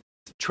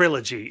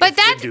trilogy. But if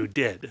that- Windu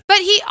did. But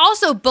he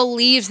also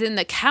believes in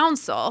the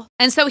council.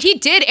 And so he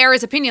did air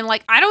his opinion,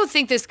 like, I don't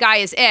think this guy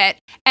is it.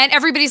 And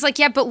everybody's like,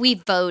 yeah, but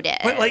we voted.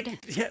 But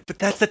but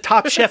that's the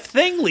Top Chef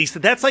thing, Lisa.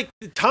 That's like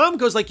Tom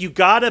goes like, if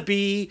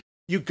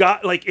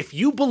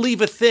you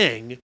believe a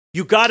thing,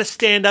 you got to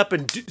stand up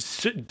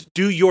and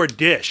do your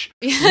dish.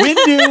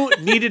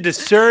 Windu needed to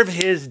serve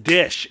his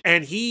dish,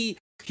 and he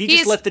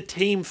just let the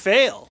team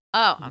fail.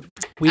 Oh,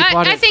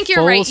 I think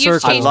you're right.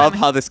 You've I changed love my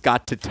how this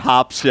got to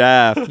Top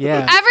Chef.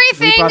 Yeah. brought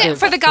everything it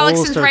for the full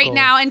Gullicksons right circle.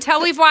 now,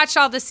 until we've watched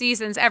all the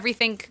seasons,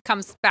 everything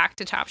comes back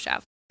to Top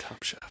Chef.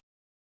 Top Chef.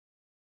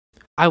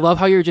 I love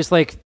how you're just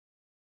like,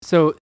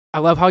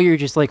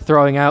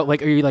 throwing out,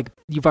 like, are you like,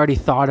 you've already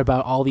thought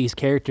about all these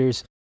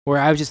characters, where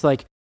I've just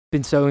like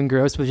been so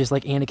engrossed with just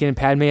like Anakin and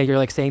Padme, and you're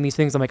like saying these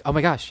things. I'm like, oh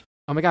my gosh,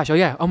 oh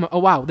yeah, oh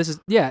wow, this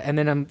is, yeah. And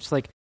then I'm just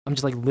like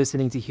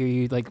listening to hear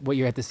you, like, what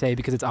you have to say,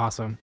 because it's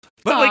awesome.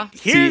 But like,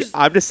 See,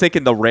 I'm just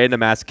thinking the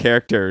random ass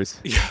characters,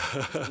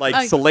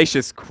 like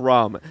Salacious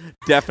Crumb.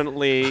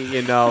 Definitely,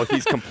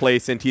 he's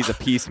complacent. He's a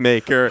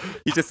peacemaker.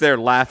 He's just there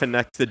laughing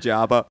next to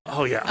Jabba.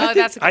 Oh yeah,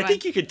 I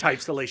think you can type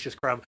Salacious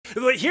Crumb.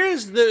 But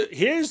here's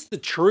the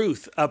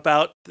truth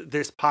about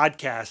this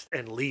podcast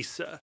and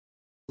Lisa.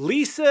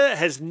 Lisa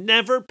has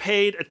never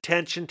paid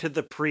attention to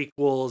the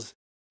prequels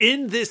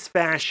in this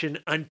fashion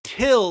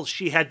until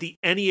she had the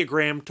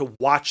Enneagram to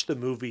watch the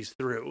movies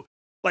through.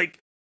 Like,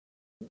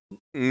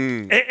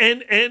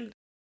 and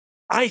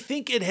I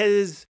think it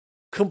has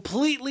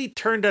completely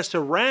turned us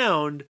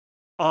around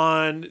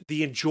on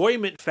the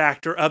enjoyment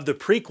factor of the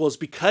prequels,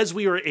 because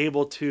we were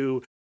able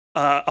to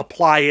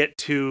apply it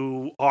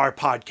to our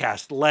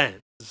podcast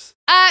lens.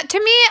 To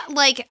me,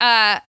 like,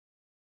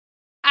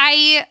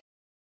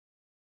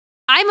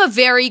 I'm a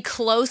very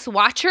close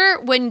watcher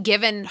when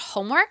given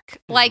homework.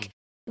 Like,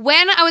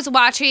 when I was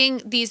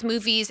watching these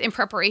movies in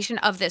preparation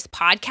of this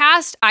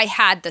podcast, I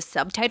had the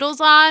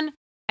subtitles on.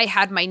 I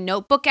had my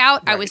notebook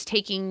out. Right. I was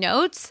taking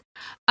notes.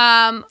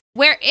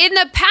 Where in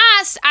the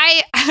past,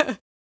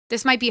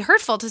 this might be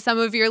hurtful to some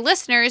of your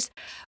listeners,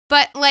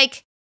 but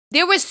like,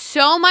 there was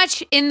so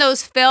much in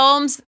those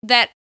films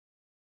that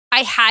I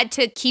had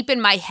to keep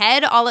in my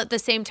head all at the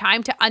same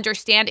time to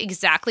understand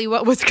exactly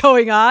what was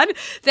going on,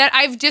 that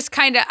I've just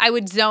I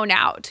would zone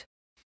out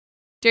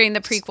during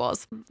the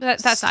prequels.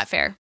 That's not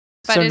fair.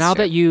 But So it's now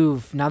true.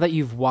 that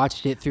you've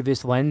watched it through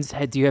this lens,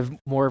 do you have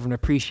more of an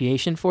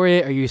appreciation for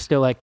it? Or are you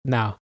still like,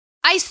 no?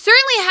 I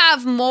certainly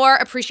have more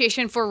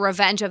appreciation for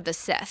Revenge of the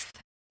Sith,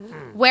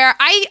 where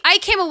I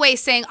came away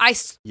saying I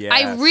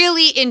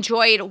really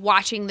enjoyed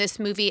watching this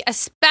movie,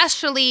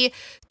 especially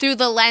through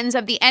the lens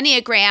of the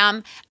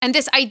Enneagram and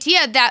this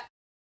idea that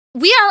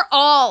we are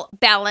all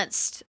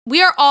balanced.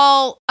 We are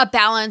all a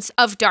balance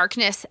of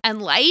darkness and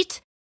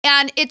light.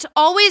 And it's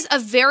always a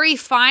very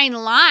fine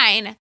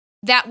line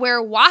that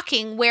we're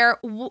walking, where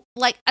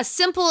like a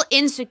simple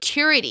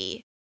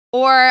insecurity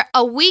or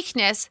a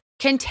weakness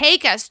can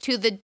take us to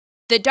the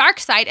dark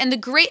side, and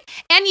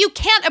you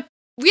can't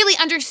really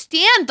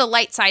understand the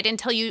light side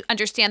until you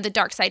understand the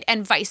dark side,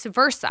 and vice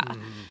versa.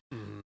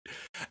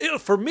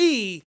 For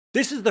me,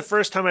 this is the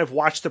first time I've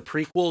watched the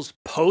prequels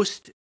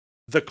post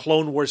the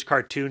Clone Wars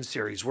cartoon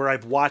series, where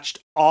I've watched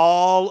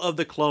all of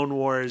the Clone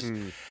Wars,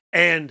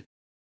 and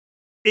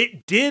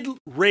it did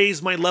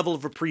raise my level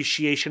of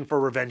appreciation for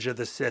Revenge of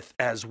the Sith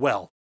as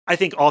well. I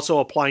think also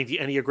applying the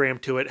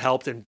Enneagram to it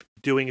helped, and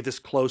doing this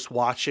close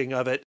watching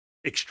of it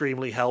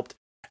extremely helped.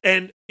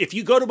 And if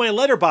you go to my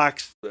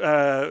Letterboxd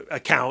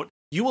account,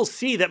 you will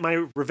see that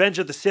my Revenge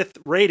of the Sith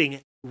rating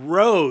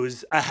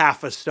rose a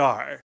half a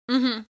star.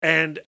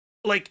 And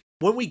like,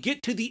 when we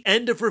get to the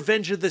end of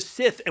Revenge of the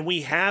Sith and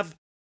we have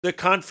the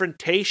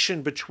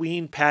confrontation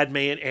between Padme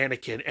and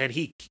Anakin, and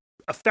he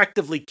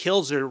effectively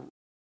kills her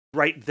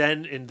right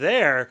then and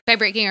there. By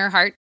breaking her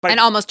heart and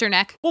almost her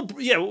neck. Well,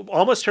 yeah,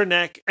 almost her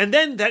neck. And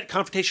then that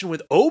confrontation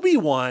with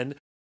Obi-Wan.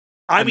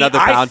 Another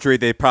boundary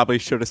they probably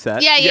should have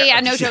set. Yeah,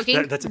 no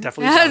joking. That's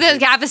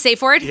definitely have a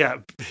safe word. Yeah.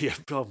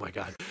 Oh my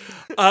God.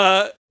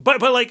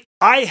 But like,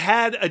 I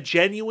had a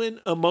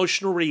genuine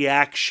emotional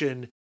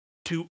reaction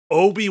to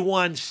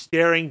Obi-Wan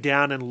staring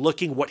down and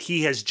looking what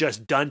he has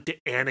just done to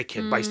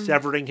Anakin by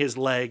severing his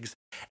legs,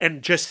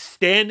 and just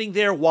standing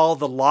there while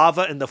the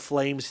lava and the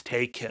flames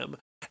take him.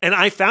 And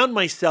I found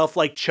myself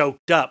like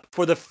choked up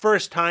for the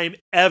first time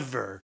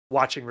ever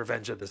watching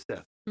Revenge of the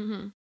Sith.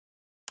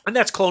 And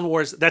that's Clone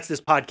Wars. That's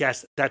this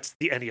podcast. That's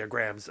the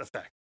Enneagram's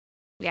effect.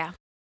 Yeah.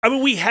 I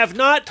mean, we have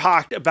not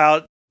talked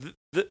about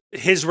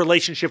his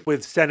relationship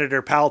with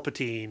Senator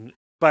Palpatine,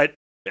 but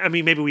I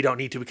mean, maybe we don't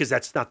need to, because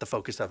that's not the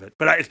focus of it.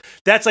 But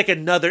that's like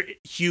another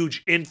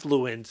huge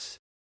influence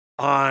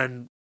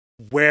on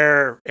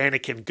where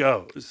Anakin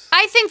goes.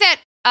 I think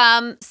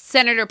that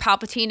Senator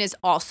Palpatine is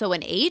also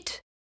an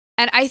 8.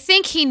 And I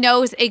think he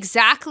knows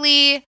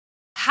exactly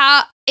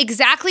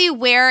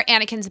where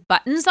Anakin's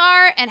buttons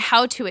are and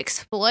how to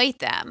exploit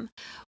them.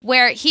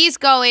 Where he's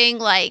going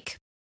like,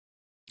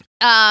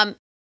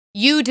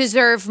 you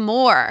deserve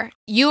more.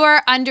 You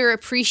are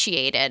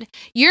underappreciated.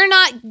 You're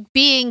not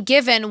being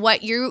given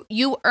what you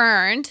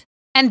earned.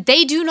 and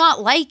they do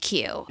not like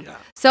you. Yeah.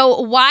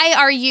 So why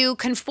are you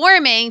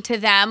conforming to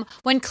them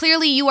when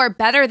clearly you are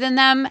better than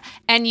them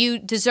and you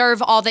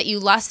deserve all that you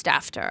lust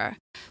after?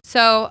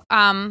 So,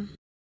 and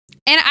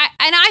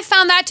I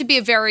found that to be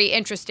a very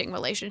interesting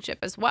relationship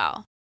as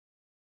well.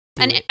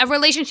 And a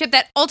relationship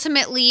that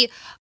ultimately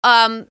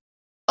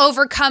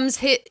overcomes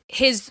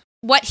his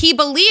what he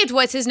believed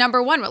was his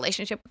number one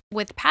relationship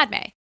with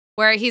Padme,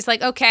 where he's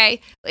like, okay,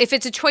 if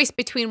it's a choice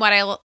between what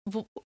I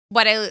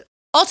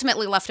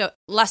ultimately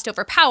lust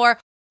over power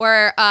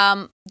or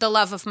the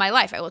love of my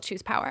life, I will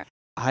choose power.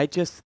 I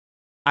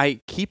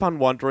keep on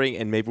wondering,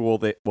 and maybe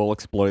we'll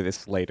explore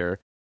this later,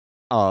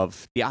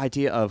 of the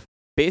idea of,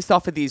 based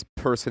off of these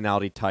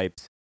personality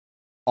types,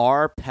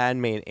 are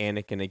Padme and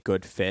Anakin a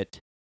good fit?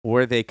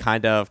 Were they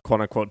kind of,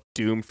 quote-unquote,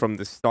 doomed from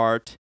the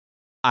start?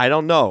 I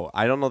don't know.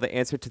 I don't know the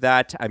answer to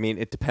that. I mean,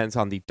 it depends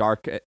on the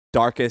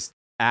darkest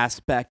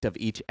aspect of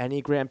each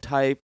Enneagram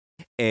type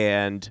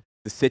and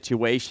the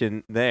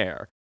situation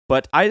there.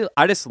 But I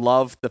just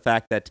love the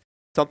fact that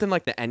something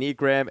like the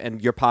Enneagram,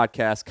 and your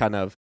podcast kind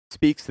of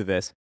speaks to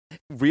this,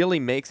 really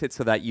makes it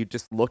so that you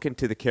just look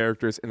into the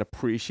characters and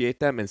appreciate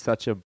them in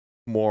such a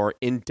more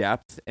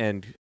in-depth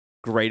and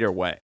greater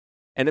way.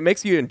 And it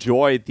makes you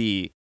enjoy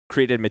the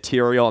created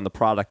material and the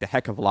product a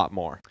heck of a lot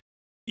more.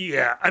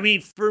 Yeah, I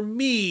mean, for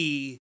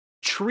me,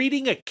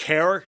 treating a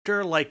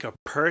character like a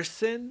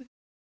person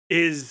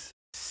is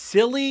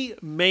silly,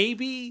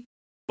 maybe,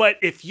 but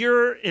if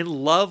you're in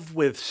love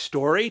with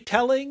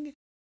storytelling,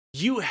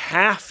 you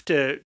have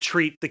to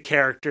treat the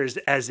characters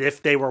as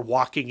if they were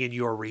walking in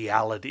your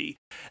reality.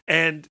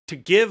 And to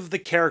give the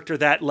character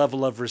that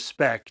level of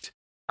respect,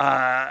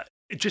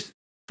 it just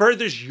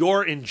furthers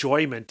your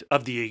enjoyment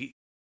of the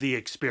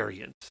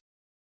experience.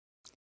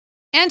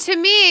 And to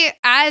me,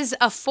 as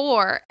a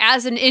 4,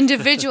 as an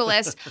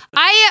individualist,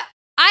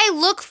 I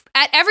look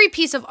at every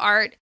piece of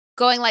art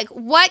going like,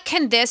 what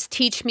can this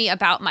teach me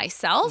about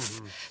myself?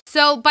 Mm-hmm.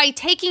 So by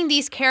taking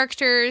these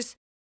characters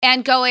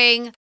and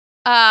going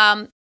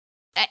and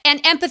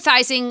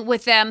empathizing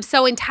with them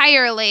so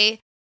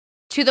entirely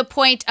to the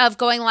point of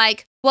going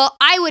like, well,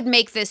 I would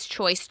make this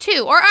choice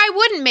too, or I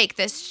wouldn't make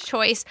this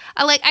choice.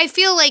 I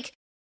feel like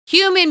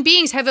human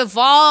beings have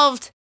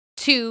evolved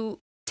to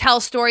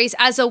tell stories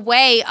as a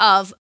way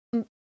of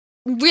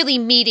really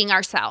meeting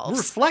ourselves.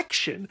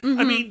 Reflection. Mm-hmm.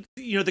 I mean,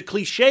 the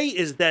cliche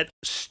is that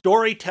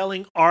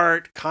storytelling,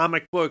 art,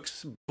 comic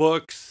books,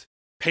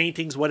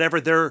 paintings, whatever,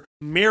 they're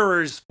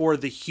mirrors for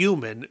the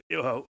human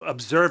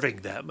observing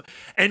them.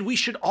 And we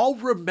should all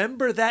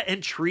remember that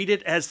and treat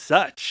it as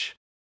such.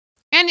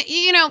 And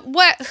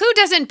who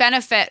doesn't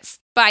benefit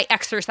by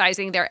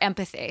exercising their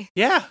empathy?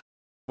 Yeah.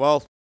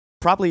 Well,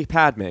 probably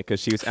Padme, because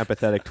she was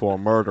empathetic to a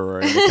murderer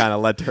and it kind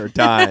of led to her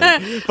dying.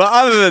 But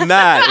other than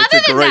that,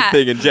 it's a great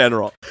thing in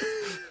general.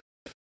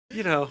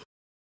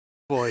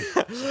 Boy.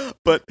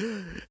 But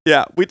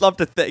yeah, we'd love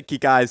to thank you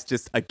guys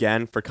just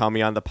again for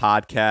coming on the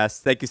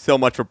podcast. Thank you so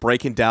much for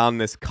breaking down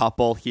this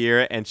couple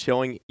here and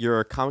showing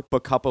your comic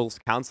book couples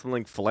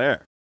counseling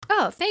flair.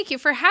 Oh, thank you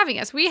for having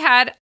us. We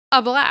had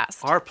a blast.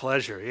 Our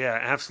pleasure. Yeah,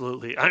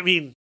 absolutely. I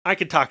mean, I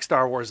could talk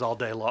Star Wars all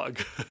day long.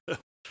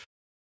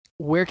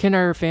 Where can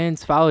our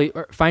fans follow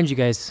or find you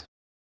guys?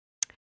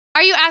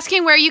 Are you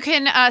asking where you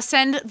can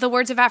send the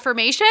words of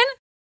affirmation?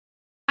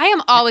 I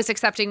am always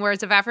accepting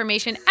words of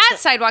affirmation at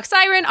Sidewalk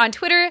Siren on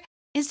Twitter,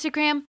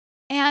 Instagram,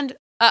 and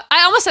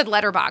I almost said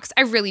Letterboxd.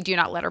 I really do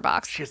not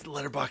letterbox. She hasn't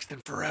letterboxed in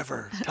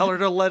forever. Tell her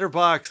to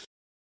letterbox.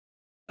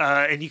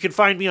 And you can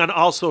find me on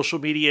all social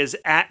medias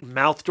at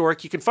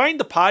MouthDork. You can find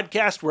the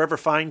podcast wherever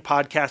fine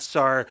podcasts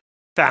are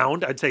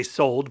found. I'd say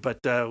sold, but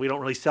we don't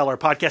really sell our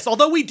podcast,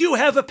 although we do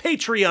have a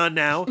Patreon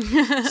now.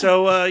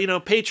 So,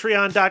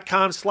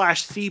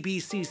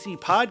 patreon.com/CBCC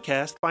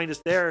podcast. Find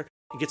us there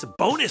and get some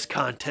bonus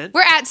content.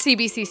 We're at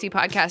CBCC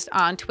Podcast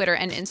on Twitter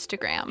and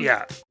Instagram.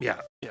 Yeah.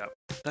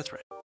 That's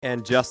right.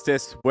 And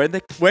Justice, where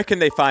can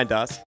they find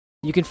us?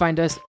 You can find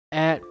us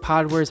at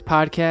Podwars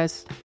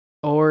Podcast,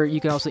 or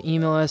you can also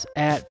email us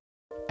at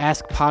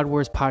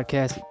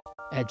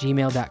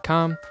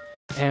askpodwarspodcast@gmail.com.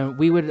 And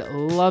we would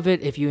love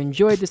it if you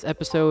enjoyed this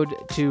episode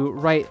to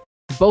go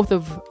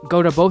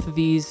to both of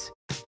these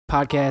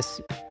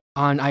podcasts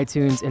on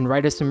iTunes and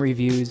write us some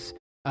reviews.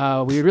 We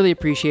would really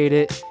appreciate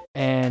it.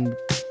 And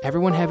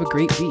everyone have a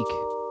great week.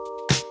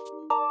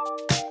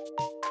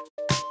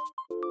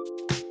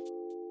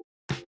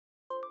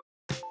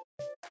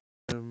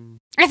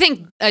 I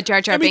think Jar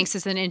Jar Binks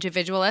is an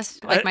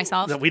individualist like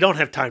myself. No, we don't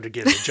have time to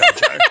get into Jar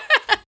Jar.